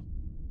crew now."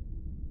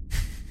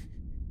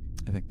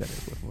 I think that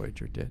is what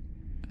Voyager did.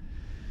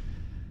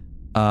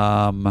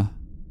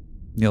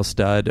 Neil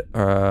Studd,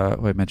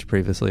 who I mentioned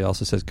previously,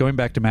 also says, going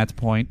back to Matt's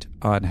point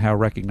on how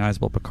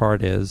recognizable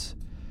Picard is,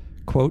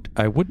 quote,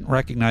 I wouldn't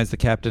recognize the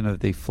captain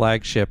of the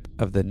flagship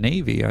of the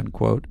Navy,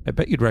 unquote. I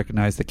bet you'd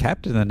recognize the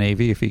captain of the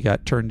Navy if he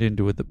got turned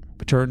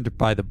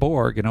by the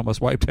Borg and almost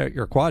wiped out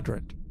your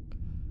quadrant.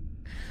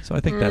 So I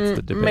think that's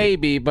the debate.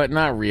 Maybe, but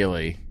not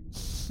really.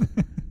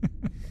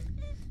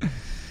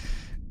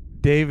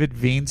 David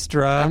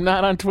Veenstra. I'm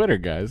not on Twitter,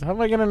 guys. How am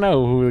I going to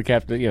know who the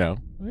captain,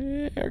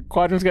 our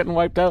quadrant's getting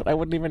wiped out? I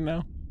wouldn't even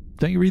know.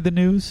 Don't you read the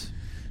news?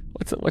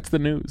 What's the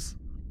news?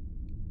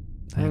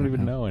 I don't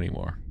even know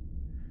anymore.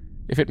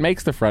 If it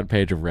makes the front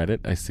page of Reddit,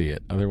 I see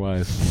it.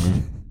 Otherwise,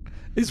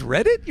 is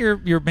Reddit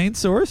your main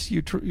source?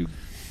 You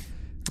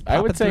I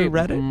would say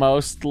Reddit?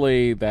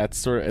 Mostly that's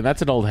sort of, and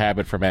that's an old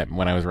habit from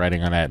when I was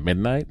writing on At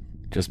Midnight,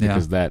 just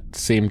because that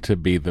seemed to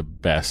be the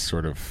best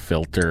sort of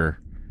filter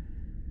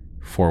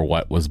for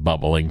what was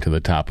bubbling to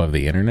the top of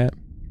the internet.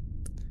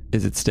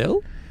 Is it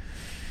still?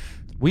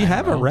 We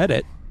have a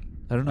Reddit.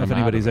 I don't know if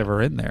anybody's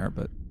ever in there,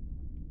 but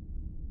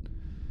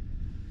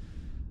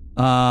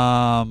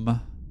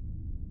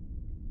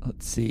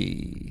let's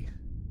see.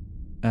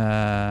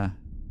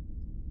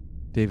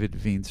 David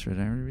Veenstra. Did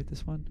I already read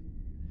this one?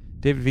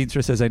 David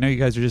Veenstra says, I know you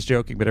guys are just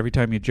joking, but every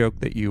time you joke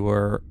that you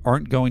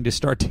aren't going to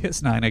start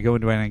DS9, I go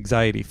into an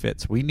anxiety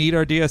fits. We need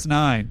our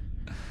DS9.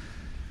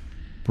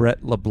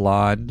 Brett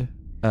LeBlond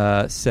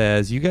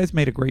says, you guys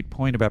made a great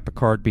point about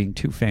Picard being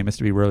too famous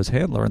to be Rose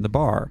Handler in the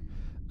bar.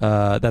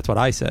 That's what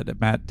I said.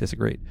 Matt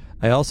disagreed.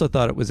 I also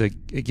thought it was a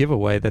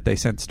giveaway that they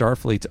sent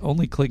Starfleet's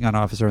only Klingon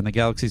officer and the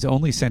galaxy's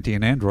only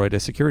sentient android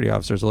as security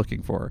officers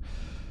looking for her.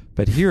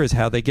 But here is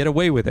how they get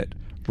away with it.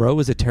 Ro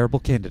is a terrible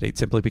candidate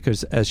simply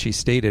because, as she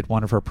stated,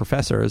 one of her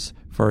professors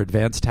for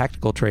advanced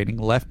tactical training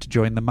left to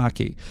join the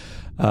Maquis.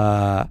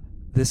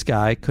 This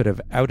guy could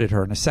have outed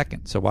her in a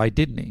second, so why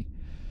didn't he?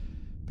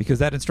 Because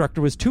that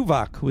instructor was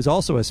Tuvok, who was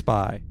also a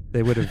spy.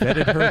 They would have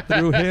vetted her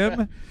through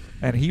him,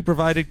 and he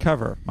provided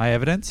cover. My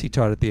evidence, he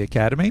taught at the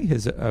academy.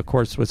 His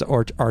course was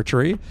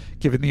archery.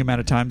 Given the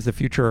amount of times in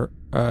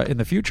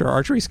the future,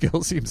 archery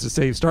skill seems to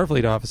save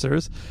Starfleet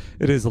officers,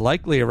 it is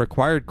likely a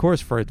required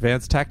course for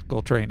advanced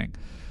tactical training.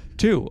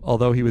 2,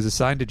 although he was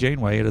assigned to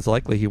Janeway, it is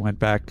likely he went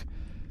back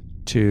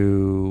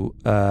to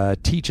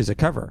teach as a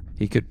cover.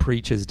 He could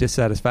preach his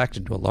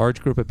dissatisfaction to a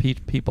large group of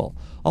people.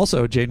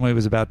 Also, Janeway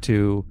was about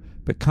to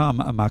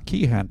become a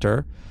Maquis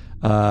hunter.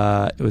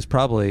 It was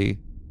probably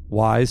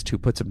wise to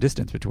put some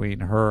distance between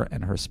her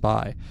and her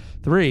spy.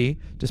 3,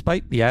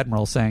 despite the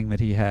Admiral saying that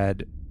he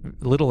had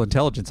little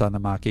intelligence on the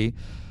Maquis,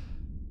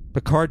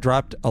 Picard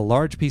dropped a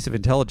large piece of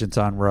intelligence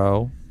on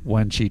Ro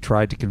when she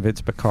tried to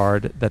convince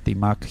Picard that the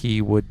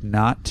Maquis would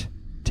not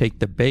take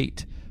the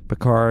bait.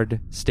 Picard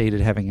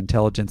stated having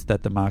intelligence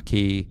that the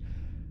Maquis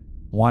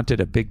wanted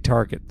a big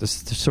target. The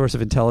source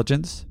of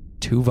intelligence?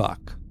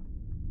 Tuvok.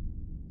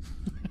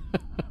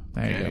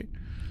 There you go.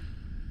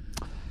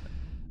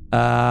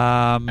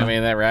 I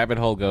mean, that rabbit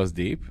hole goes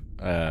deep.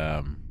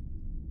 It's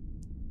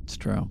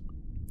true.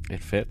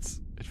 It fits,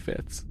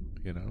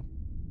 you know.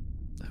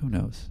 Who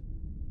knows?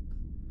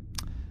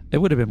 It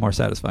would have been more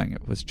satisfying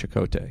if it was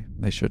Chakotay.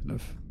 They shouldn't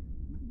have.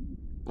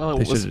 Well,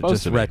 they should have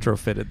just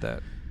retrofitted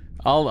that.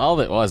 All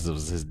that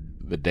was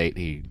the date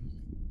he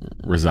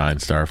resigned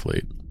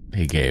Starfleet.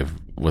 He gave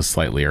was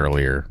slightly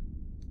earlier.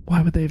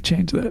 Why would they have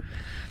changed that?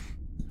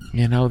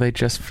 You know, they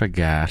just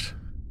forgot.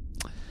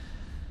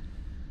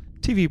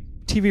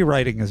 TV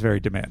writing is very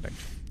demanding.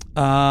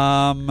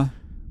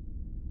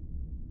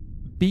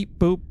 Beep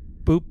boop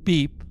boop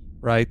beep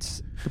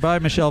writes, goodbye,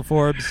 Michelle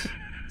Forbes.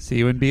 See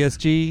you in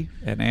BSG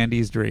and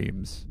Andy's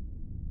dreams.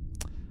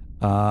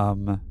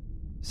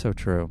 So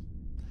true.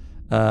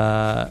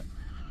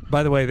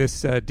 By the way,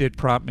 this did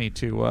prompt me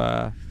to go,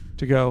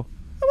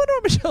 I wonder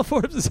what Michelle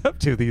Forbes is up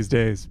to these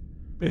days.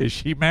 Is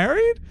she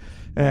married?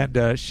 And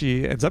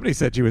somebody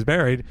said she was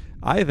married.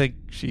 I think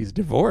she's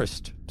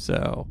divorced.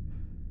 So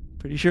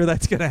pretty sure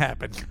that's going to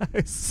happen,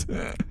 guys.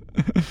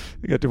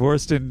 They got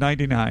divorced in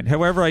 1999.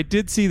 However, I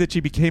did see that she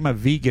became a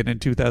vegan in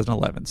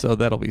 2011. So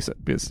that'll be a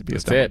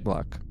stumbling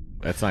block.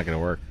 That's not going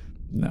to work.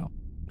 No.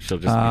 She'll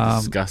just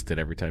be disgusted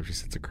every time she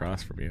sits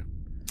across from you.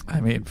 I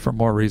mean, for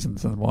more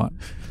reasons than one.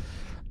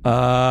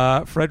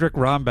 Frederick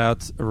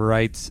Rombouts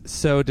writes,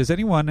 so does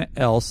anyone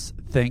else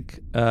think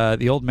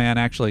the old man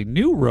actually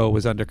knew Ro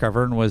was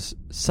undercover and was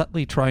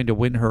subtly trying to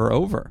win her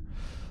over?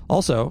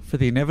 Also, for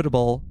the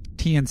inevitable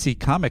TNC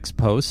Comics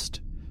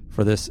post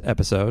for this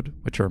episode,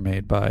 which are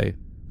made by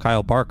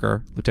Kyle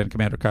Barker, Lieutenant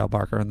Commander Kyle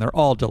Barker, and they're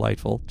all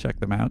delightful. Check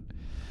them out.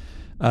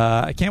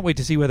 I can't wait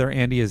to see whether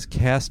Andy is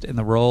cast in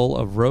the role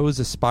of Ro's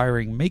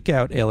aspiring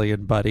makeout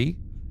alien buddy,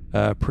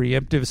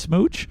 preemptive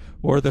smooch,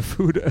 or the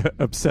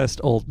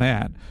food-obsessed old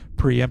man.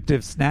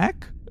 Preemptive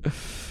snack?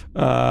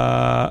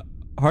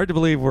 Hard to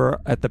believe we're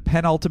at the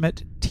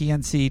penultimate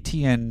TNC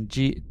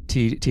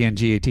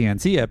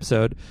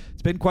episode.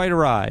 It's been quite a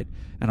ride.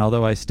 And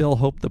although I still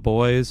hope the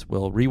boys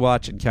will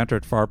rewatch Encounter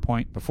at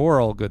Farpoint before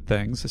All Good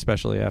Things,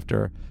 especially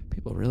after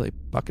people really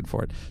bucking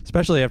for it,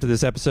 especially after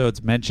this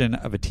episode's mention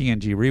of a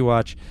TNG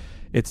rewatch,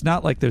 it's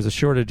not like there's a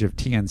shortage of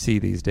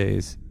TNC these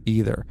days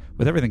either.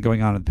 With everything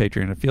going on the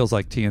Patreon, it feels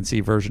like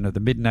TNC version of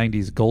the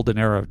mid-90s golden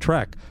era of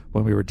Trek,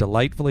 when we were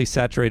delightfully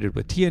saturated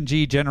with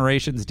TNG,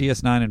 Generations,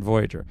 DS9, and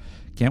Voyager.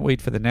 Can't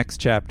wait for the next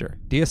chapter.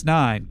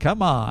 DS9,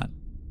 come on!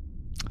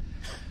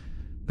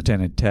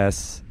 Lieutenant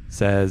Tess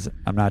says,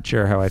 I'm not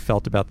sure how I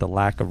felt about the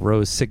lack of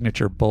Ro's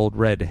signature bold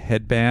red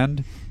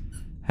headband.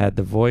 Had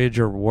the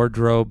Voyager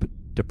wardrobe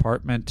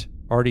department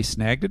already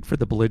snagged it for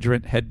the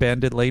belligerent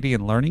headbanded lady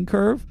in Learning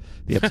Curve?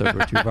 The episode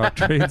where Tuvok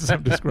trains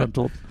some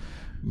disgruntled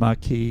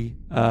Maquis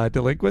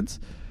delinquents.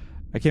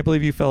 I can't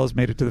believe you fellas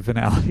made it to the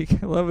finale.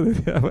 I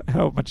love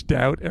how much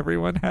doubt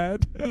everyone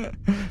had,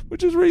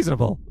 which is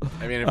reasonable.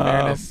 I mean, in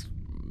fairness,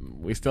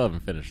 we still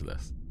haven't finished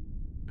this.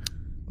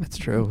 That's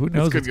true. Who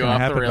knows what's going to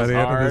happen by the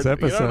end of this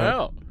episode? You don't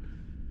know.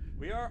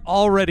 We are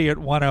already at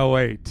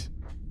 108,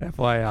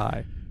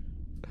 FYI.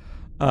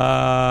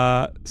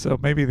 So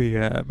maybe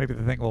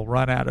the thing will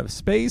run out of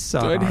space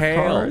on good our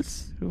hails.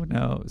 cards. Who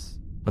knows?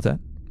 What's that?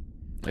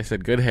 I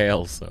said good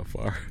hails so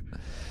far.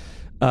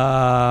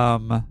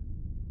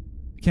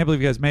 Can't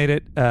believe you guys made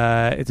it.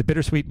 It's a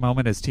bittersweet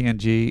moment as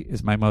TNG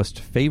is my most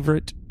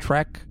favorite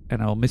Trek,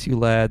 and I'll miss you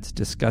lads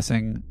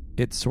discussing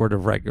it sort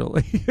of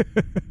regularly.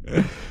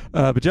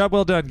 But job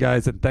well done,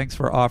 guys, and thanks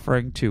for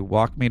offering to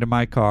walk me to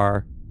my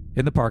car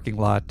in the parking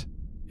lot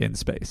in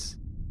space.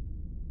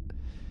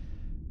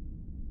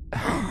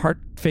 Heart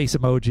face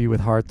emoji with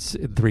hearts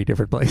in 3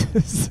 different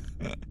places.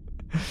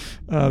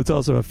 It's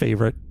also a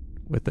favorite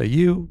with a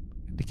U,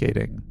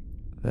 indicating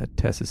that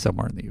Tess is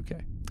somewhere in the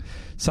UK.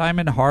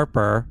 Simon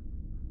Harper.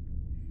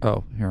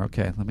 Oh, here,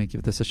 okay. Let me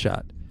give this a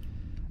shot.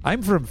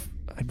 I'm from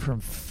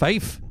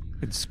Fife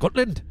in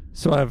Scotland,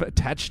 so I've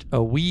attached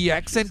a wee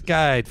accent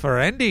guide for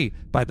Andy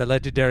by the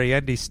legendary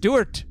Andy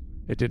Stewart.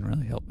 It didn't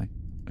really help me.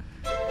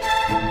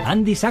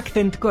 Andy's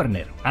Accent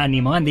Corner.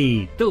 Ánimo,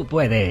 Andy. Tú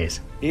puedes.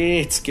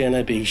 It's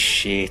gonna be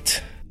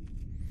shit.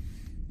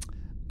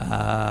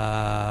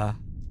 Let's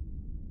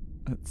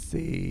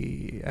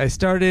see. I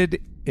started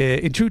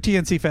in true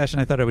TNC fashion.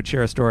 I thought I would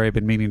share a story I've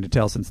been meaning to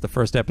tell since the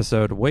first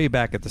episode, way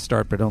back at the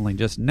start, but only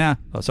just now.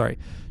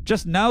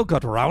 Just now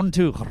got round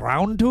to.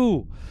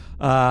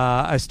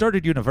 I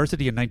started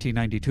university in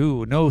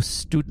 1992. No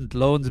student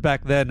loans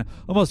back then.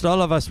 Almost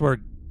all of us were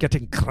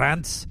getting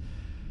grants.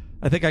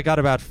 I think I got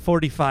about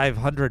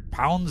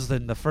 £4,500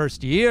 in the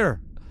first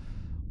year.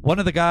 One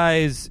of the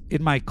guys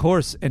in my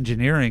course,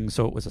 engineering,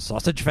 so it was a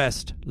sausage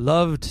fest,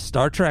 loved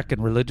Star Trek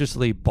and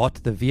religiously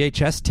bought the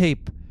VHS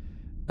tape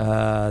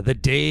the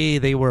day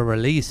they were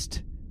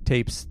released.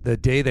 He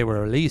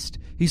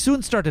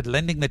soon started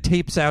lending the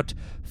tapes out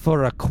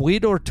for a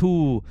quid or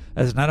two,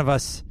 as none of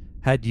us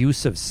had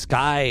use of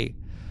Sky.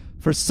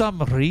 For some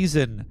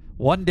reason,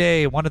 one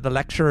day one of the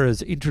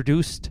lecturers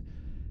introduced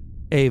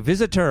a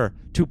visitor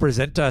to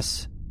present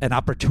us an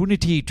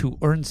opportunity to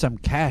earn some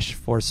cash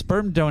for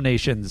sperm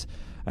donations.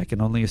 I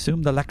can only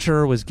assume the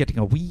lecturer was getting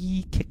a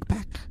wee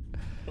kickback.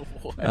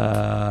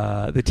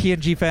 The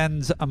TNG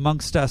fans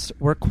amongst us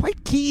were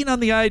quite keen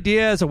on the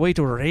idea as a way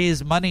to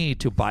raise money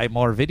to buy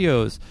more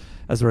videos.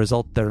 As a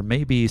result, there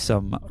may be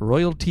some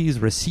royalties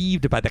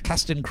received by the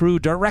cast and crew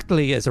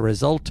directly as a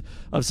result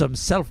of some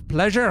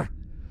self-pleasure.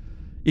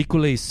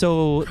 Equally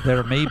so,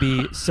 there may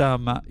be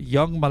some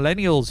young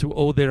millennials who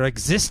owe their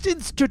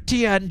existence to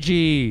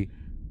TNG.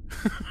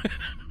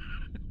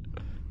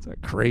 It's a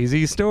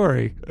crazy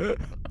story.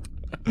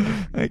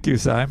 Thank you,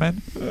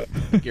 Simon.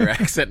 Your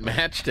accent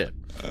matched it.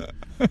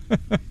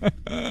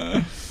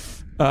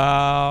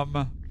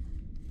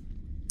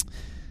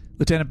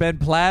 Lieutenant Ben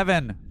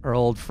Plavin, our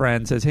old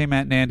friend, says, "Hey,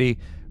 Matt and Andy,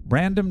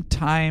 random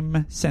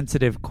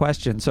time-sensitive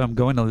question. So I'm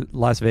going to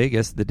Las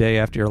Vegas the day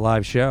after your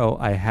live show.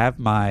 I have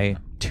my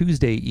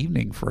Tuesday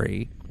evening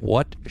free.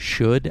 What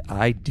should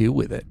I do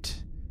with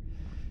it?"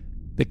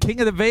 The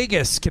King of the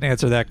Vegas can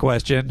answer that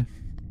question.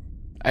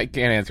 I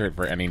can't answer it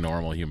for any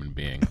normal human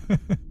being.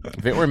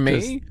 If it were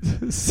me,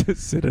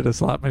 just sit at a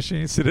slot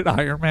machine, sit at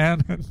Iron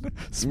Man, and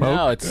smoke.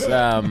 No, it's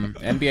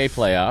NBA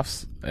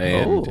playoffs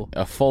and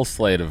a full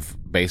slate of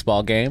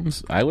baseball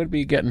games. I would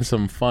be getting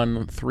some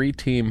fun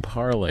 3-team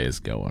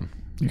parlays going.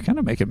 You're kind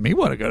of making me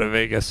want to go to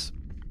Vegas.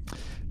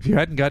 If you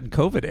hadn't gotten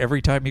COVID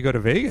every time you go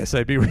to Vegas,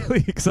 I'd be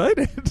really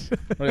excited.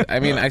 I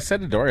mean, I said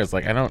to Dory, it's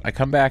like, I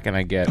come back and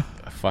I get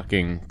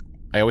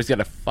I always get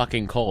a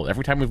fucking cold.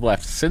 Every time we've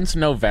left since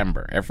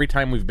November, every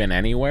time we've been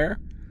anywhere,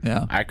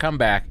 I come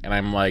back and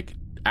I'm like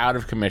out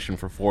of commission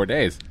for 4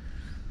 days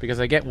because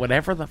I get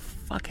whatever the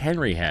fuck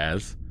Henry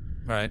has.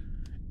 Right.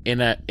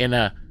 In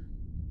a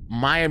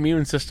my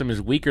immune system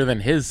is weaker than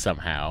his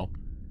somehow.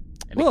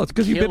 Well, it's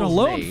because you've been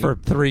alone for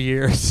 3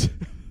 years.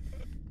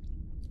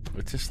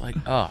 It's just like,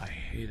 I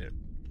hate it.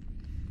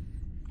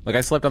 Like,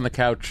 I slept on the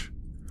couch.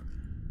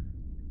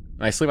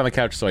 And I sleep on the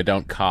couch so I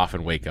don't cough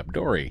and wake up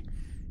Dory.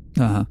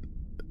 Uh-huh.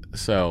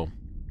 So,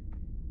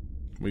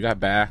 we got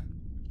back.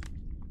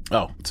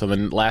 So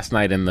then last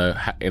night in the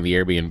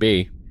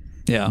Airbnb,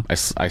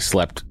 I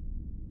slept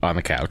on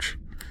the couch.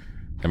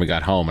 Then we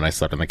got home and I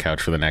slept on the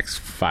couch for the next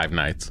 5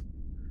 nights.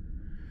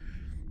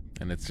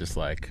 And it's just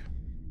like,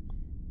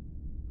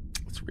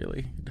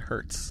 it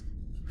hurts.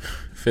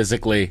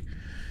 Physically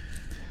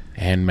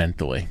and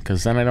mentally.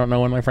 Because then I don't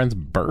know when my friends'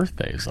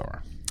 birthdays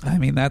are. I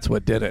mean, that's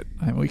what did it.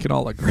 I mean, we can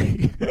all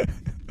agree.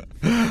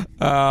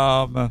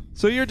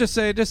 So you're just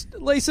saying, just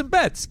lay some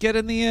bets. Get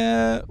in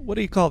the, what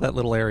do you call that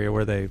little area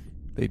where they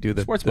do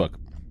the sportsbook?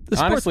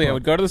 Honestly, I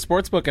would go to the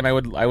sportsbook and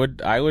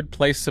I would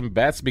place some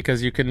bets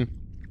because you can,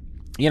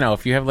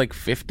 if you have like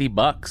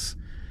 $50,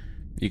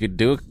 you could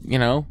do,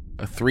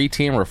 a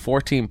 3-team or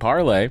 4-team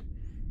parlay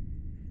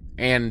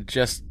and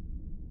just,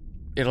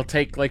 it'll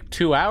take like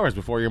 2 hours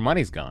before your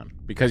money's gone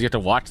because you have to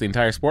watch the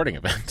entire sporting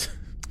event.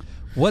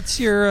 What's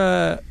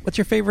your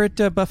favorite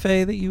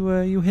buffet that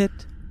you hit?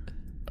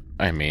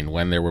 I mean,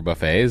 when there were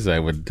buffets, I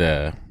would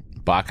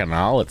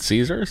Bacchanal at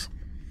Caesars.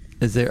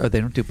 Is there? Oh, they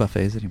don't do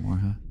buffets anymore,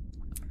 huh?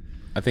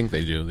 I think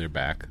they do. They're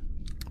back.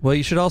 Well,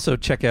 you should also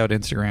check out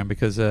Instagram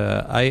because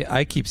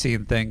I keep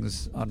seeing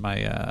things on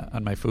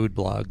my food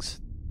blogs.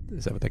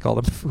 Is that what they call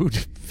them? Food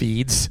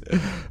feeds,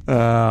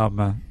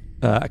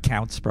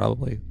 accounts,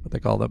 probably what they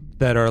call them.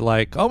 That are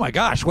like, oh my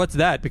gosh, what's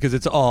that? Because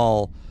it's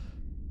all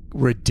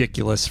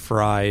ridiculous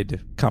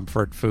fried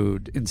comfort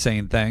food,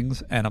 insane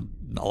things, and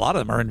a lot of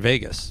them are in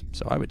Vegas.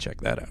 So I would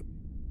check that out.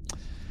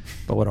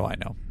 But what do I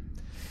know?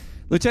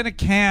 Lieutenant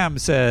Cam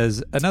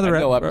says another.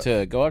 Go up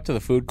to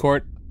the food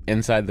court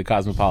inside the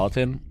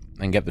Cosmopolitan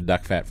and get the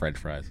duck fat French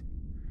fries.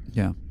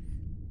 Yeah.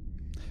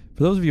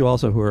 For those of you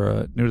also who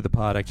are new to the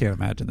pod, I can't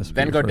imagine this.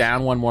 Then go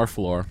down one more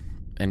floor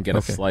and get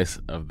a slice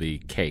of the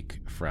cake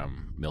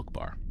from Milk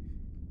Bar.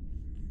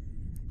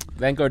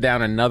 Then go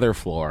down another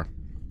floor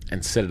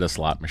and sit at a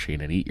slot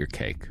machine and eat your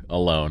cake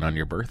alone on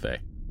your birthday,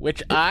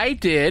 which I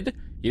did.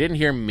 You didn't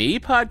hear me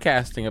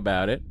podcasting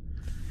about it.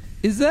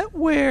 Is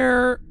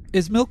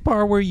Milk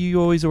Bar where you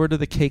always order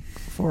the cake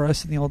for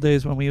us in the old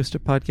days when we used to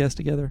podcast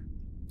together?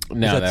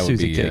 No, that would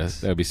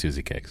be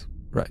Susie Cakes.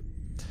 Right.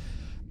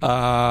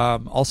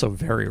 Also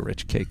very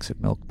rich cakes at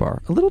Milk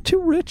Bar. A little too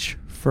rich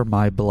for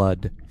my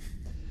blood.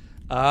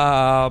 Is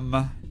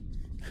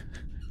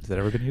that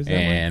ever been used that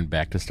way? And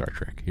back to Star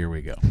Trek. Here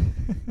we go.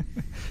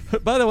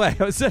 By the way,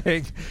 I was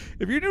saying,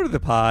 if you're new to the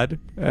pod,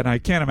 and I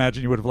can't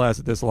imagine you would have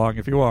lasted this long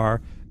if you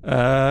are,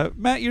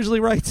 Matt usually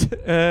writes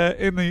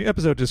in the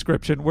episode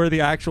description where the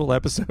actual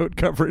episode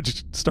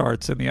coverage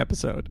starts in the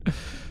episode.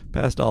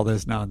 Past all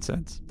this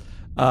nonsense.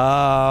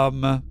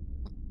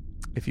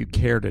 If you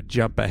care to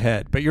jump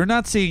ahead. But you're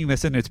not seeing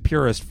this in its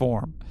purest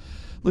form.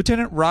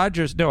 Lieutenant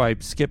Rogers... No, I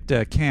skipped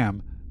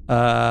Cam.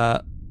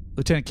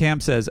 Lieutenant Cam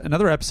says,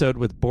 another episode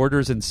with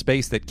borders in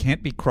space that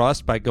can't be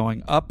crossed by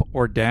going up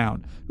or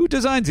down. Who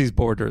designs these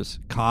borders?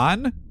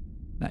 Khan?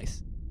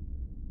 Nice.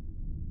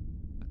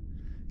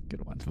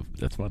 Good one.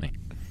 That's funny.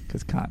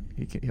 Because Khan,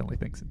 he only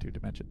thinks in 2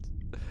 dimensions.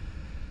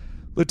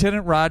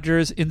 Lieutenant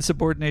Rogers'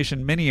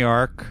 insubordination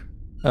mini-arc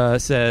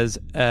says,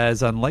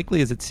 as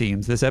unlikely as it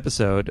seems, this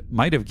episode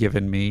might have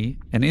given me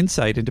an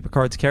insight into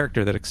Picard's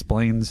character that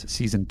explains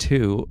Season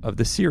 2 of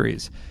the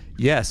series.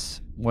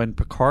 Yes, when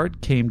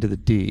Picard came to the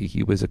D,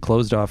 he was a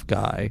closed-off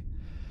guy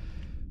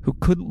who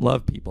couldn't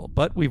love people,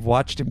 but we've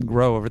watched him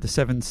grow over the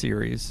 7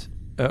 seasons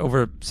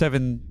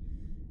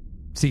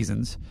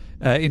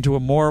into a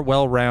more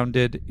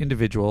well-rounded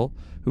individual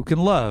who can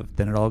love.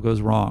 Then it all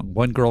goes wrong.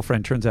 One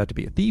girlfriend turns out to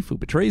be a thief who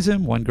betrays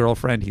him. One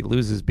girlfriend he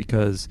loses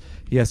because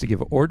he has to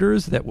give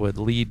orders that would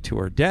lead to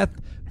her death.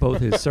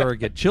 Both his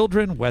surrogate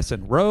children, Wes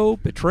and Ro,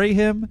 betray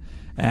him.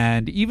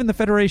 And even the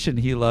Federation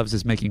he loves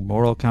is making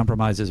moral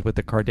compromises with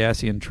the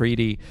Cardassian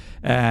Treaty,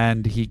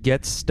 and he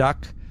gets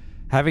stuck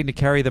having to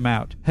carry them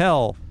out.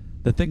 Hell,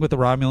 the thing with the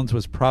Romulans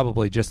was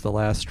probably just the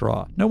last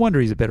straw. No wonder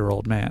he's a bitter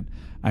old man.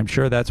 I'm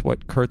sure that's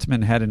what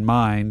Kurtzman had in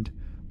mind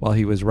while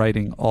he was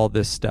writing all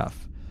this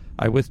stuff.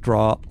 I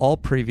withdraw all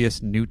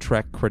previous New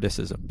Trek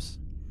criticisms.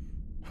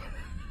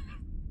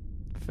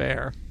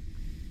 Fair.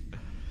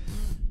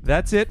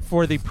 That's it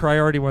for the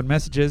Priority 1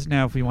 messages.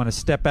 Now, if we want to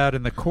step out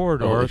in the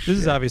corridor, this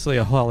is obviously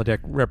a holodeck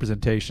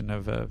representation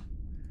of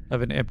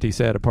an empty,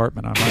 sad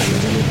apartment on my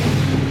side.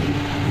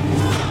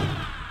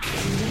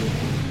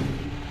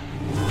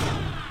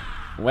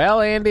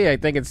 Well, Andy, I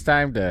think it's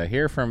time to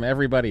hear from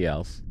everybody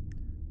else.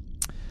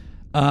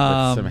 With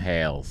some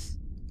hails.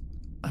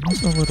 I'm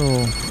also a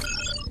little...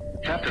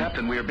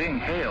 Captain, we are being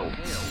hailed.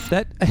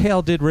 That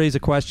hail did raise a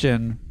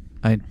question.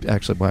 Why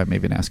I'm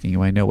even asking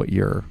you. I know what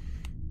your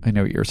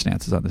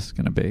stance on this is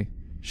going to be.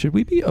 Should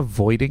we be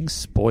avoiding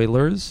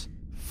spoilers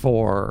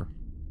for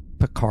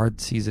Picard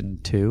Season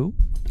 2?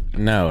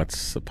 No,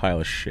 it's a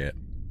pile of shit.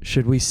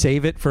 Should we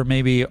save it for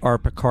maybe our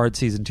Picard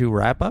Season 2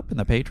 wrap-up in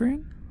the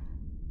Patreon?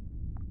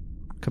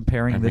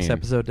 Comparing this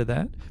episode to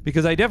that?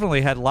 Because I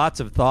definitely had lots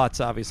of thoughts,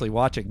 obviously,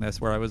 watching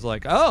this, where I was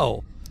like,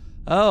 oh,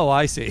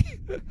 I see.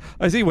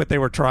 I see what they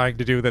were trying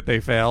to do that they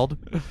failed.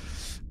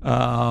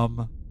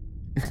 Yeah,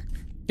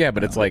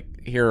 but it's like,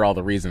 here are all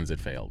the reasons it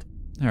failed.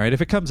 All right,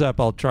 if it comes up,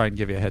 I'll try and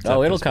give you a heads up.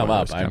 Oh, it'll come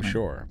up, I'm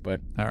sure.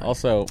 But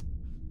also,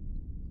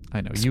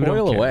 I know you don't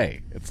spoil care.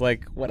 Away. It's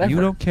like, whatever. You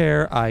don't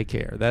care, I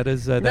care. That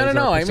is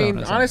no. I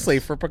mean, honestly,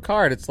 for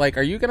Picard, it's like,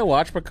 are you going to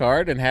watch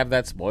Picard and have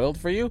that spoiled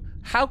for you?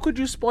 How could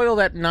you spoil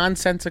that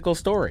nonsensical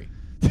story?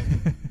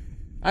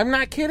 I'm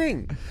not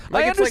kidding.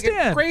 Like, I understand.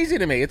 Like, it's crazy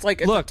to me. It's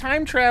like, it's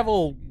time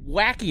travel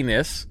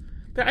wackiness.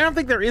 I don't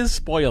think there is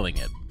spoiling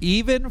it.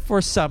 Even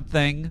for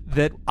something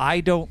that I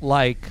don't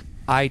like,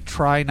 I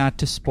try not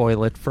to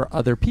spoil it for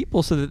other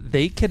people so that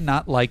they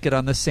cannot like it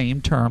on the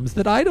same terms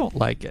that I don't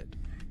like it.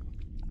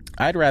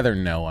 I'd rather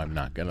know I'm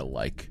not going to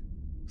like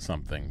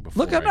something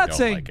before Look, I'm not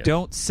saying like it.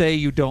 Don't say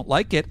you don't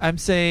like it. I'm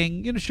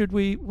saying, should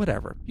we,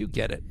 whatever. You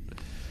get it.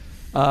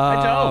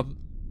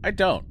 I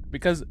don't.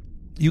 Because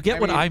You get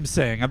what I'm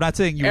saying. I'm not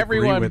saying you agree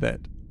with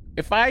it.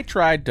 If I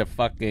tried to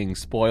fucking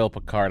spoil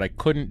Picard, I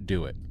couldn't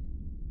do it.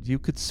 You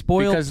could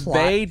spoil because plot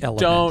they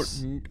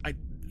elements. don't.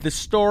 The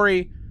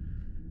story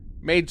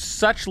made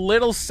such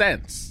little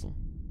sense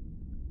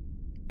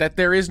that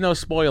there is no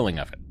spoiling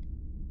of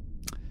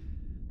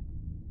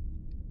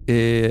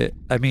it.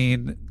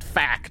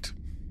 Fact.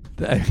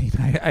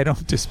 I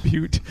don't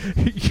dispute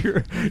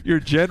your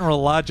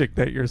general logic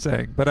that you're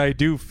saying, but I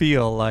do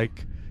feel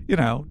like,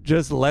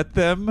 just let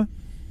them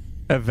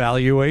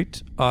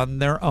evaluate on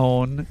their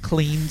own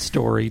clean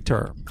story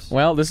terms.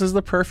 Well, this is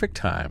the perfect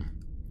time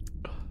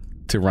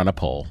to run a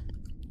poll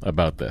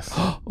about this.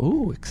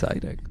 Ooh,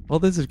 exciting. Well,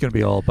 this is going to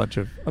be all a bunch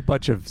of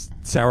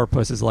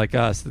sourpusses like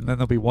us, and then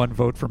there'll be one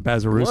vote from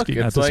Bazarewski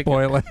not to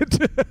spoil it.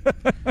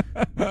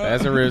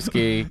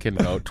 Bazarewski can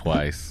vote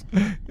twice.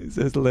 He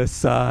says, "Let's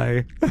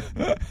sigh."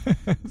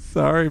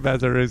 Sorry,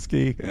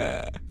 Bazarewski.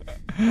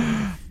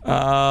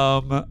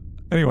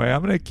 Anyway,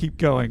 I'm going to keep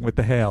going with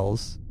the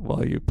hails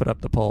while you put up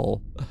the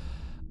poll.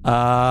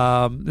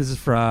 This is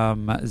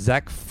from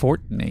Zach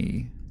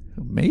Fortney.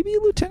 Maybe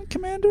Lieutenant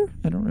Commander?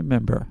 I don't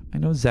remember. I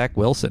know Zach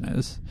Wilson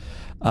is.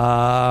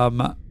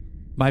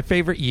 My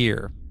favorite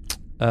year.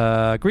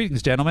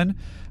 Greetings, gentlemen.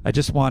 I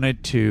just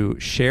wanted to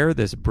share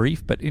this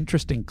brief but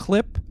interesting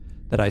clip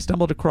that I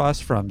stumbled across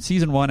from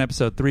Season 1,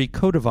 Episode 3,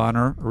 Code of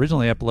Honor,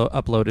 originally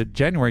uploaded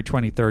January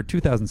 23rd,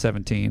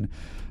 2017.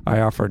 I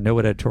offer no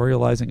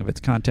editorializing of its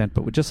content,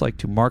 but would just like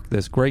to mark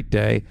this great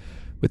day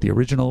with the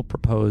original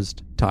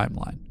proposed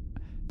timeline.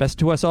 Best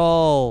to us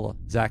all,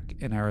 Zach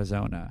in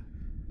Arizona.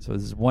 So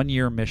this is 1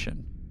 year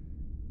mission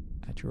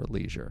at your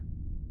leisure.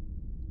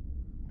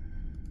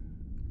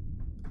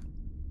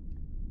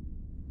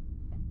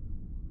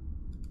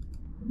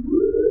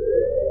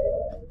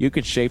 You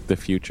could shape the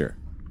future.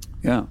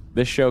 Yeah.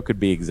 This show could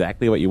be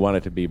exactly what you want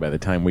it to be by the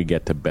time we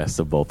get to Best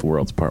of Both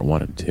Worlds Part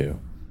 1 and 2.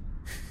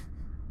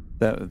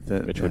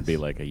 Which would be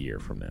like a year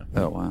from now.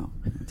 Oh, wow.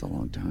 That's a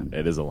long time.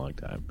 It is a long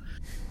time.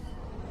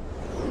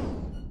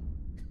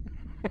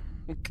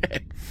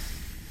 Okay.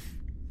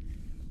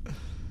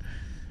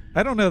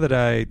 I don't know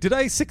that did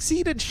I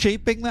succeed in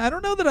shaping that? I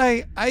don't know that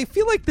I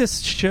feel like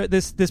this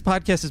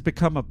podcast has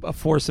become a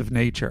force of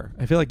nature.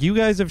 I feel like you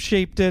guys have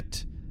shaped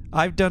it.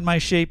 I've done my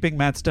shaping.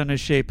 Matt's done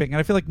his shaping. And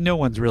I feel like no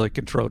one's really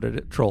trolled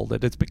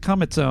it. It's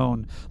become its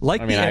own,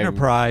 like the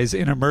Enterprise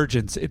in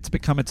Emergence, it's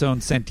become its own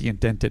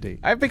sentient entity.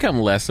 I've become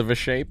less of a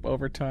shape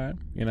over time.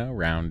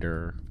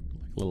 Rounder,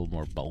 a little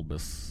more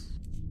bulbous.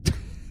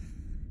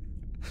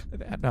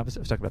 I was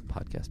talking about the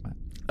podcast, Matt.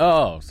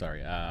 Oh,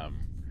 sorry.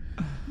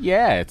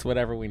 Yeah, it's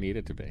whatever we need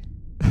it to be.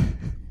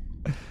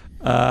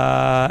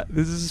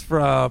 This is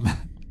from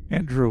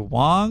Andrew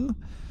Wong,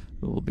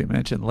 who will be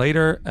mentioned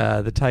later.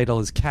 The title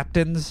is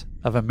Captains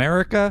of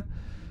America.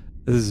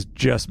 This is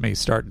just me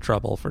starting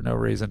trouble for no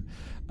reason.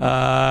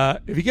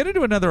 If you get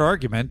into another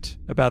argument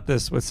about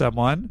this with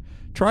someone,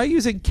 try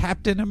using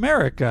Captain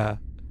America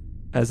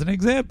as an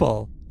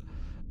example.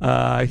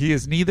 He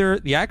is neither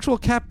the actual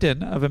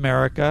captain of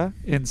America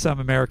in some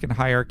American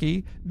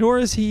hierarchy, nor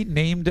is he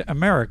named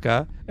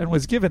America and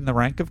was given the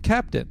rank of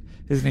captain.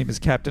 His name is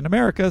Captain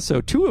America,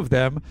 so two of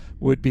them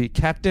would be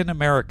Captain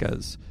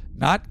Americas,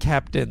 not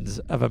Captains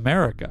of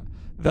America.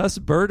 Thus,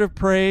 bird of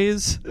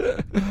praise.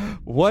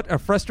 What a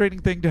frustrating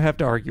thing to have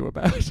to argue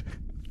about.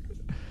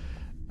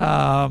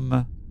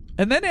 And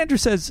then Andrew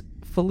says,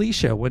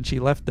 Felicia, when she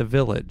left the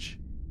village.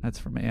 That's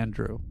from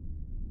Andrew.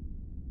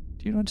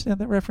 Do you understand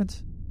that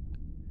reference?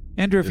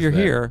 Andrew, if you're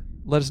here,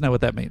 let us know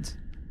what that means.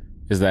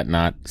 Is that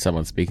not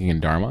someone speaking in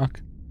Darmok?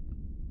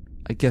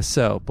 I guess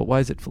so, but why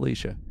is it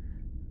Felicia?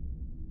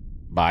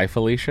 Bye,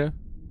 Felicia?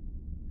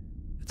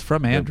 It's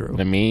from Andrew.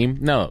 The meme?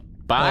 No.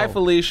 Bye,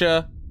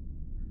 Felicia.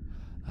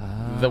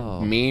 Oh. The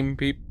meme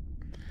people.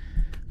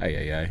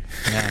 Yeah,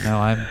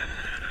 no,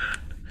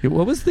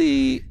 What was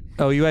the...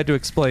 Oh, you had to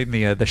explain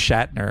the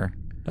Shatner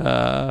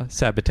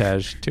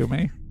sabotage to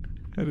me.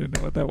 I didn't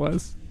know what that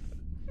was.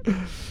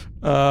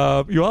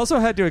 You also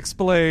had to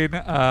explain you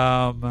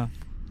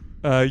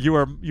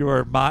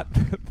are Mott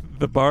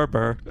the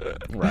barber,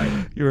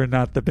 right? You are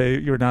not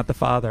the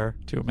father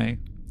to me.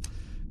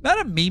 Not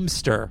a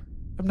memester.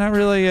 I'm not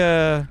really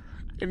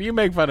And you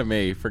make fun of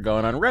me for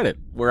going on Reddit,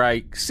 where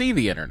I see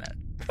the internet.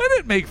 I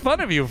didn't make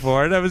fun of you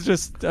for it. I was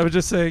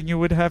just saying you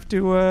would have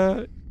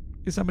to.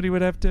 Somebody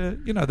would have to.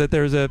 That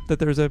there's a.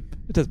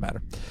 It doesn't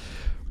matter.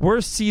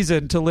 Worst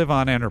season to live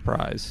on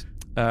Enterprise.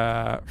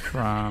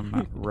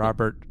 From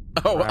Robert.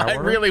 Oh, Brower. I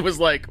really was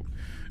like,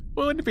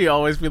 wouldn't it be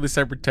always be the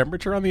separate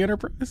temperature on the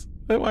Enterprise?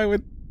 Why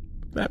would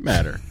that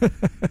matter?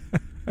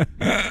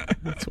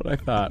 That's what I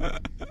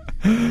thought.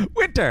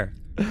 Winter.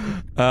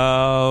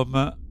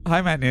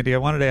 Hi, Matt and Andy. I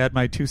wanted to add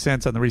my 2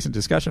 cents on the recent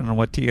discussion on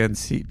what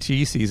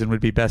TNG season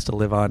would be best to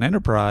live on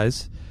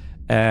Enterprise,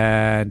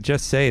 and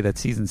just say that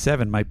season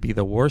 7 might be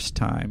the worst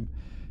time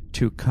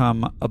to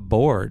come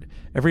aboard.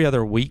 Every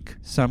other week,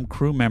 some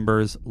crew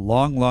member's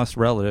long-lost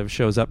relative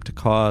shows up to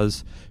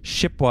cause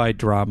ship-wide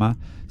drama.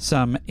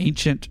 Some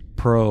ancient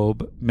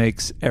probe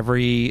makes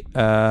every... did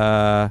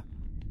I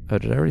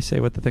already say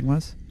what the thing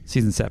was?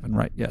 Season 7,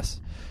 right, yes.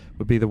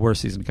 Would be the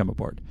worst season to come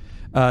aboard.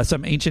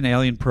 Some ancient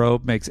alien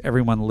probe makes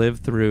everyone live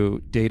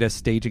through Data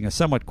staging a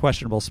somewhat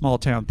questionable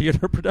small-town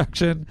theater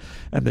production,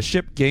 and the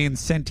ship gains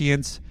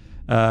sentience,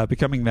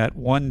 becoming that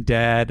one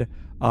dad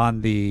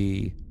on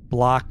the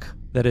block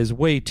that is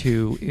way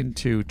too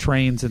into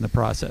trains in the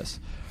process.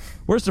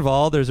 Worst of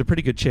all, there's a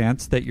pretty good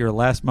chance that your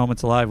last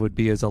moments alive would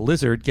be as a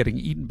lizard getting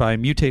eaten by a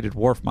mutated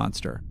wharf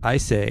monster. I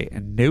say,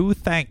 no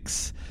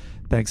thanks.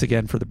 Thanks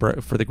again for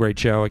the great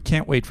show. I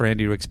can't wait for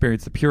Andy to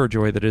experience the pure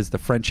joy that is the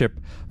friendship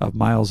of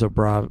Miles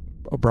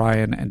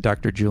O'Brien and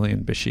Dr.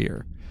 Julian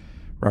Bashir.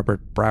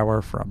 Robert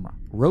Brower from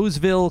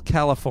Roseville,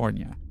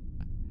 California.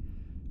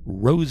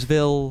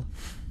 Roseville,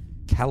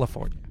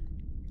 California.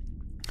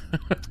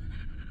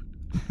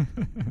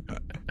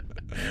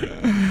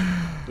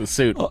 The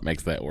suit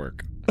makes that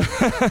work.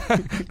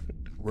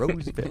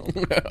 Roseville.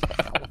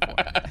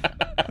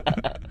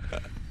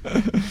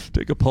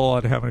 Take a poll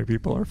on how many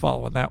people are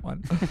following that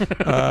one.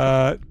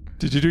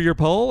 Did you do your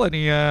poll?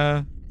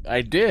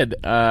 I did.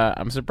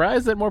 I'm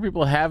surprised that more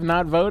people have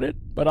not voted,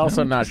 but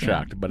also not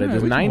shocked. But it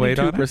is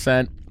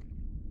 92%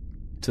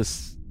 to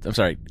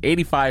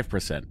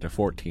 85% to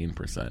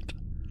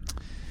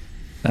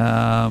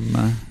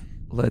 14%.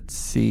 Let's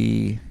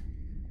see.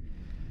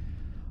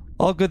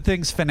 All Good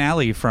Things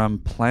finale from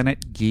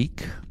Planet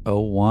Geek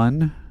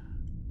 01.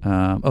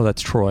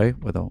 That's Troy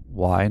with a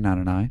Y, not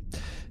an I.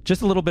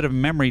 Just a little bit of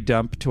memory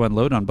dump to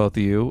unload on both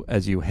of you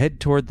as you head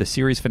toward the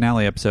series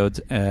finale episodes.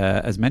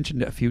 As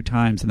mentioned a few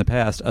times in the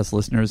past, us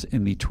listeners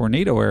in the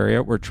Tornado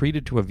area were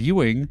treated to a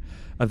viewing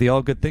of the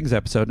All Good Things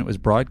episode, and it was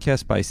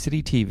broadcast by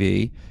City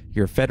TV,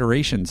 your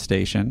Federation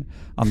station,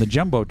 on the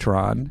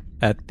Jumbotron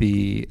at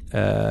the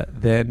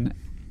then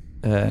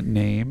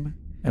name,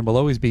 and will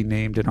always be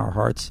named in our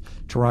hearts,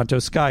 Toronto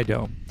Sky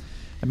Dome.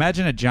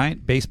 Imagine a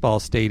giant baseball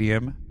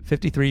stadium,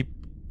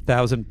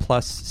 53,000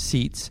 plus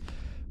seats,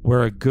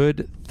 where a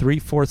good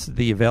 3/4 of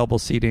the available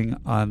seating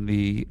on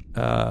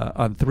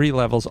 3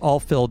 levels, all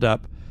filled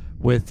up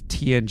with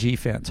TNG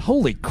fans.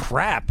 Holy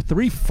crap!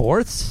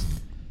 3/4?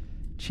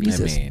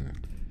 Jesus.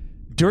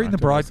 During the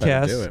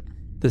broadcast,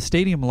 the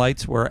stadium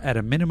lights were at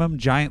a minimum.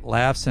 Giant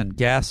laughs and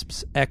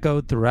gasps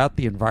echoed throughout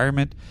the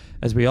environment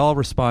as we all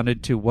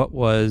responded to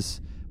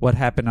what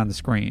happened on the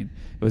screen.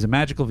 It was a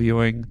magical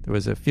viewing. There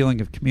was a feeling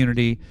of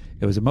community.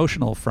 It was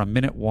emotional from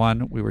minute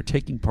one. We were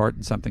taking part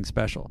in something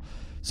special.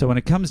 So when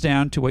it comes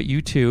down to what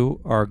you two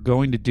are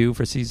going to do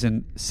for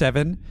Season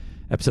 7,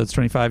 Episodes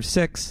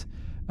 25-6,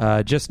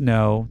 just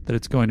know that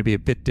it's going to be a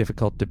bit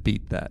difficult to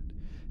beat that.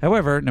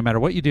 However, no matter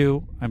what you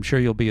do, I'm sure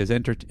you'll be as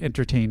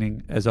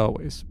entertaining as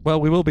always. Well,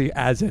 we will be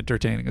as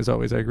entertaining as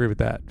always. I agree with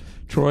that.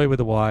 Troy with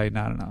a Y,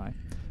 not an I.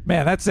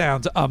 Man, that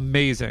sounds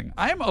amazing.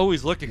 I am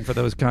always looking for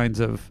those kinds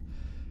of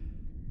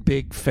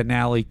big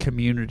finale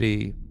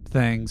community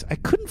things. I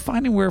couldn't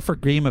find anywhere for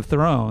Game of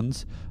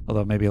Thrones,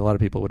 although maybe a lot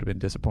of people would have been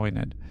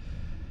disappointed.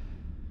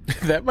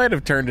 That might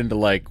have turned into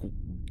like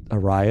a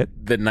riot.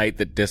 The night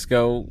that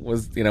disco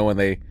was, when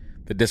the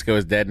disco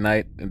is dead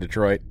night in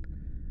Detroit,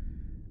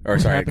 or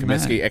sorry, at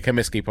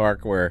Comiskey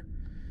Park, where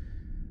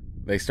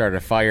they started a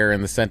fire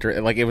in the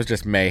center. Like, it was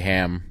just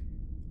mayhem.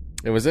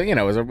 It was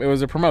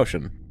a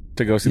promotion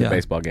to go see the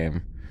baseball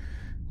game.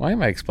 Why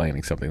am I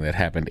explaining something that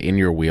happened in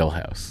your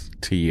wheelhouse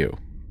to you?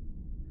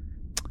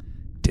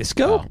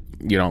 Disco? Oh,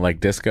 you don't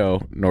like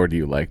disco, nor do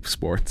you like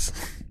sports.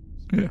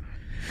 Yeah.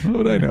 What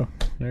would I know?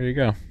 There you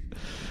go.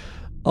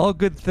 All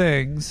Good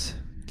Things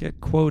get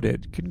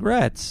quoted.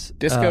 Congrats.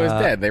 Disco is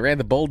dead. They ran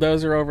the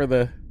bulldozer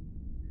over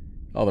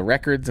all the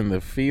records in the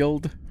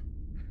field.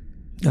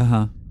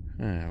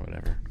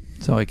 Whatever.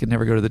 So I could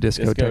never go to the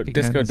discotheque again.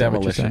 Disco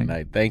demolition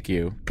night. Thank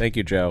you,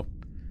 Joe.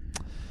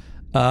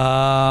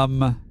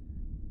 Mark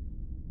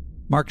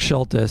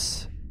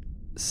Schultes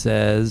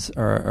says,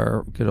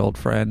 our good old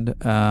friend,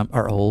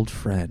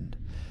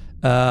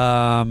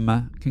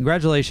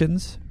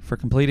 congratulations for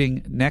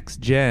completing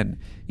Next Gen.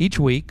 Each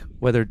week,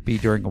 whether it be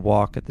during a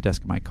walk at the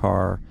desk of my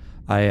car,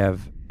 I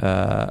have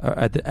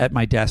at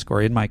my desk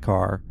or in my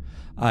car,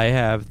 I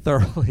have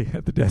thoroughly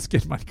at the desk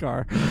in my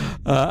car.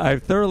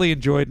 I've thoroughly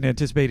enjoyed and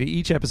anticipated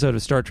each episode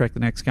of Star Trek: The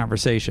Next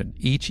Conversation.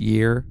 Each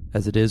year,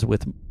 as it is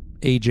with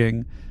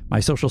aging, my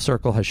social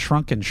circle has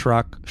shrunk,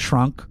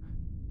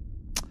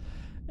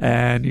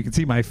 and you can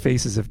see my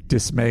faces of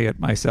dismay at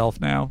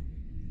myself now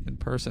in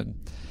person.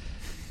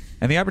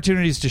 And the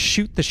opportunities to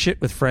shoot the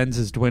shit with friends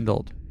has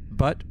dwindled.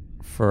 But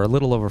for a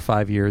little over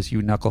 5 years,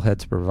 you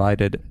knuckleheads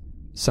provided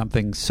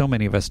something so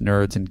many of us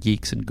nerds and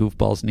geeks and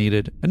goofballs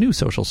needed, a new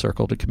social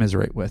circle to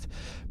commiserate with,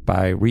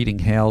 by reading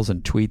hails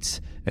and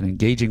tweets and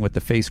engaging with the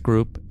Face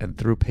group and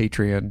through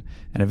Patreon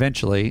and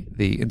eventually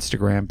the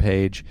Instagram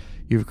page.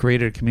 You've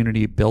created a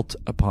community built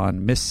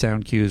upon missed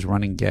sound cues,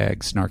 running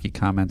gags, snarky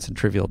comments, and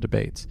trivial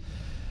debates.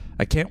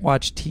 I can't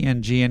watch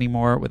TNG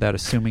anymore without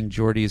assuming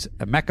Geordi's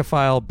a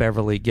mechaphile,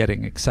 Beverly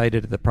getting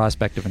excited at the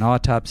prospect of an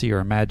autopsy, or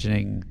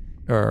imagining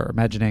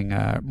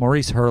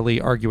Maurice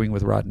Hurley arguing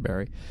with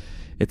Roddenberry.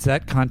 It's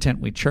that content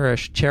we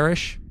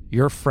cherish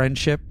your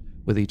friendship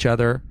with each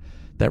other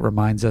that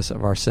reminds us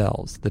of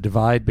ourselves. The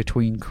divide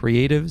between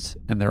creatives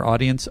and their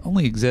audience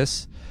only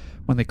exists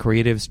when the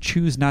creatives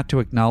choose not to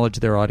acknowledge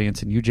their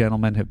audience, and you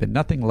gentlemen have been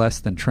nothing less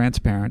than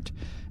transparent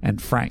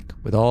and frank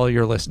with all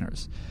your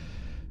listeners.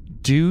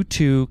 Due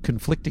to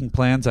conflicting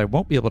plans, I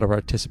won't be able to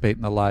participate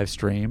in the live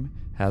stream.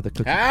 How the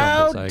cookie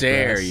crumbles, How I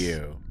dare guess.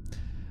 you?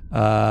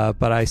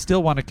 But I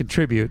still want to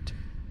contribute.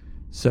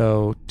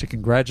 So to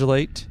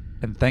congratulate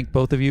and thank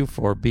both of you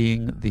for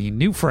being the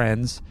new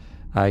friends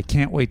I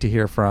can't wait to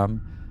hear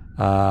from.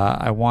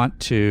 I want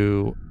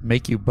to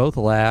make you both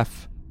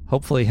laugh,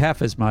 hopefully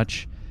half as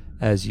much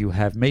as you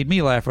have made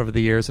me laugh over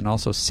the years, and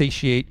also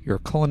satiate your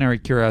culinary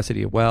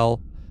curiosity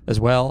as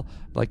well.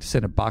 I'd like to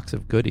send a box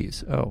of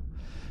goodies.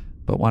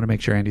 But want to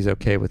make sure Andy's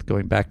okay with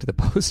going back to the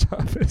post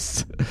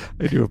office.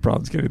 I do have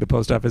problems getting to the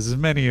post office, as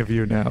many of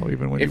you know.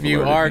 Even when if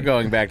you are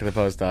going back to the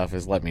post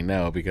office, let me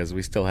know, because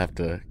we still have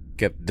to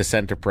get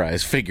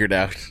Decenterprise figured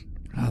out.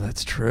 Oh,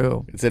 that's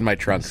true. It's in my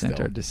trunk still.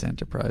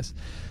 Decenterprise.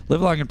 Live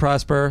long and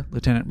prosper,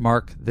 Lieutenant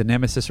Mark. The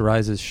Nemesis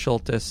arises,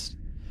 Schultes.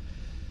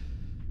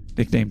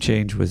 Nickname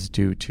change was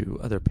due to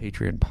other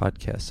Patreon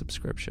podcast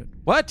subscription.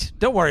 What?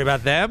 Don't worry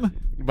about them.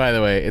 By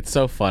the way, it's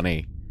so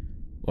funny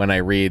when I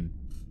read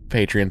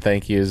Patreon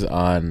thank yous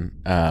on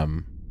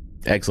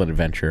Excellent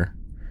Adventure.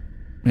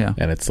 Yeah.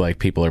 And it's like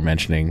people are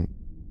mentioning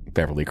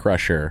Beverly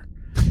Crusher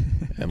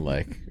and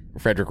like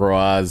Frederick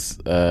Roy's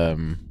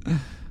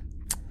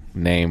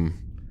name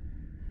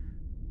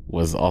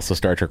was also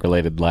Star Trek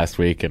related last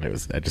week, and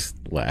I just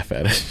laugh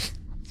at it.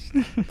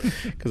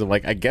 Because I'm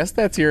like, I guess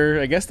that's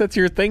your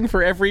thing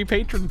for every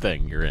patron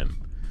thing you're in.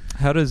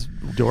 How does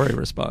Dory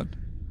respond?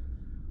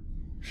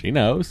 She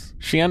knows.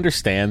 She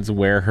understands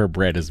where her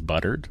bread is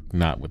buttered.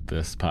 Not with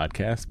this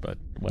podcast, but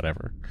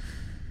whatever.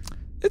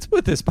 It's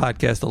with this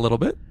podcast a little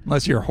bit,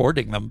 unless you're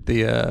hoarding them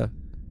the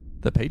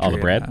Patreon all the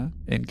bread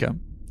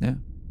income. Yeah.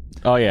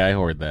 Oh yeah, I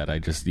hoard that. I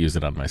just use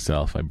it on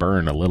myself. I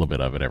burn a little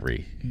bit of it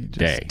every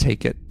day.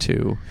 Take it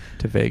to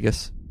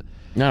Vegas.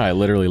 No, I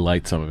literally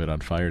light some of it on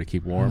fire to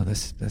keep warm. Oh,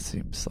 that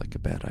seems like a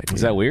bad idea.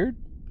 Is that weird?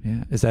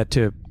 Yeah. Is that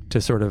to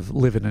sort of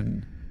live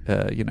in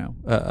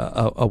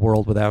a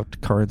world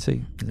without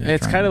currency?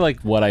 It's kind of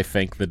like what I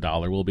think the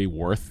dollar will be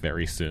worth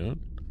very soon.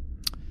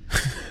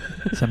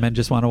 Some men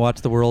just want to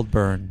watch the world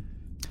burn.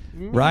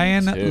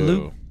 Ryan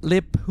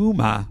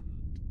Lipuma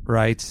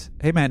writes,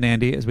 "Hey, Matt and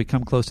Andy, as we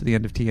come close to the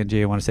end of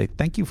TNG, I want to say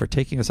thank you for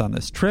taking us on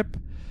this trip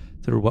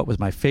through what was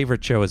my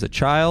favorite show as a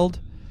child.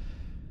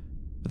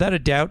 Without a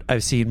doubt,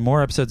 I've seen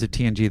more episodes of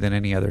TNG than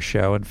any other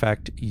show. In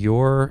fact,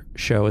 your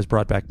show has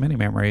brought back many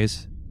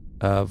memories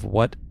of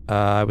what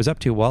I was up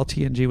to while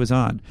TNG was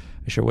on.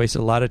 I sure wasted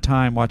a lot of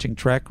time watching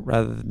Trek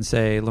rather than,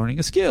 say, learning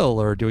a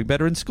skill or doing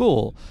better in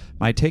school.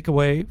 My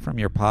takeaway from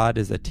your pod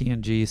is that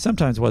TNG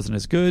sometimes wasn't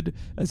as good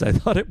as I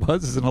thought it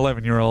was as an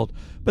 11-year-old,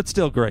 but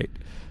still great.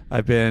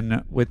 I've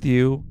been with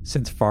you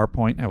since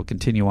Farpoint. I will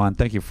continue on.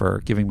 Thank you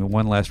for giving me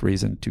one last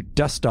reason to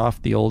dust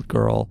off the old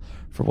girl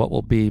for what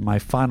will be my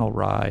final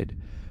ride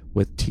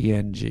with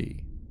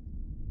TNG.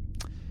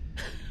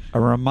 A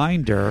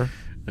reminder..."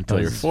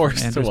 Until you're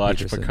forced to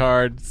watch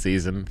Picard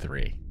Season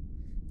 3.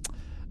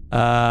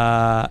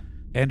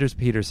 Anders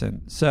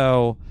Peterson.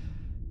 So,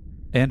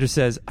 Anders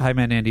says, "Hi,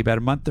 man, Andy. About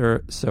a month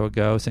or so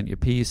ago, sent you a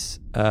piece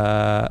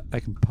I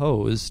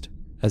composed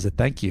as a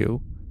thank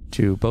you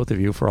to both of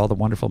you for all the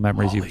wonderful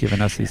memories you've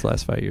given us these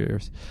last 5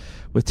 years.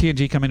 With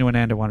TNG coming to an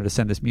end, I wanted to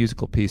send this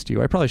musical piece to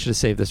you. I probably should have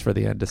saved this for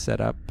the end to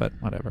set up, but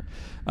whatever.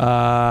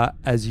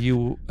 As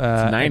you...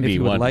 it's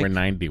 91. We're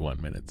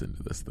 91 minutes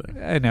into this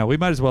thing. I know. We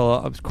might as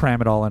well cram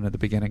it all in at the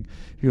beginning.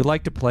 If you would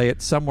like to play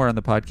it somewhere on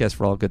the podcast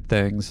for all good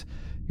things,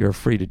 you're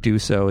free to do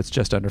so. It's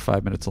just under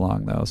 5 minutes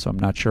long, though, so I'm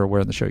not sure where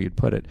in the show you'd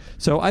put it.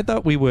 So I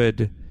thought we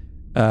would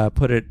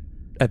put it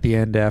at the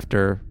end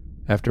after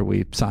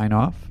we sign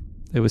off.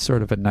 It was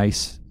sort of a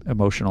nice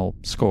emotional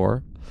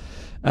score.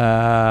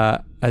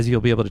 As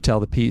you'll be able to tell,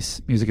 the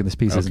music in this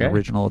piece isn't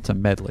original. It's a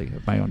medley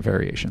of my own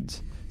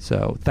variations.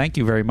 So thank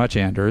you very much,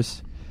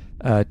 Anders.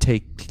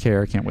 Take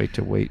care. Can't wait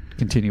to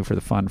continue for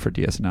the fun for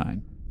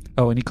DS9.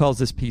 Oh, and he calls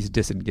this piece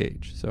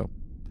Disengage. So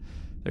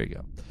there you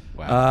go.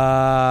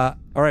 Wow.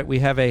 All right, we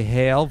have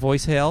a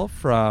voice hail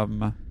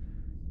from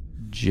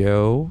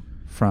Joe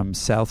from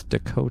South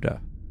Dakota.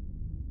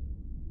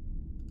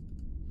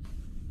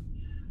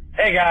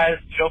 Hey guys,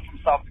 Joe from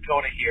South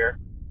Dakota here.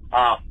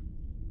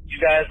 You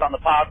guys on the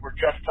pod were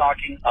just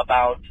talking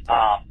about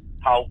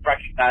how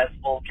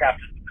recognizable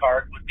Captain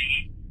Picard would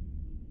be.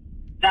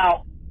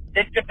 Now,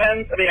 it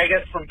depends. I mean, I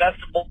guess from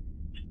best of all,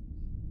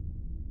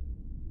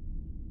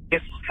 this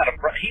was kind of,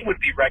 he would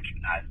be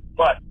recognized.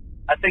 But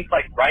I think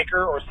like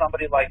Riker or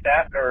somebody like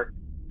that,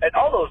 and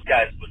all those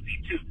guys would be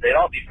too. They'd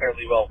all be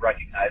fairly well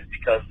recognized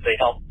because they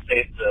helped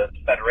save the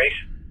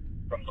Federation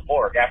from the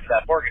Borg. After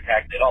that Borg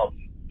attack, they'd all be.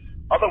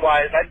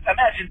 Otherwise, I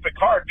imagine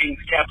Picard being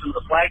the captain of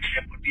the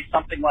flagship would be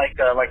something like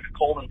a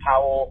Colin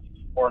Powell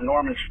or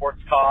Norman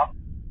Schwarzkopf.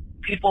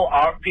 People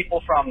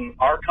from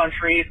our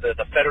country,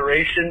 the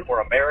Federation or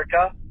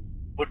America,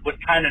 would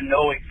kind of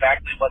know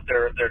exactly what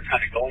they're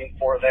kind of going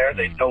for there.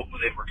 They'd know who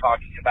they were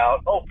talking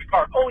about. Oh,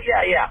 Picard. Oh,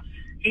 yeah.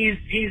 he's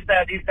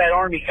that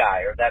Army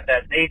guy or that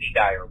Navy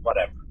guy or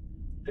whatever.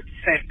 It's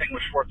the same thing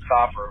with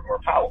Schwarzkopf or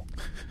Powell.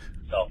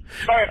 So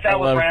sorry if that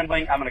was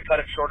rambling. I'm going to cut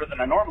it shorter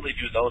than I normally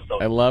do, though. So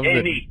I love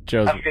that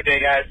Joe's. Have a good day,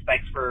 guys.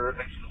 Thanks for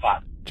the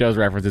pod. Joe's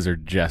references are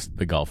just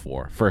the Gulf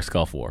War, first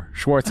Gulf War.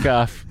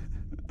 Schwarzkopf,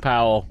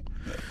 Powell.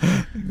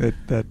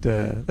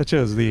 That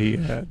shows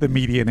the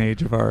median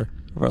age of our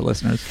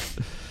listeners.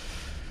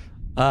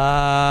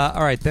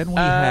 All right, then we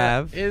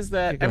have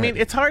I mean,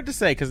 it's hard to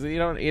say because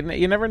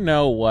you never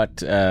know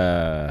what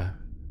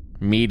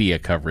media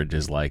coverage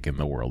is like in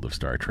the world of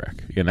Star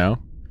Trek. You know,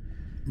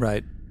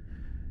 right?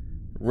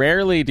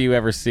 Rarely do you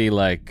ever see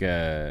like.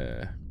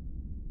 I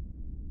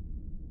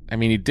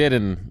mean, you did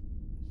in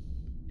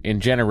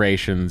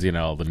Generations. You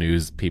know, all the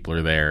news people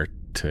are there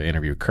to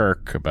interview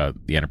Kirk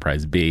about the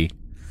Enterprise B.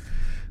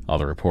 All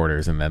the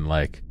reporters, and then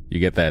like you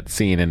get that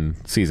scene in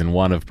season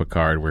 1 of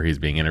Picard where he's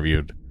being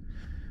interviewed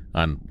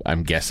on,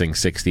 I'm guessing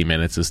 60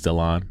 Minutes is still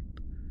on.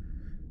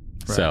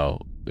 Right. So,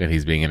 and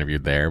he's being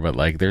interviewed there, but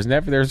like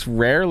there's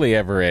rarely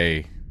ever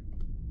a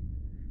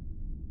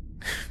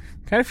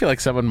kind of feel like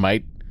someone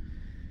might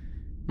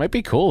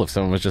be cool if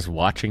someone was just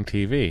watching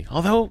TV.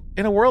 Although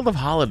in a world of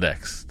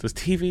holodecks, does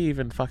TV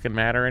even fucking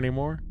matter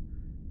anymore?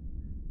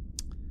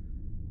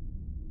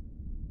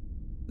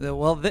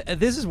 Well,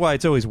 this is why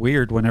it's always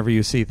weird whenever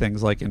you see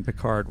things like in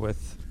Picard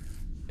with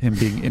him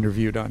being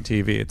interviewed on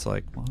TV. It's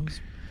like, well,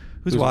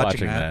 who's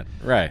watching that?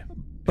 Right.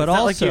 But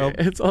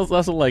it's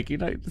also like, you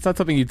know, it's not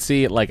something you'd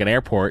see at like an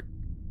airport,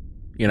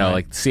 you know,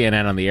 like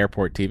CNN on the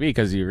airport TV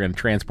because you're in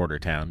transporter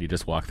town. You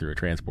just walk through a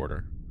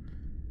transporter.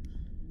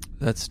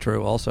 That's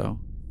true also.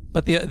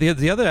 But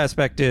the other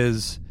aspect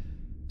is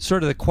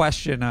sort of the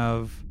question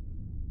of,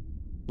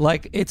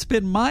 like, it's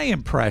been my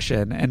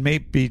impression, and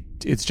maybe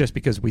it's just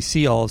because we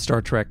see all of Star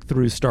Trek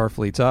through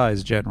Starfleet's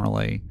eyes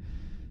generally,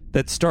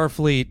 that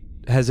Starfleet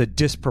has a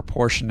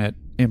disproportionate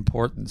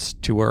importance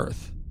to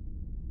Earth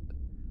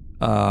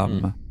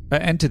and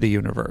to the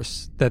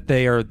universe, that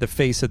they are the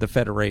face of the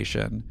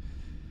Federation,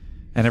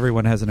 and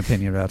everyone has an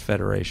opinion about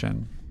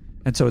Federation.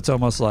 And so it's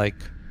almost like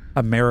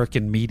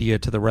American media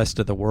to the rest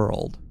of the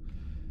world.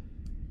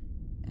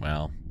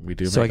 Well, we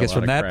do. So I guess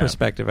from that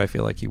perspective, I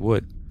feel like he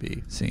would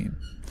be seen.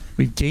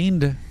 We've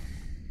gained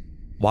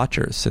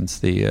watchers since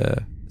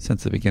the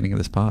beginning of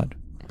this pod.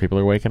 People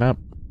are waking up.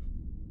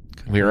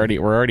 We're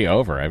already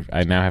over.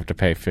 I now have to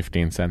pay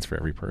 15 cents for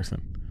every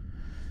person.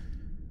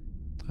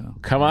 Oh,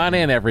 come on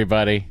in,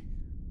 everybody.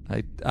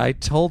 I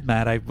told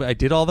Matt. I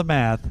did all the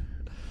math.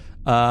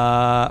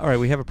 All right,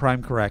 we have a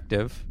prime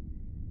corrective.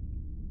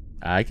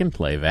 I can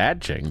play that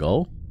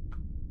jingle.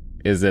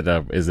 Is it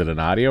an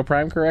audio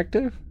prime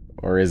corrective,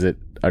 or is it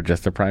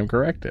just a prime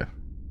corrective?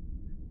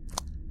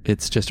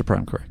 It's just a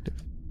prime corrective.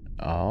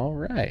 All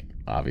right.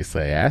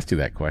 Obviously, I asked you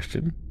that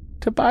question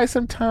to buy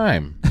some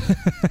time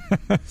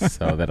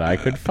so that I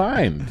could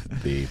find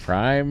the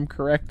prime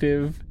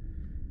corrective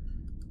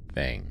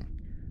thing.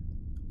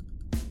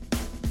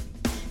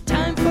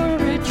 Time for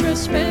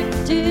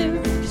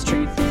retrospective, 'cause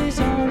truth is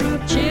our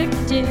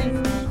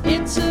objective.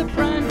 It's a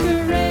prime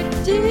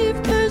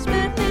corrective, 'cause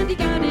Matt and Andy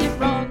got it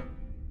wrong.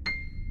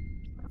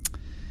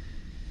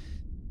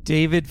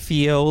 David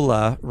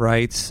Fiola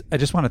writes, I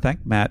just want to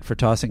thank Matt for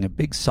tossing a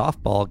big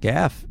softball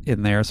gaffe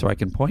in there so I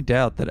can point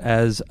out that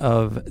as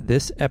of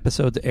this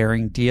episode's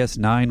airing,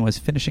 DS9 was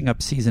finishing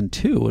up Season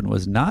 2 and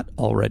was not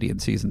already in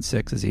Season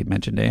 6, as he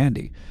mentioned to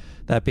Andy.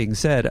 That being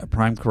said, a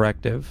prime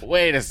corrective.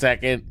 Wait a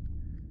second.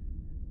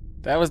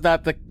 That was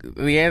not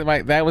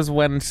that was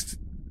when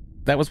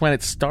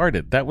it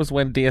started. That was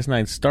when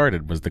DS9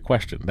 started was the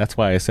question. That's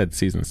why I said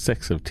Season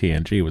 6 of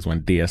TNG was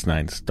when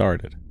DS9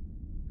 started.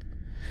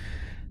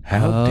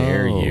 How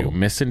dare you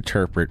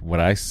misinterpret what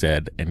I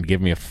said and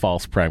give me a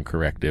false prime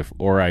corrective,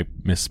 or I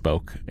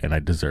misspoke and I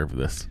deserve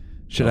this.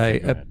 Should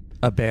I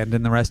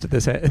abandon the rest of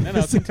this?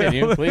 No,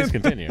 continue. Please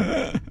continue.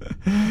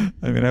 I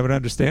mean, I would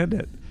understand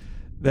it.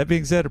 That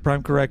being said, a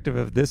prime corrective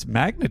of this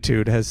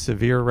magnitude has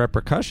severe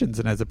repercussions,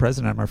 and as the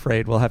president, I'm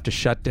afraid, we'll have to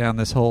shut down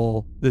this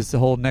whole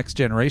next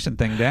generation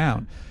thing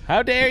down.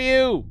 How dare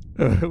you?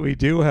 We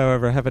do,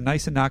 however, have a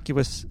nice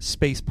innocuous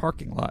space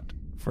parking lot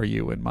for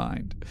you in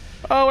mind.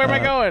 Oh, where am I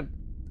going?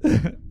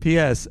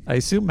 P.S. I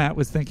assume Matt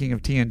was thinking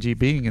of TNG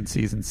being in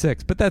Season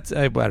 6, but that's,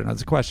 I don't know,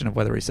 it's a question of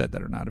whether he said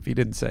that or not, if he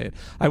didn't say it.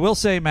 I will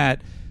say,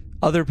 Matt,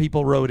 other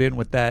people wrote in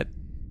with that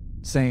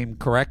same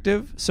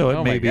corrective, so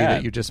it may be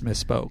that you just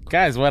misspoke.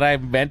 Guys, what I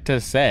meant to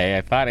say,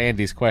 I thought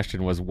Andy's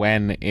question was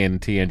when in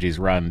TNG's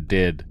run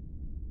did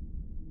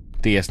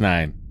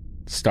DS9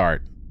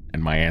 start,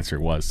 and my answer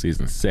was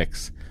Season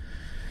 6.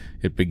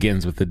 It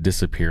begins with the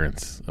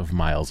disappearance of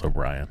Miles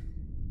O'Brien.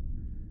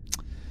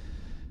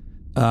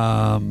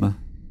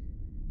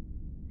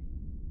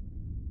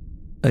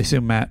 I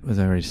assume Matt has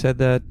already said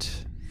that.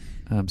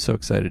 I'm so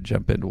excited to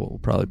jump into what will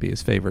probably be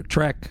his favorite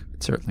Trek.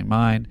 It's certainly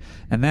mine.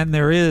 And then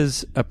there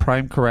is a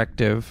prime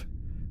corrective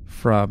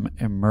from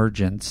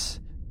Emergence.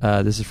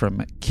 This is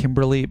from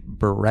Kimberly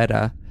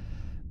Beretta.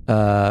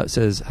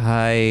 Says,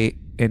 hi,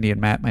 Andy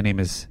and Matt. My name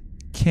is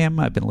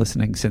Kim. I've been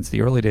listening since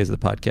the early days of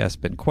the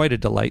podcast. Been quite a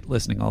delight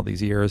listening all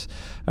these years.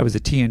 I was a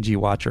TNG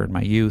watcher in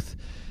my youth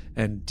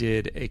and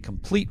did a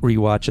complete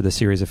rewatch of the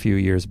series a few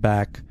years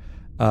back.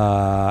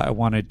 I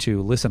wanted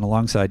to listen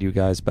alongside you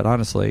guys, but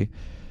honestly,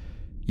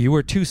 you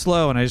were too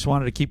slow, and I just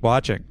wanted to keep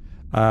watching.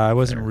 I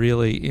wasn't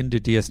really into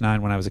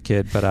DS9 when I was a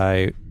kid, but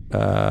I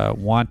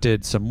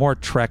wanted some more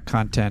Trek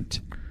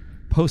content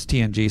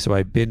post-TNG, so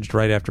I binged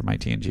right after my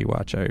TNG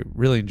watch. I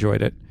really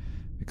enjoyed it.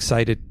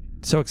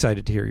 So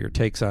excited to hear your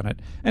takes on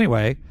it.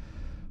 Anyway,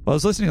 while I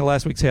was listening to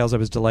last week's Hails, I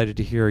was delighted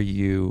to hear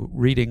you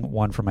reading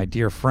one from my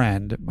dear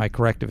friend. My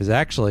corrective is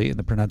actually in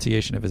the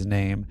pronunciation of his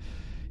name.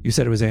 You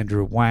said it was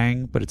Andrew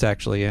Wang, but it's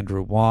actually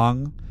Andrew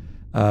Wong,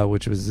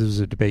 which was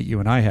a debate you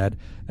and I had.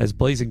 As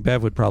Blazing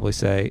Bev would probably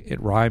say,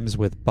 it rhymes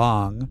with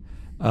bong.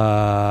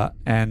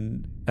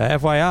 And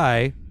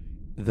FYI,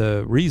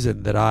 the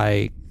reason that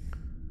I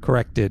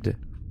corrected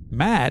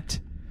Matt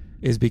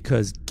is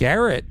because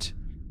Garrett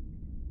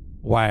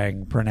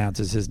Wang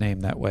pronounces his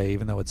name that way,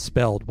 even though it's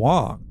spelled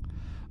Wong.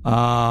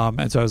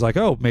 And so I was like,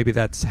 oh, maybe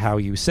that's how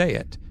you say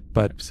it.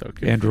 But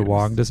Andrew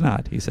Wong does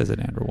not. He says it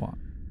Andrew Wong.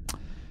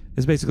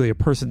 It's basically a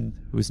person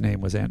whose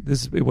name was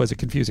it was a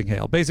confusing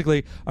hail.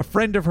 Basically, a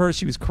friend of hers,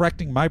 she was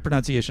correcting my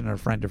pronunciation of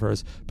a friend of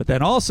hers, but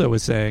then also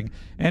was saying,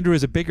 Andrew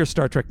is a bigger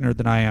Star Trek nerd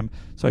than I am,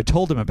 so I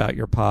told him about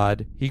your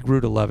pod. He grew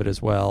to love it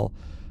as well.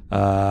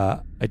 I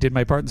did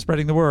my part in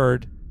spreading the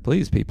word.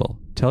 Please, people,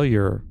 tell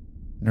your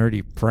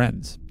nerdy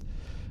friends.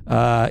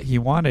 He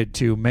wanted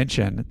to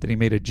mention that he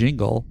made a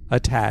jingle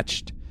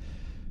attached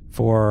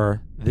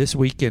for This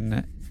Week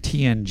in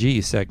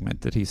TNG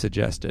segment that he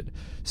suggested.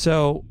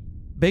 So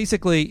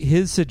basically,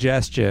 his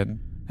suggestion,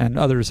 and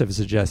others have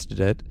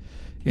suggested it,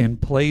 in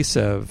place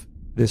of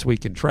This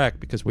Week in Trek,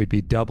 because we'd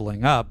be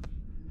doubling up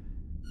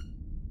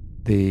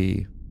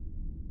the,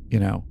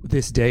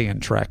 This Day in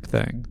Trek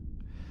thing,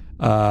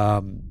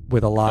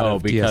 with a lot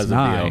of DS9. Because of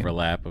the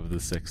overlap of the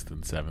 6th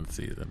and 7th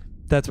season.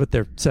 That's what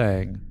they're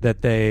saying,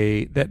 that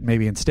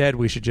maybe instead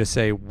we should just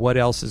say what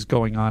else is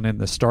going on in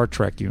the Star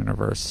Trek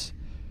universe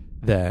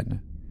then.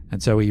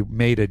 And so he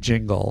made a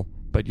jingle,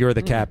 but you're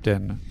the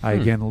captain. I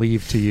again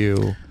leave to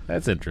you.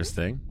 That's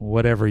interesting.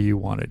 Whatever you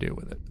want to do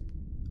with it.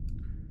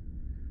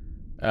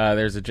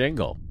 There's a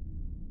jingle,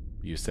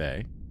 you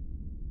say.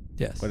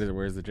 Yes. What is it?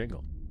 Where's the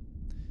jingle?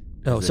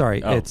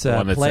 Sorry. It's the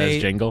one that play,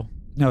 says jingle?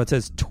 No, it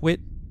says TWITNG.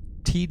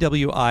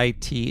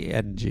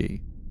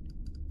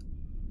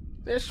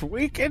 This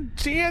Week in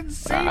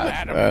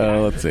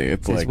TNG. Let's see.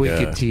 It's This like Week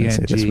in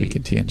TNG. This Week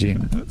in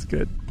TNG. That's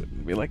good.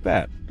 It'd be like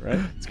that, right?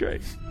 It's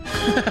great.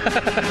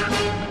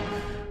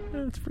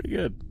 That's pretty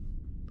good.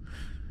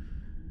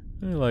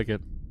 I like it.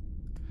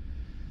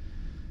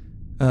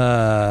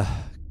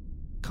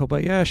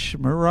 Kobayashi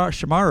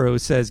Shimaru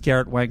says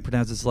Garrett Wang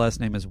pronounces his last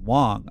name as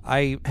Wong.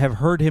 I have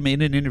heard him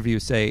in an interview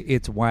say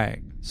it's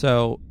Wang.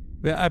 So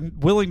I'm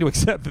willing to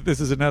accept that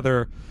this is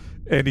another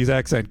Andy's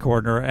Accent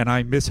Corner, and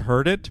I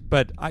misheard it,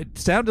 but it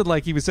sounded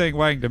like he was saying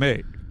Wang to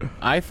me.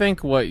 I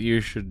think what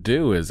you should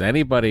do is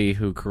anybody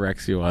who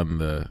corrects you on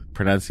the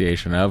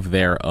pronunciation of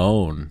their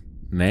own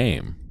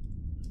name,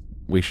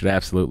 we should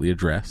absolutely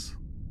address.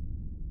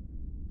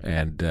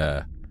 And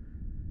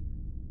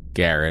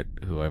Garrett,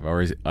 who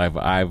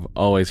I've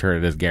always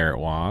heard it as Garrett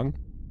Wong.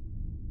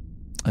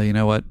 You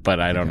know what? But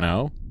I don't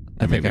know.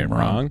 I think I'm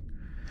wrong.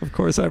 Of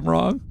course I'm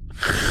wrong.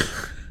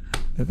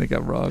 I think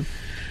I'm wrong.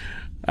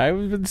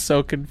 I've been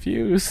so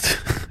confused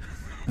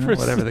for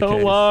whatever so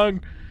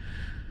long.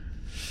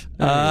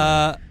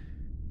 All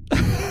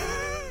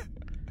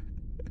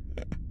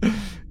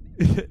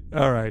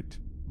right.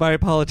 My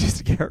apologies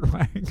to Garrett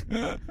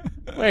Wang.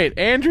 Wait,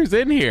 Andrew's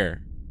in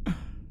here.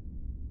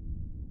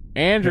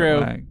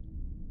 Andrew.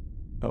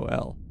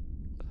 O-L.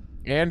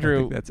 Andrew.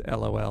 I think that's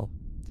LOL.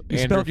 You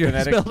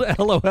Andrew spelled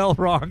LOL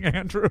wrong,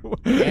 Andrew.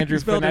 Andrew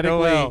spelled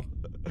phonetically.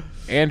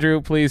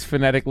 Andrew, please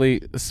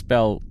phonetically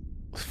spell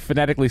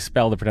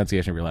the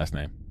pronunciation of your last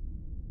name.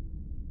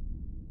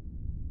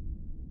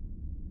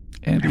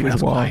 Andrew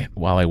is Wong.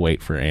 While I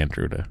wait for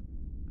Andrew to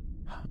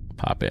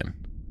pop in.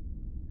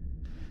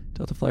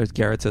 Delta Flyers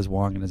Garrett says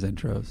Wong in his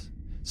intros.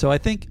 So I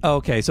think,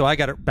 so I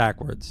got it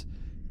backwards.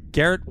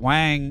 Garrett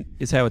Wang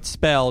is how it's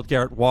spelled.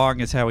 Garrett Wong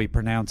is how he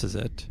pronounces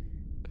it.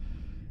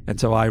 And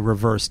so I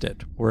reversed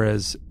it.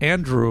 Whereas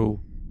Andrew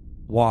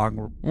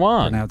Wong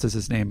pronounces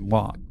his name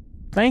Wong.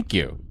 Thank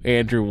you,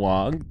 Andrew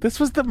Wong. This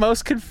was the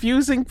most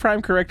confusing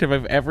prime corrective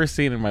I've ever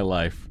seen in my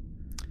life.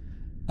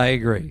 I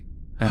agree.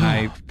 And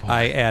I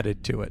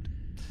added to it.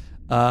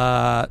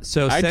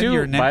 So send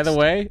your next... By the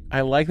way,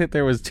 I like that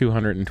there was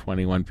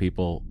 221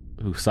 people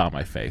who saw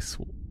my face.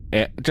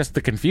 Just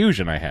the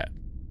confusion I had.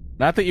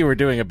 Not that you were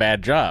doing a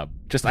bad job.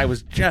 I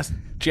was just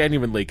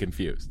genuinely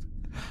confused.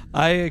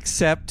 I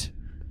accept...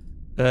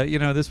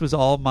 this was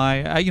all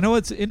my...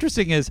 what's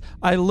interesting is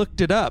I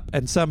looked it up,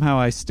 and somehow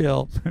I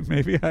still...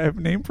 Maybe I have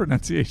name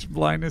pronunciation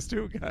blindness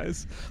too,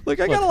 guys. Look,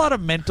 I got a lot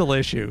of mental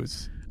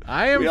issues.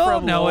 We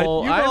all know it.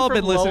 You've all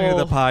been listening to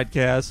the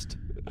podcast.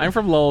 I'm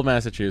from Lowell,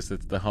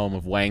 Massachusetts, the home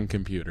of Wang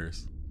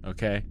Computers.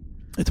 Okay?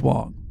 It's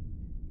Wong.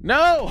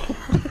 No!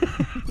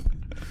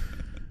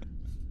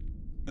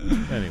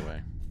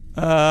 Anyway.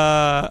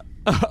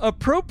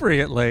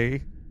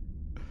 Appropriately,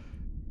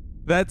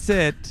 that's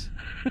it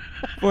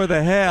for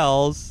the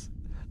hails.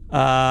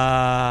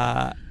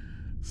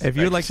 If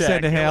you'd like to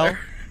send a hail,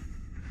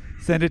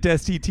 send it to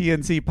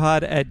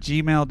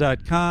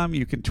sttncpod@gmail.com.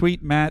 You can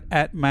tweet Matt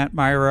at Matt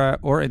Myra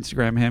or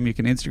Instagram him. You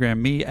can Instagram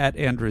me at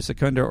Andrew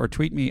Secunda or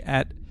tweet me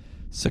at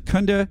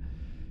Secunda.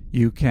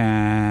 You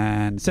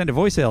can send a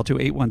voicemail to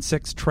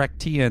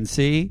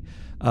 816-TREK-TNC,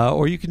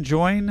 or you can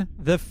join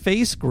the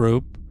Face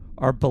group,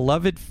 our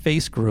beloved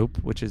Face group,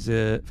 which is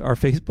our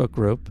Facebook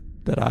group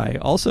that I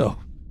also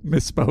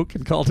misspoke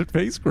and called it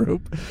Face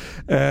group,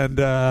 and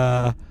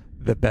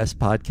the best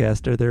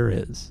podcaster there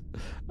is.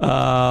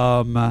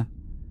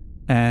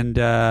 And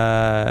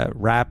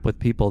rap with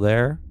people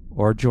there,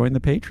 or join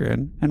the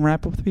Patreon and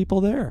rap with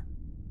people there.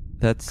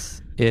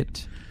 That's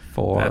it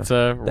for That's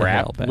a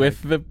wrap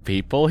with the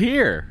people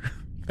here.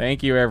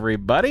 Thank you,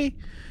 everybody.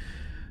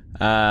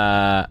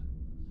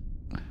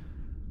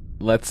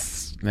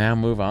 Let's now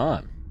move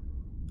on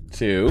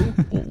to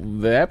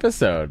the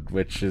episode,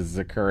 which is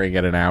occurring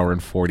at 1 hour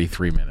and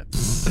 43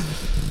 minutes.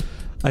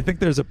 I think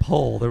there's a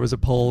poll. There was a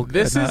poll.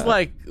 This is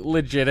like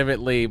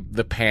legitimately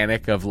the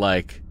panic of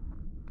like,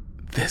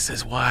 this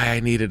is why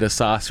I needed a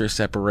saucer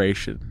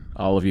separation.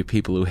 All of you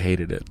people who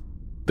hated it.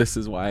 This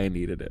is why I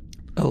needed it.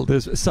 Oh,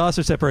 there's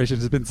saucer separation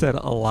has been said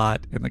a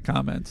lot in the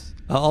comments.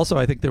 Also,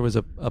 I think there was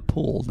a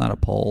pool, not a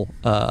poll,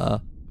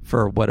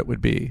 for what it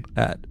would be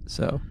at.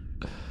 So,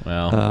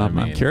 well,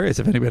 I'm curious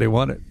if anybody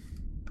won it.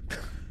 I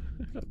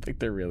don't think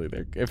they're really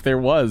there. If there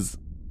was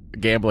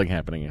gambling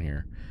happening in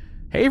here,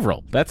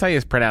 Haverhill. That's how you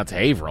pronounce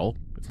Haverhill.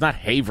 It's not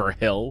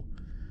Haverhill.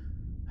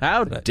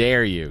 How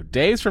dare you?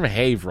 Dave's from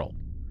Haverhill.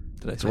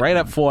 It's right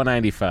up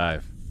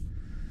 495.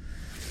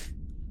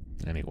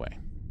 Anyway,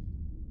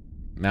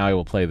 now I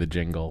will play the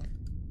jingle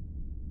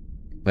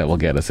that will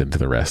get us into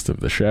the rest of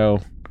the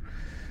show.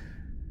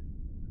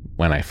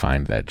 When I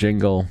find that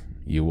jingle,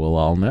 you will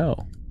all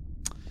know.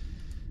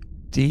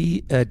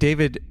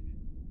 David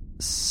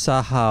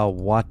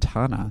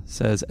Sahawatana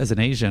says, as an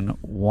Asian,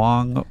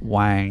 Wong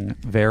Wang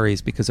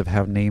varies because of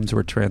how names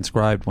were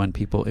transcribed when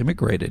people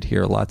immigrated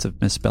here. Lots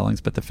of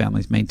misspellings, but the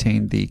families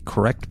maintained the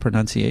correct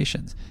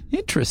pronunciations.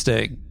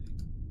 Interesting.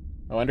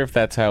 I wonder if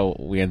that's how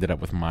we ended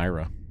up with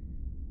Myra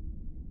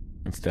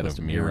instead of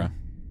Mira.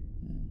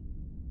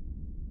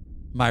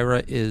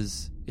 Myra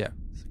is,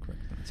 it's the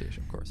correct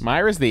pronunciation, of course.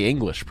 Myra's the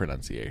English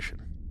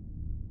pronunciation.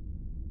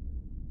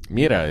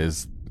 Mira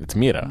it's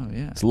Mira. Oh,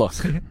 yeah. It's look.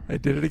 I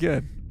did it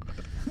again.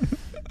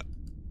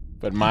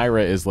 But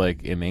Myra is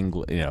like in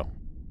English,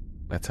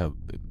 that's how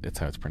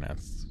it's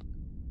pronounced.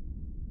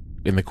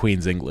 In the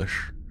Queen's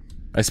English.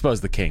 I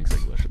suppose the King's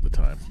English at the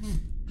time.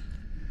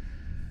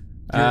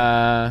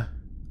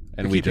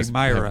 And we just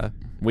Myra.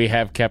 We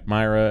have kept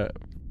Myra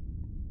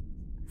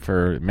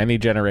for many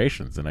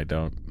generations, and I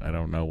don't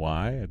know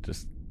why.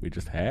 We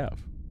just have.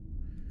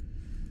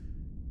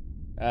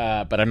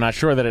 But I'm not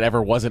sure that it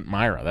ever wasn't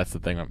Myra. That's the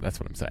thing. That's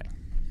what I'm saying.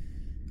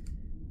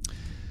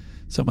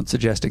 Someone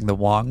suggesting the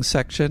Wong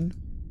section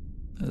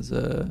as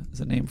a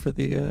name for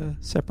the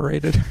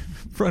separated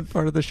front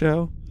part of the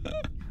show.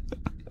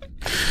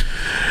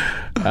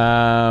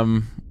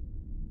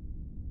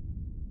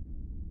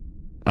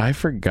 I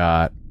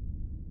forgot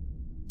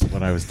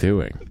what I was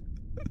doing.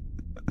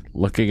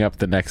 Looking up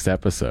the next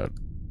episode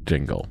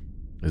jingle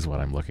is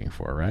what I'm looking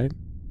for, right?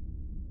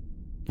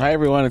 Hi,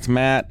 everyone. It's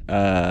Matt.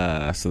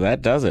 So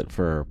that does it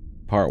for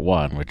part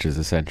 1, which is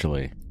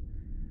essentially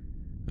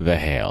the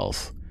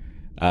hails.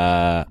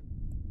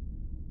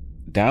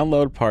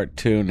 Download part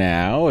 2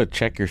 now.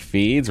 Check your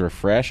feeds.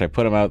 Refresh. I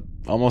put them out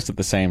almost at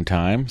the same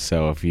time.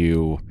 So if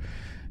you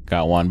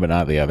got one but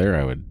not the other,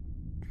 I would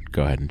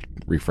go ahead and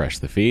refresh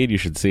the feed. You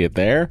should see it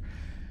there.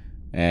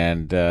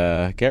 And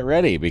get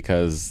ready,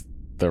 because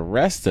the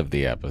rest of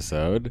the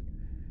episode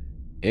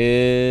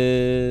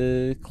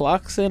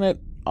clocks in at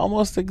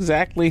almost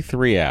exactly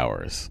 3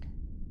 hours.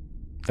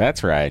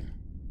 That's right.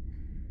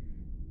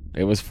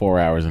 It was 4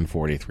 hours and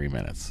 43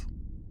 minutes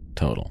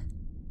total.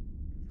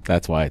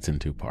 That's why it's in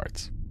 2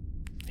 parts.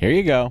 Here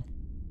you go.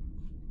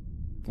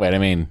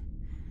 Wait,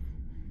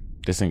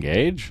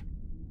 disengage?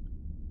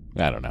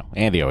 I don't know.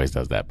 Andy always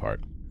does that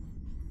part.